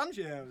Bleeding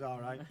Sanchez. Yeah, it was all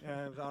right.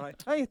 Yeah, it was all right.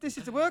 Hey, this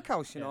is the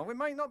workhouse, you know. We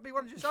might not be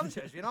Roger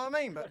Sanchez, you know what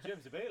I mean? But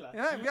James Abela.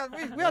 yeah,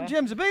 we had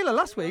James Abela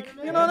last week.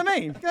 You know what I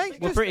mean? Okay?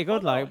 We're pretty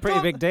good, like pretty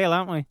big deal,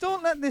 aren't we?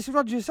 Don't let this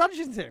Roger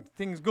Sanchez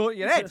things go to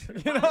your head.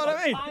 You know what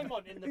I mean? I'm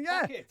on in the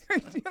Yeah. pocket.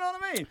 You know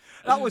what I mean?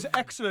 That was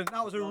excellent.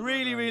 That was a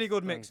really, really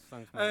good mix.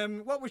 Thanks,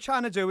 mate. What we're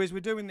trying to do is we're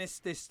doing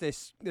this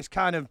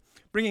kind of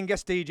bringing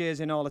guest DJs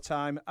in all the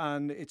time,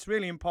 and it's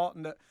really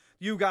important that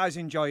you guys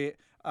enjoy it.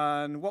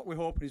 And what we're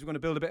hoping is we're going to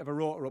build a bit of a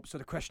rotor up. So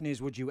the question is,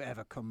 would you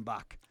ever come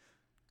back?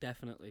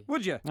 Definitely.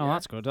 Would you? Oh,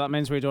 that's good. That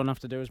means we don't have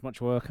to do as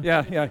much work.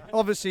 Yeah.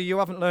 Obviously, you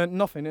haven't learned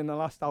nothing in the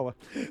last hour.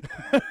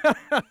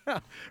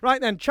 Right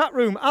then, chat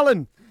room.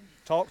 Alan,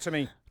 talk to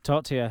me.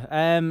 Talk to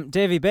you.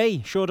 Davey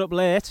B showed up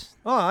late,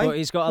 All right. but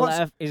he's got a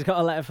letter. He's got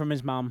a letter from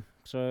his mum,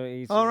 so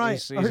he's All right.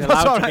 He's That's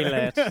allowed all to be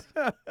right.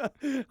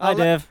 late. Hi,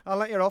 Dave. I'll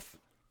let you off.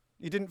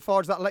 You didn't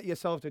forge that letter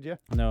yourself, did you?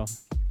 No.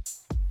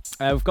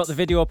 We've got the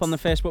video up on the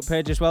Facebook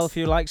page as well. A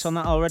few likes on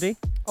that already.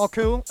 Oh,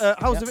 cool.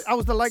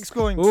 How's the legs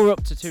going? We're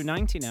up to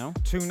 290 now.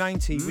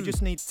 290. We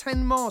just need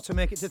 10 more to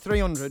make it to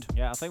 300.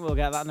 Yeah, I think we'll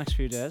get that next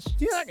few days.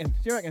 Do you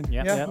reckon?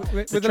 Yeah.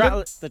 With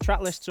The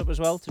track list's up as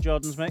well to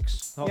Jordan's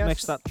mix. The hot Yes.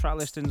 mix, that track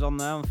listing's on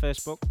there on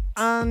Facebook.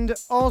 And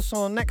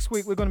also next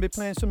week we're going to be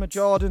playing some of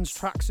Jordan's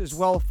tracks as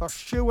well for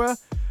sure.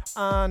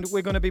 And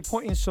we're going to be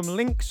putting some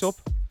links up.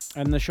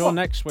 And the show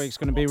next week's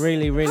going to be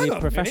really, really Hang on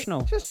a minute.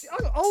 professional. Just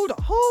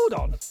hold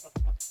on.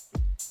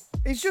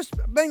 It's just,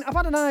 I've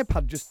had an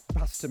iPad just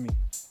passed to me.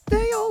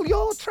 They all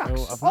your tracks,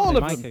 Oh, I've all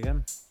not of the them. mic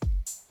again.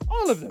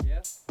 All of them.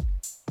 Yeah.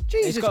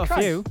 Jesus He's got Christ.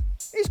 a few.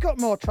 He's got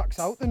more tracks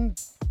out than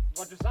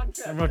Roger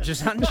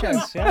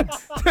Sanchez, yeah.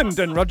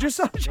 than Roger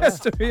Sanchez,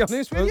 to be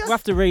honest with We'll you.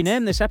 have to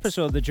rename this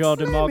episode the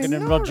Jordan Blimey Morgan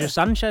and Nora. Roger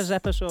Sanchez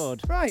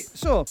episode. Right,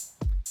 so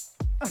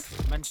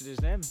Mentioned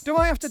his name. do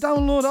I have to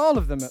download all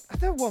of them?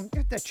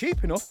 They're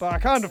cheap enough, but I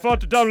can't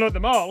afford to download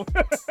them all.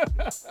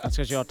 That's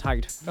because you're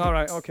tagged. All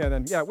right, okay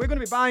then. Yeah, we're going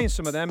to be buying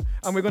some of them,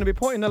 and we're going to be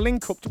putting a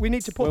link up. We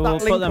need to put We'll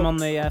that link put them up. on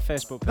the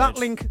Facebook page. That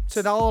link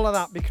to all of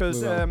that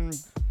because We will.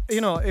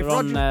 you know, if They're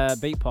Roger on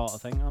Beatport, I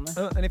think, aren't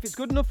they? and if it's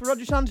good enough for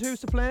Roger Sanchez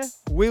to play,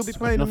 we'll be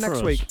playing them enough next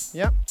for week. us.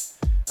 Yeah.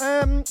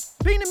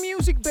 Being a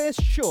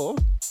music-based show,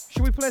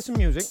 should we play some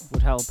music?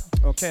 Would help.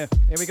 Okay,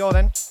 here we go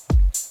then.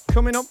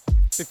 Coming up,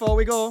 before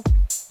we go,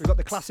 we've got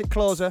the classic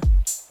closer,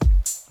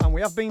 and we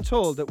have been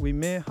told that we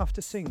may have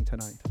to sing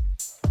tonight.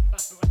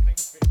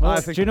 Well, I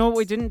do think- you know what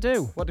we didn't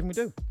do? What did we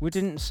do? We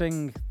didn't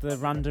sing the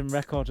random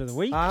record of the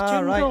week.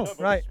 Ah, jingle.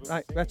 right.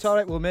 That's all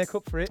right. We'll make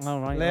up for it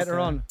All right. later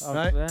okay. on. Oh,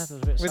 Right? Yeah, that's a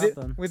bit With sad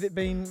then. it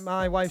being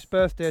my wife's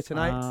birthday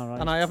tonight, Ah, right.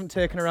 and I haven't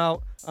taken her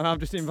out, and I've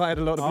just invited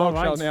a lot of All blokes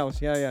right. out in the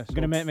house. Yeah. You're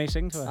going to make me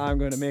sing to her. I'm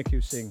going to make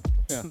you sing.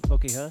 Yeah.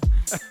 Lucky her.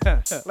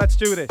 Let's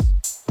do this.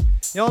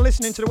 You're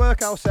listening to the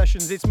WorkHOUSE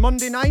sessions. It's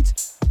Monday night.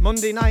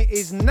 Monday night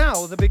is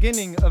now the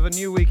beginning of a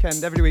new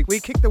weekend every week. We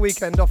kick the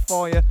weekend off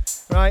for you,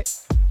 right?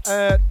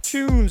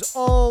 Tunes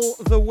all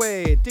the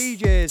way,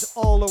 DJs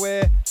all the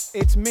way.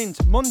 It's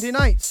mint. Monday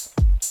nights.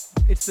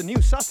 It's the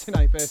new Saturday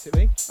night,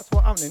 basically. That's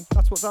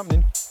what's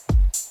happening.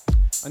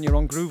 And you're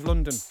on Groove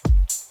London.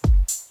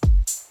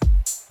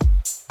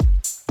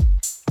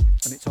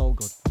 And it's all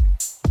good.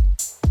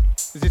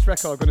 Is this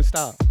record going to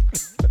start?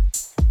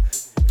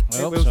 I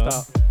It hope will so.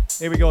 start.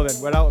 Here we go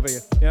then. We're out of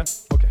here. Yeah?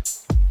 Okay.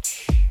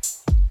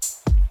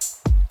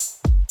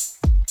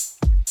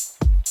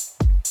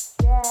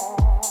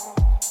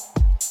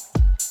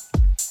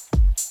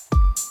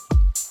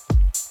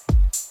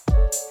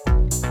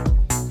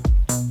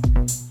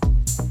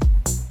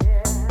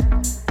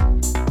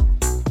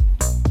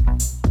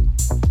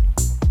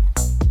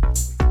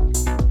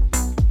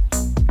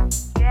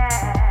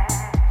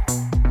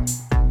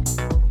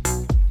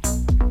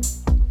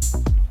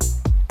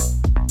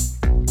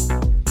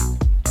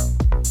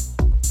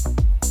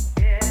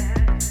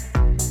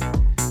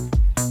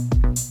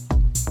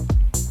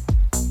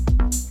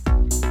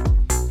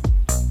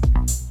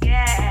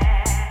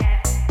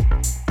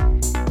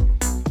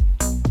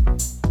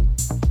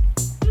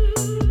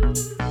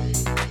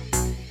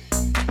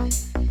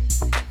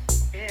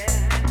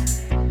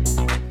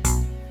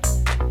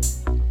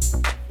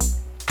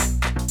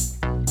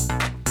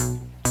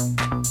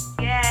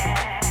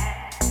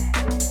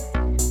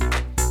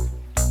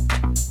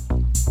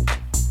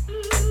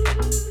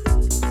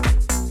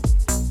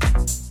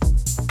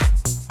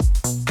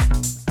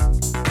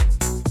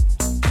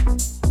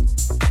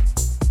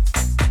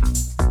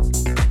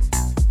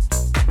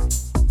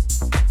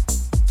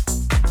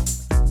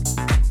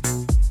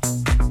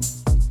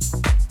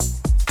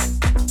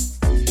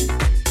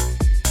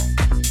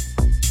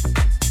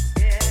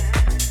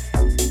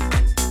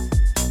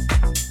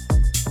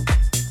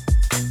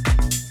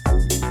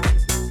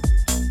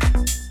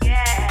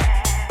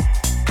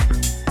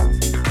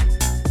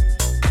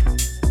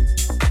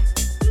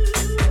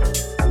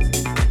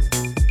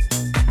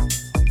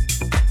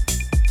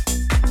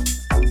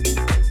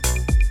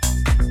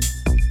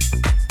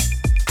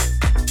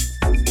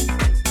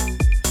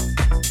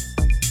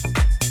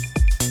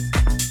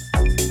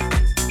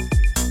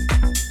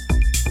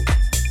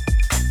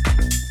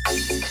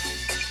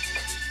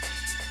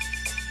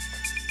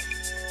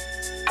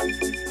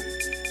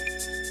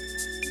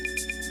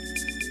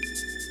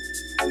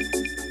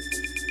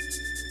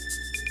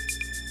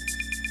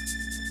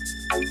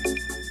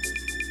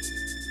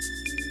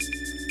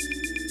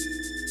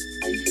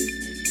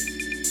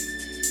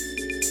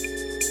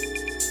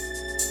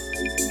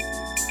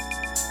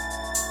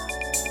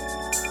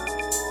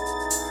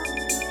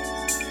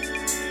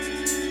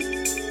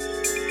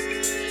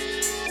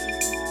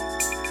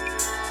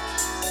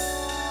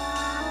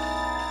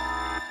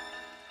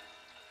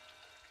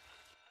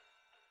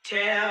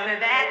 Tell me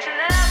that you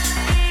love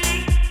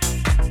me.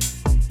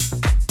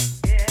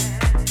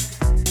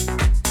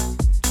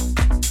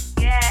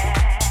 Yeah,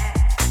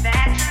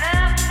 that you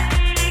love me.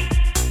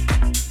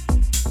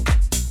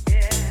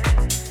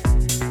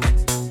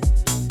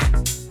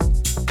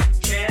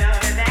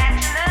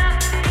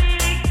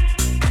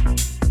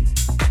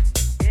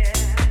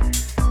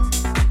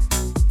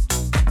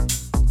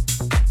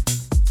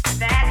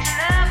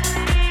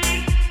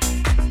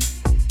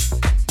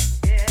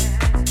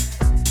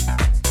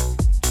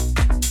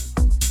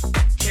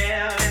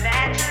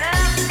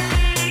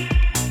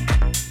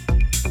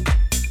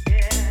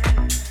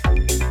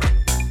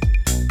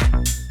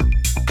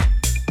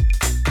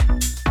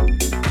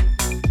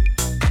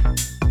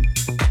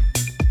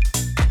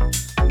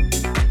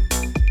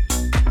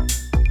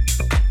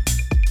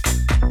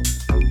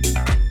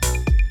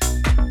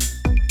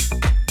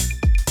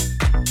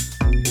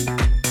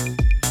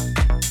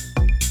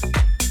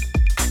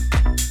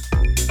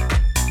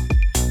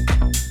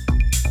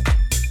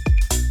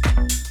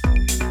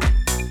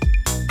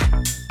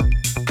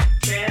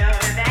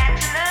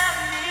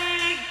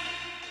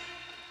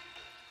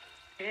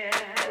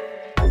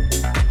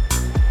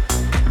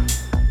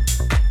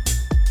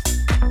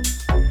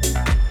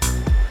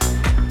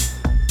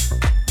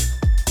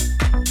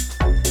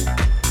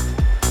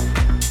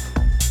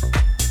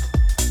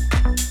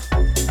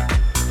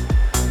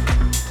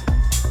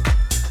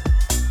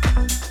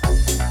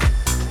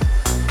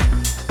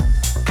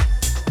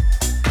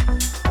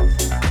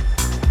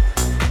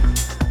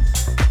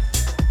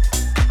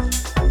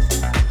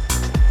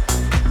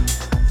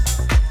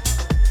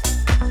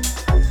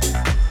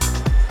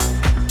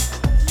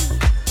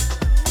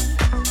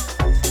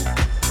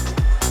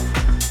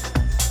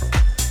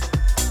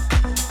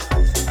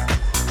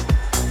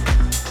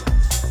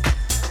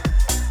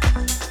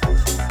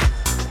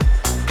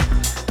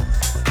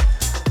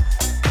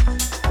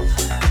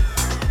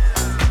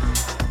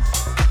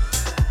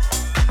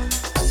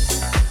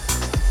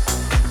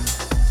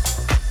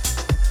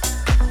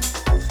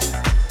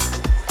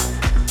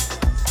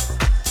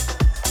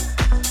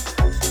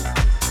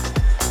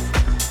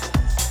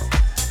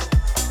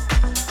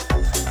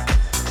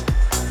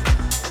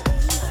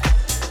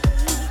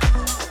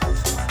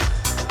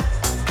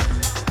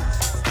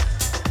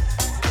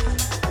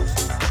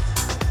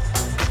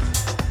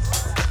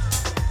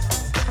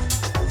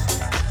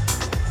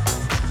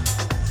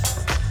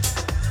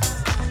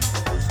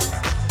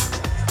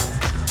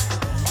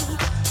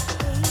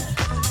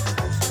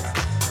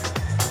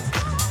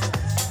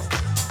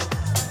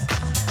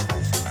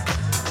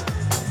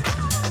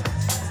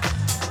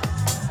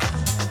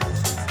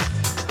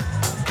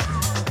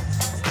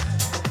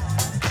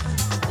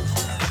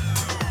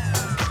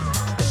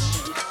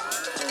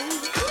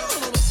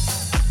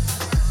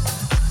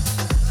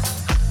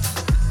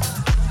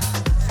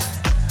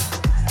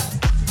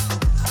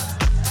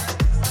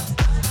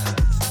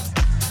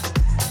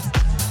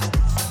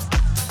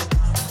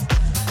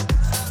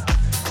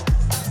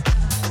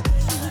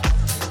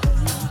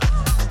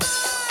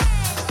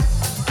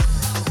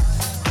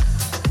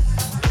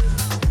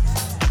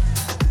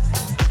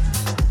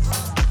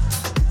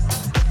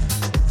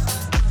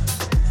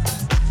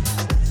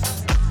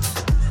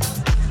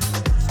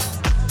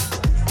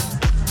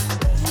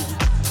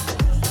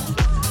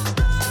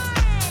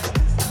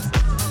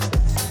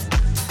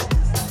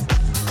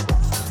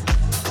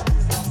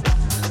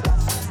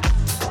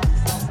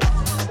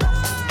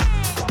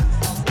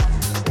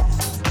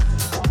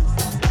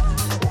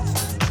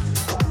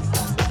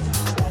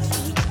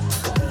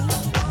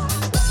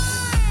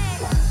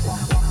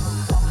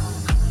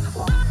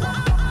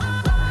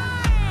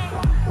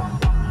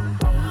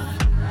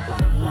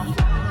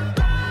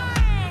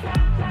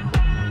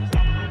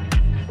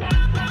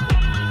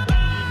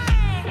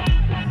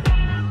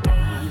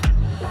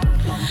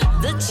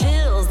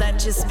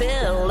 that you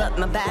spill up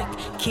my back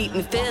keep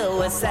me filled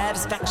with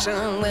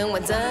satisfaction when we're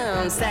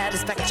done.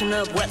 Satisfaction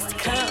of what's to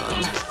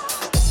come.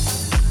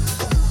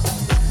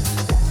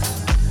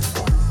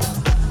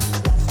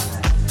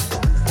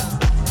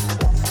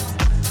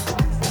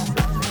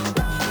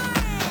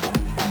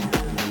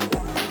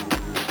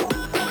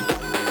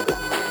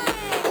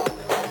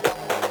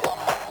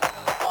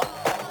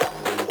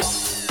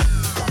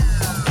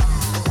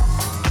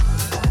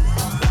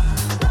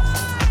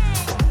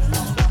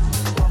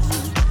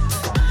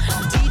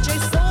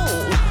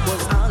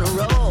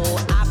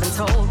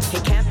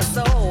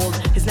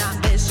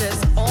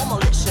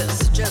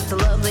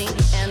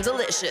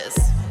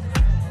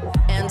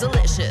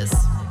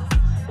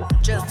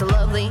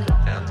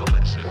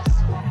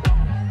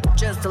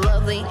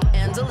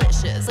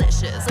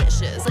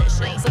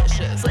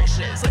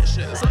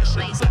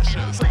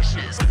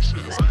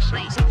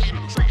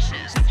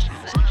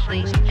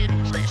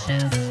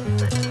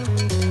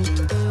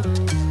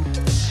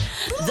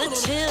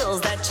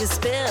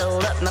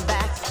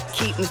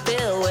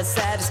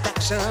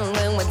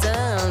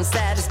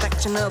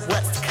 Of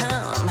what's to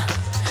come.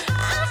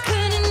 I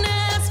couldn't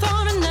ask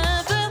for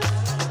another.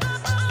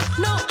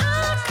 No,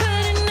 I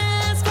couldn't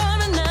ask for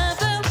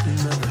another.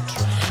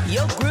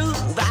 Your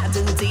groove, I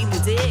do deeply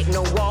dig.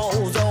 No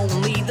walls,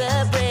 only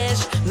the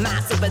bridge. My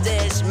super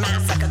dish, my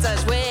sucker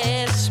touch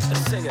wish.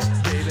 Sing it,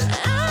 baby.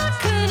 I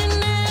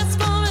couldn't ask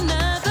for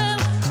another.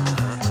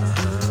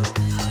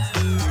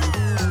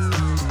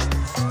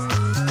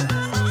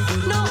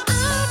 No,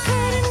 I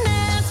couldn't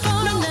ask for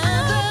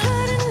another.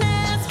 Couldn't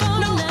ask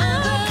for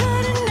another.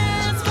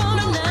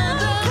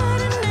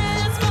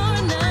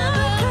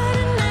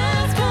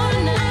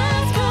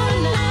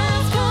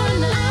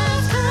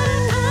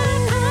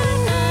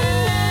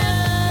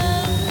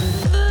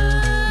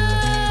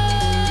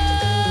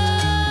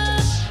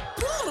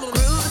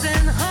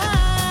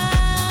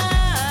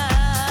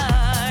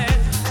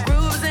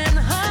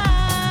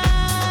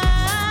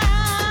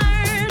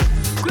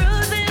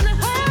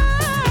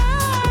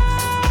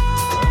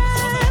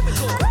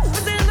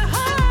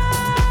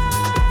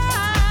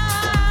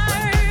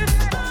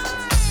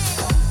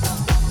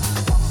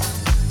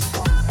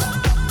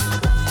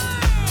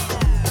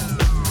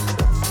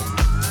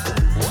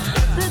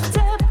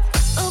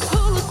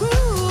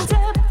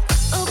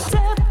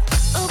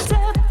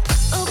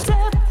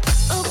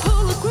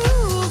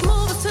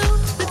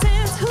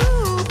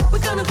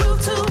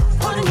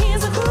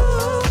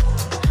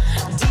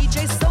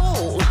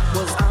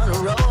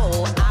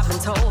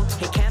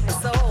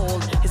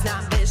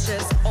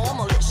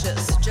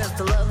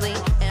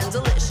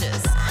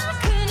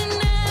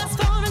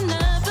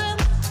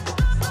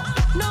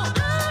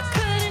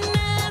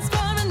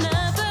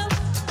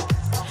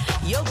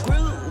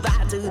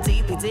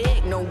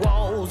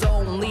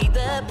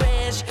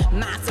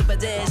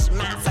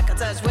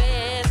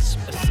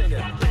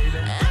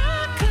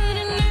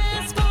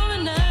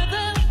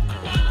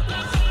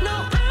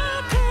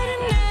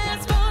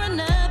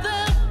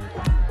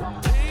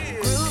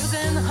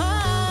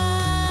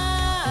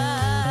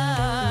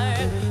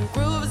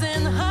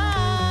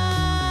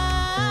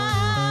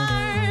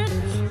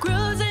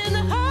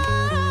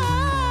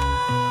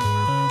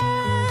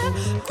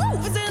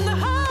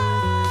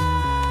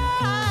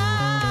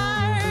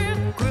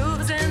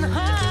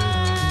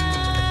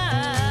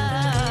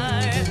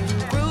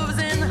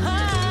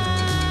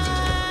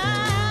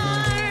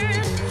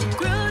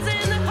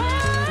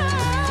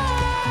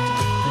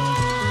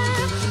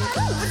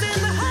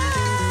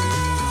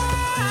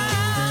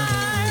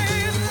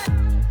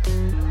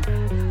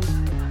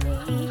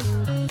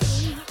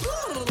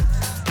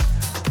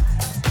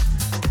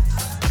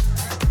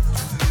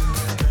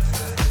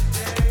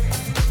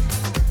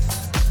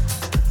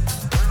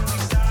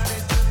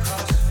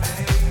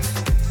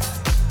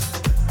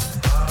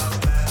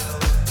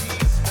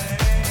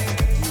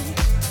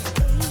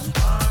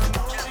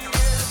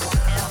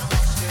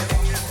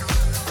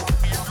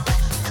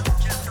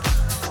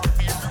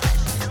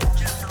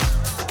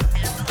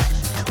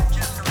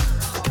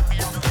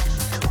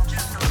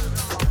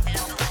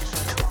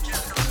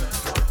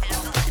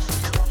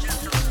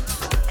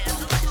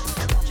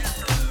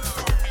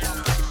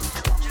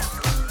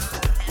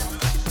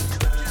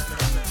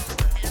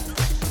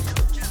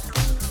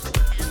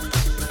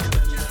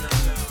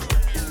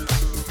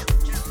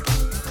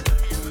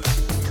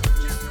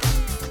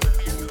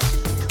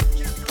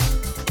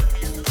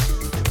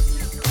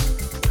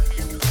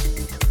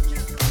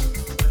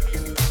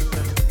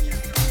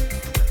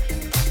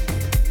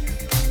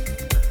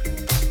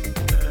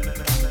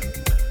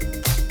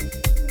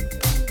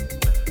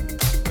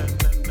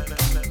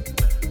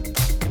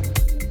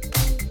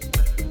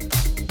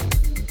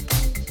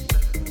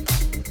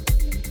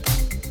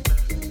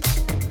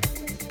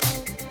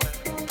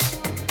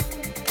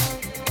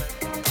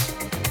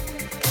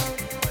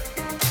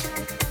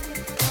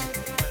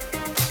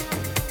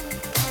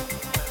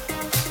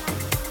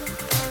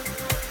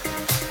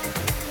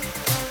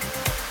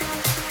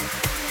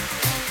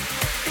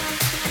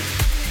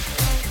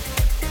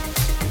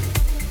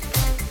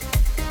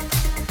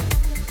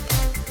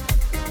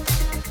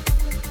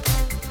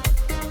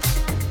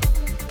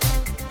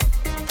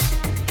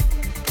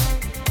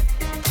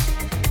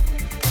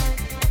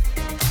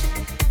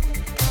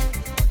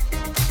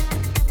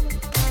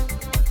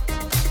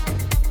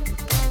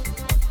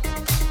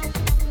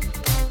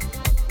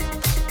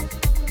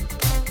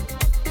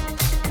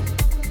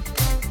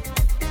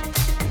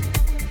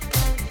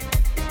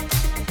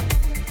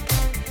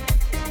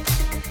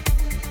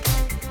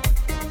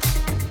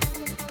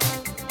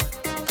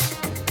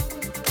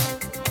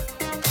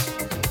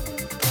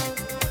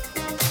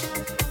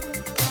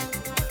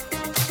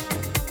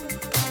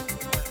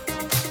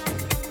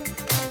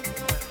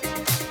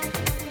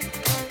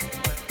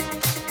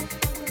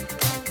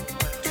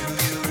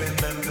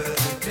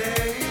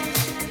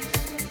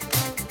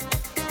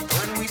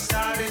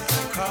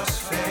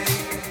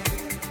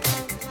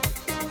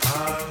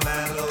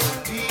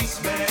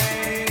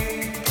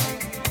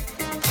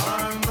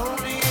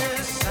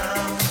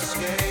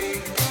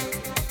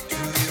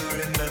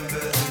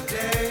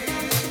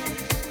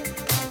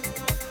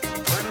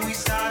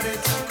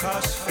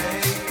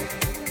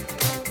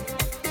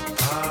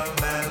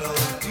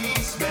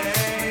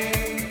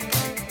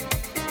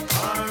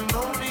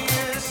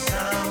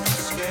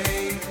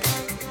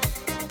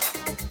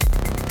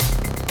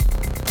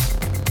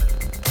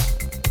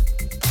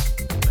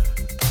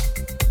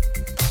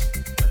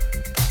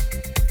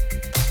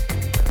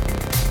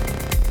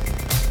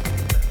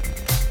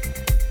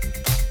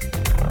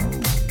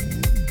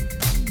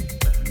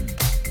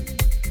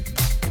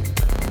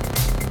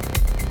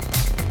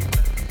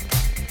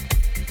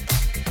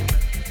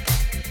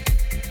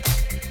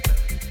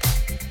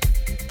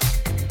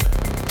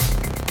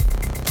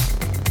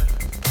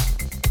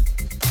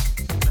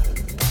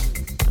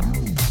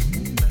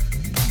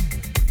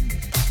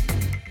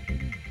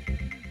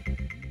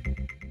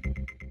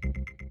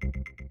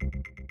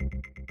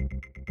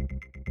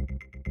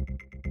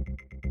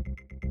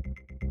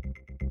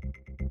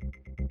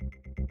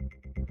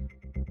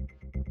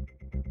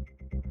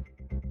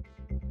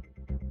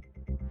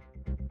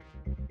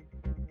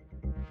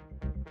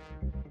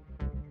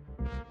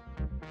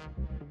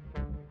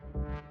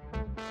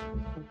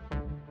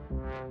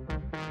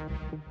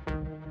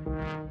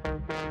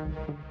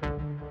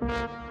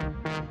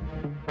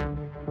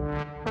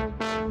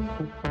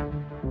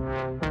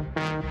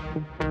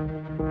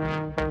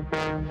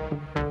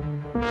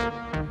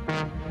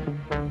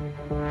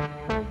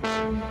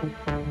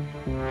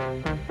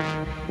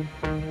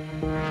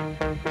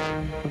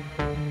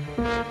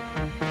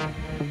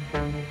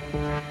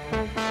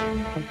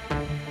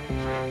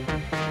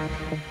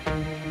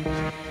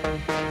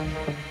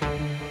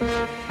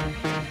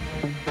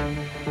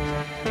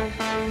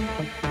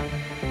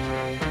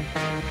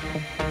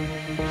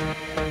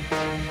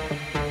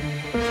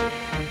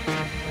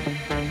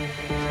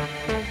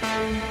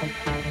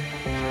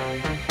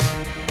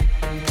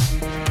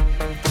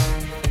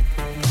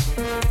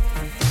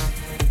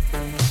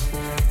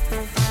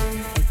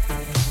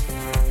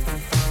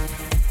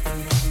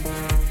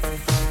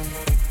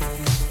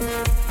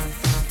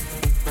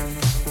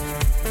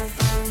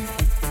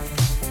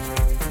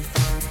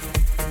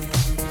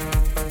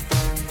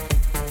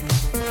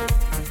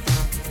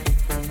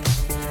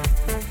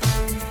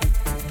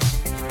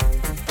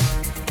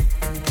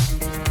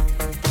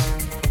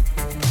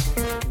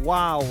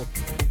 Wow,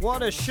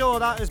 what a show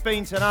that has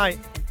been tonight.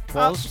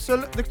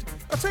 Absolutely.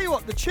 I'll tell you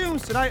what, the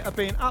tunes tonight have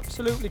been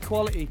absolutely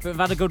quality. But we've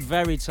had a good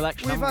varied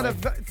selection. We've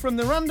had from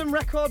the random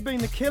record being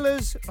the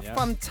Killers, a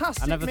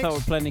fantastic I never mix. thought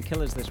we'd play any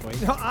Killers this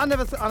week. No, I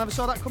never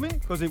saw that coming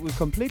because it was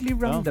completely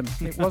random.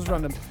 It was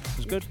random. It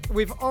was good.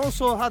 We've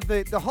also had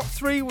the Hot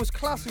 3 was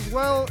class as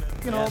well.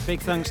 You know, big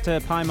thanks to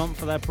Piemont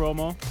for their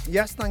promo.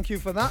 Yes, thank you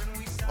for that.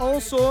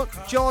 Also,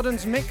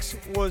 Jordan's mix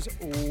was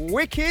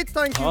wicked.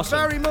 Thank you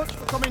very much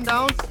for coming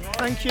down.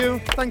 Thank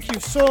you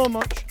so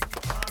much.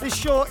 This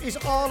show is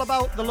all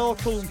about the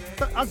local,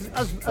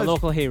 the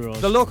local heroes.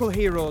 The local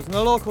heroes and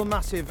the local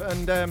massive.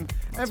 And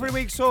every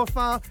week so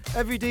far,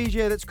 every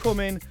DJ that's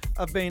come in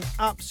have been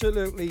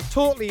absolutely,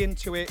 totally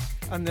into it,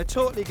 and they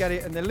totally get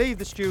it, and they leave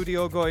the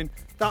studio going,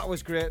 that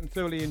was great and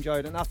thoroughly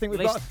enjoyed it. And I think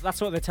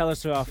that's what they tell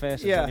us to our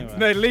faces. Yeah, anyway.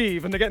 They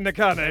leave and they get in the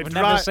car. We've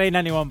never seen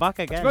anyone back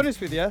again. To be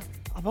honest with you,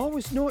 I've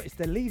always noticed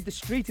they leave the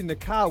street in the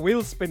car,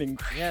 wheels spinning.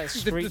 Yeah,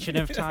 screeching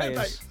of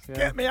tyres.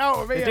 Get me out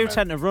of here. They do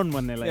tend to run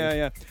when they leave.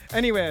 Yeah.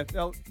 Anyway,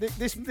 well,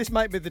 this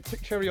might be the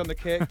cherry on the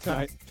cake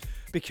tonight,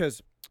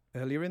 because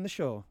earlier in the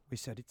show we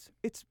said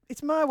it's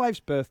my wife's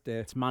birthday.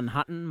 It's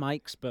Manhattan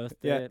Mike's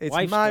birthday. Yeah, it's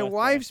wife's my birthday.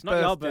 wife's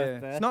Not your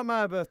birthday. It's not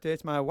my birthday.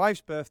 It's my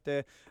wife's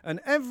birthday,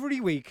 and every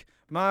week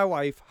my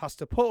wife has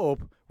to put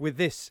up with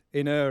this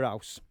in her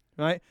house,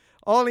 right?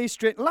 All these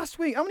straight. Last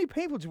week, how many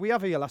people did we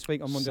have here last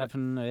week on Monday?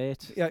 7,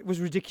 8. Yeah, it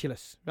was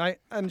ridiculous, right?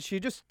 And she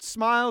just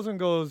smiles and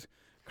goes,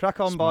 "Crack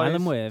on, boys." Smile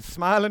and wave.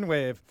 Smile and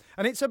wave.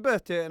 And it's her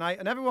birthday tonight,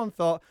 and everyone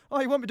thought,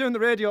 "Oh, you won't be doing the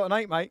radio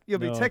tonight, mate. You'll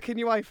be taking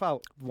your wife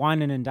out."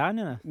 Whining and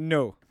dining her.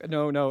 No.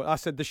 I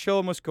said the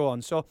show must go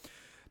on. So,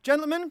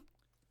 gentlemen,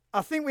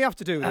 I think we have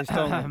to do this,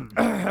 don't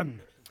we?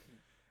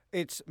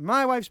 It's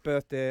my wife's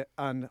birthday,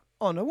 and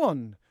on a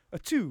 1, a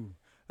 2,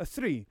 a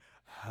 3.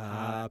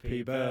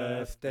 Happy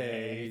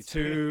birthday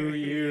to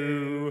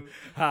you.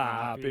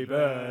 Happy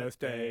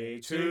birthday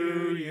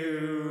to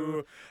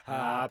you.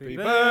 Happy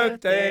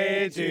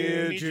birthday,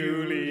 dear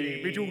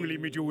Julie.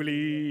 Me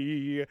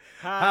Julie.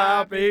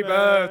 Happy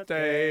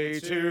birthday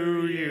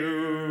to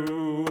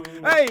you.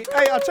 Hey,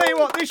 I'll tell you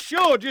what, this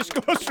show just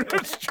goes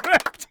from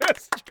strength to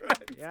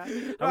strength.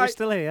 Yeah. Are we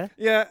still here?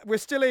 Yeah, we're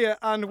still here,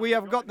 and we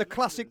have got the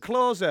classic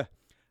closer.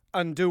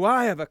 And do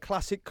I have a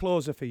classic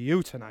closer for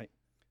you tonight?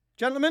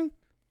 Gentlemen,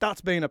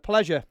 that's been a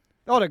pleasure.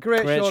 What a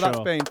great show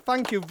that's been.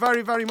 Thank you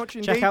very, very much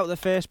indeed. Check out the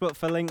Facebook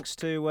for links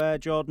to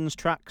Jordan's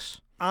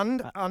tracks.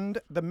 And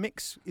the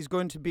mix is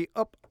going to be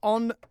up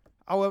on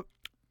our...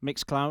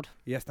 Mixcloud.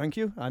 Yes, thank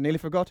you. I nearly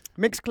forgot.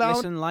 Mixcloud.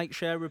 Listen, like,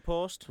 share,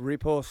 repost.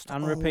 Repost.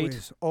 And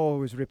repeat.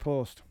 Always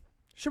repost.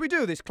 Should we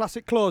do this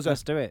classic closer?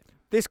 Let's do it.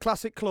 This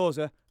classic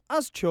closer,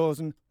 as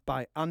chosen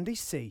by Andy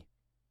C.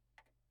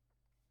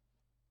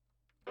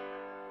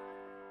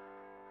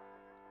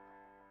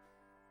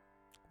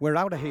 We're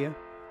out of here.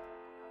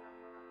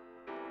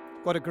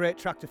 Got a great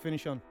track to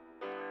finish on.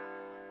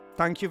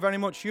 Thank you very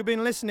much. You've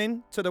been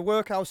listening to the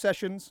WorkHOUSE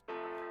sessions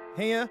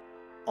here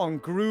on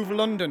Groove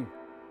London.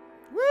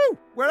 Woo!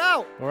 We're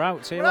out. We're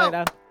out. See you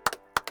later.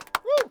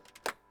 Woo!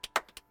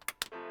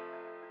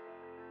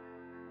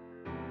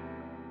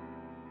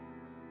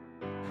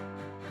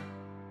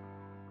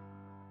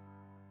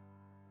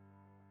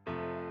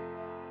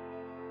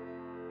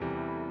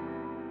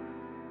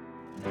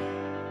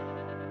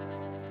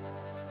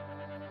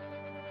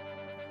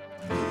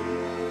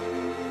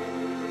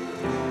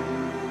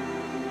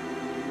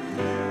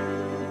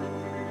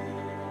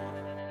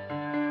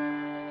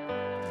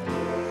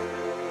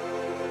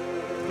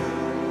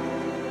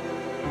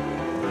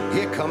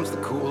 Here comes the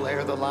cool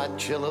air, the light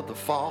chill of the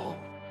fall,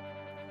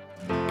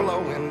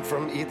 blowing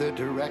from either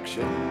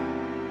direction.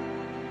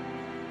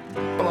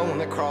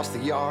 Blowing across the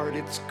yard,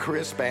 it's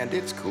crisp and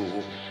it's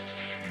cool.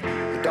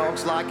 The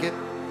dogs like it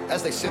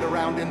as they sit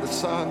around in the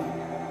sun,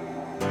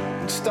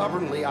 and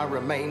stubbornly I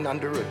remain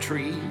under a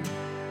tree.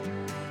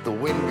 The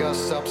wind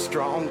gusts up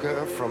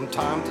stronger from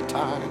time to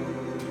time.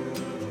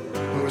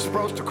 We're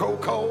supposed to grow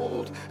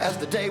cold as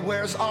the day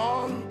wears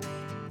on.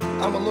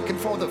 I'm looking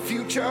for the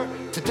future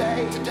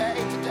today.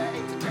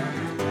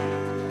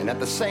 And at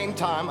the same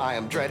time, I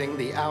am dreading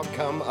the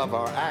outcome of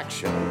our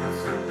actions.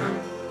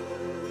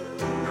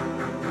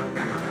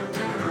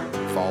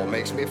 Fall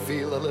makes me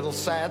feel a little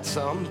sad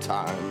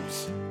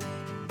sometimes.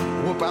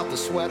 Whoop out the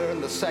sweater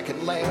and the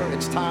second layer,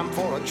 it's time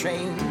for a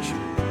change.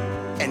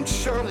 And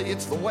surely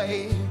it's the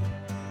way.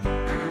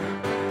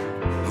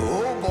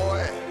 Oh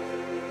boy,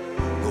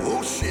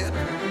 oh shit,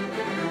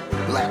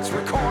 let's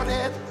record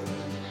it.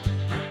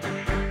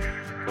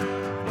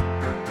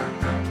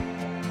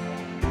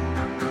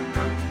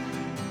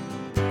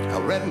 I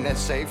read an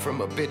essay from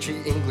a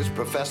bitchy English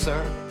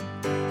professor.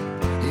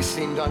 He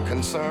seemed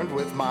unconcerned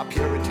with my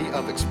purity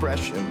of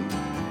expression.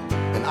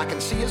 And I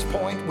can see his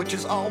point, which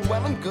is all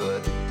well and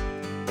good.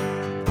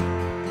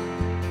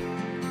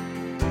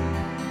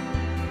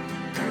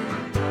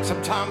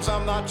 Sometimes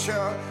I'm not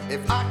sure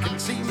if I can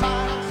see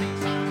mine.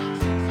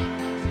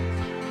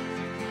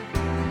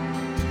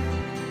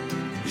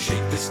 You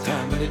shake this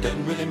time and it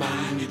doesn't really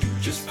mind. You do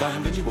just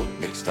fine, but you won't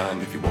next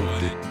time if you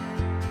want it.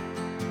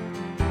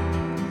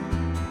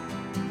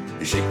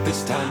 shake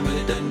this time and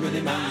it doesn't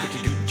really mind,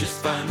 but you do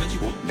just fine when you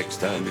won't next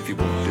time if you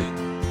want it.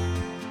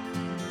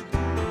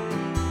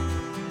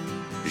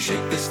 You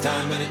shake this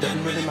time and it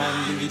doesn't really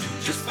mind, and you do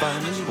just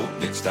fine when you won't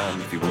next time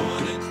if you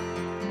want it.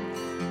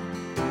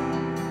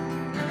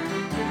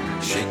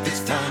 You shake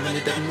this time and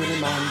it doesn't really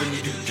mind, and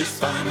you do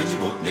just fine when you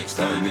won't next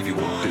time if you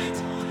want it.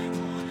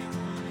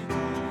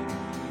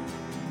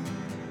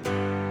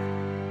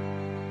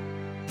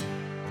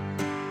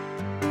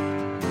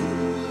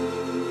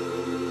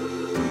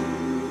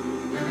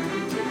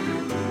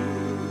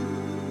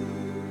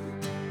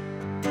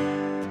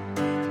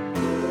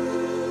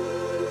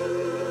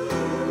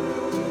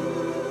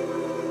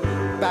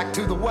 Back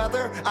to the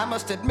weather, I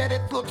must admit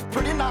it looks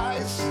pretty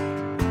nice.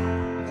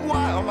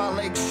 Why are my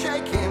legs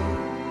shaking?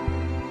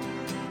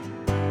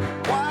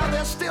 Why are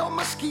there still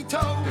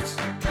mosquitoes?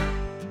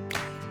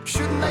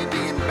 Shouldn't they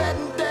be in bed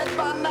and dead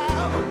by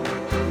now?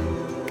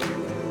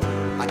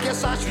 I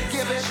guess I should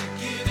give it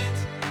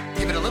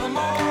a little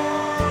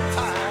more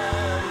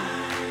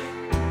time.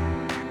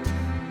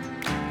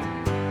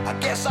 I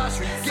guess I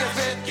should give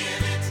it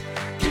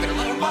a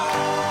little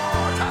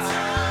more time.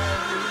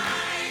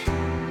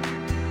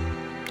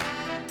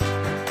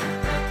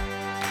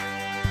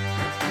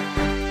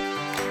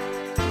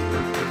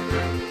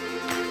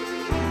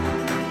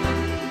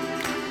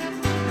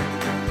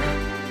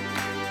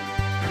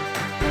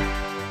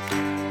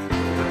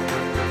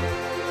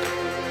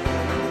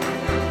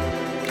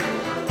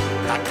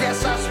 I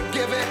guess I should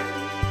give it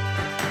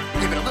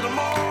a little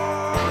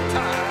more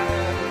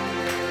time.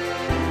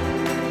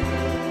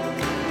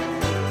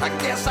 I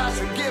guess I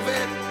should give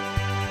it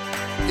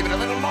a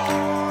little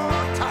more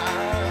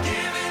time.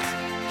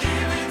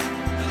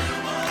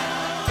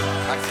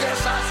 I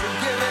guess I should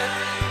give it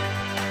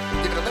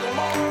a little more time. I guess I should give it a little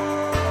more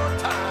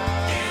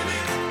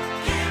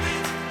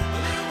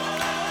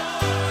time.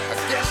 I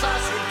guess I should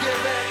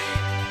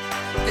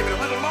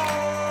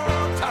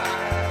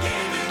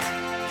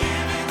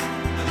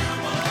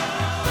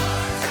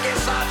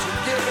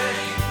give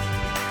it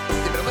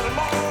a little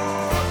more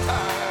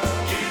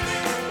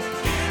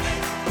time.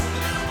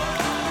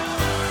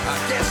 I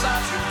guess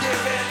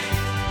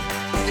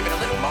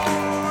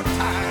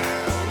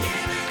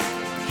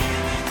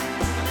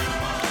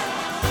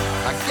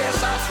I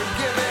should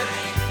give it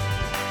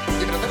a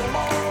little more time. I guess I should give it a little more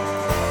time.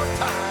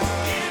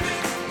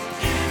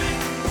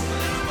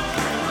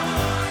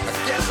 I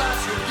guess I should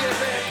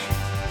give it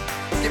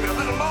a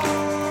little more time.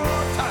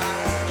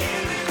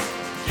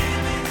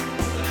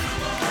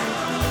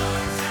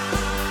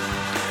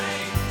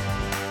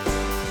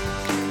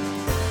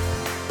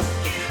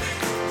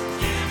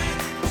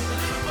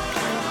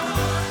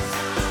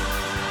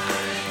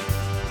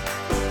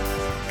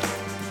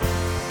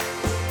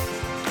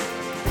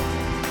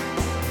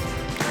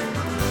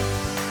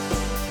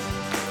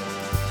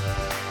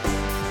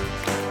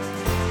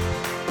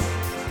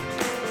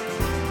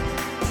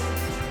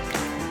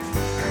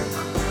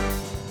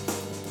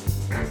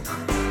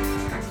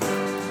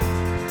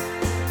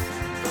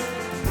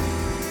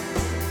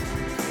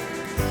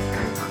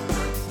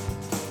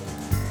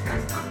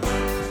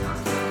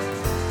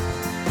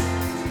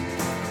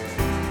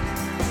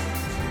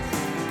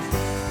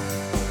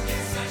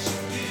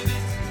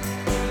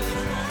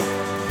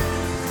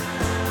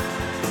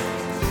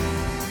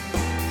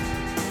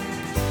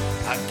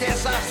 I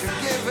guess I should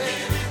give it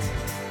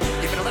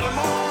a little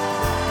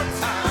more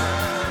time.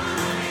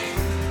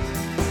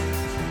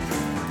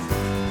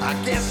 I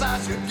guess I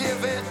should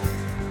give it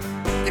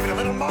a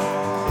little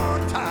more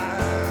time.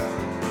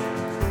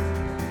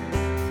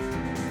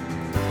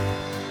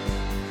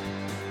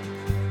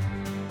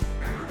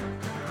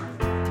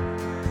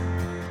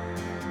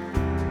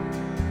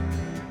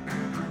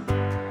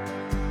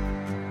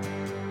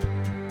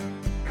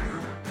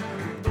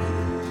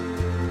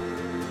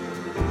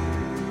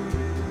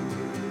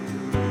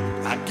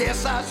 I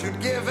guess I should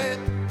give it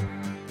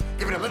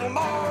a little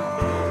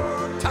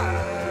more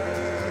time.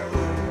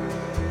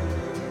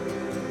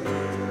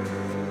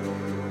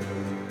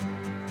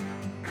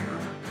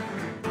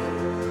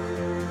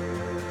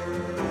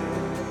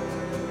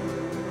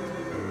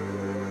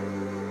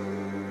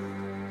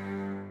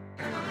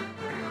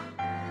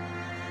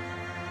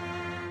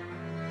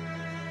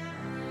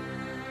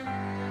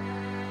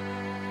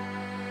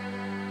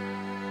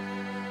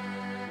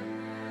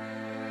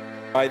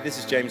 Hi, this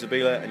is James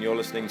Abila, and you're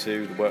listening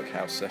to the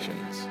WorkHOUSE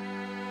Sessions.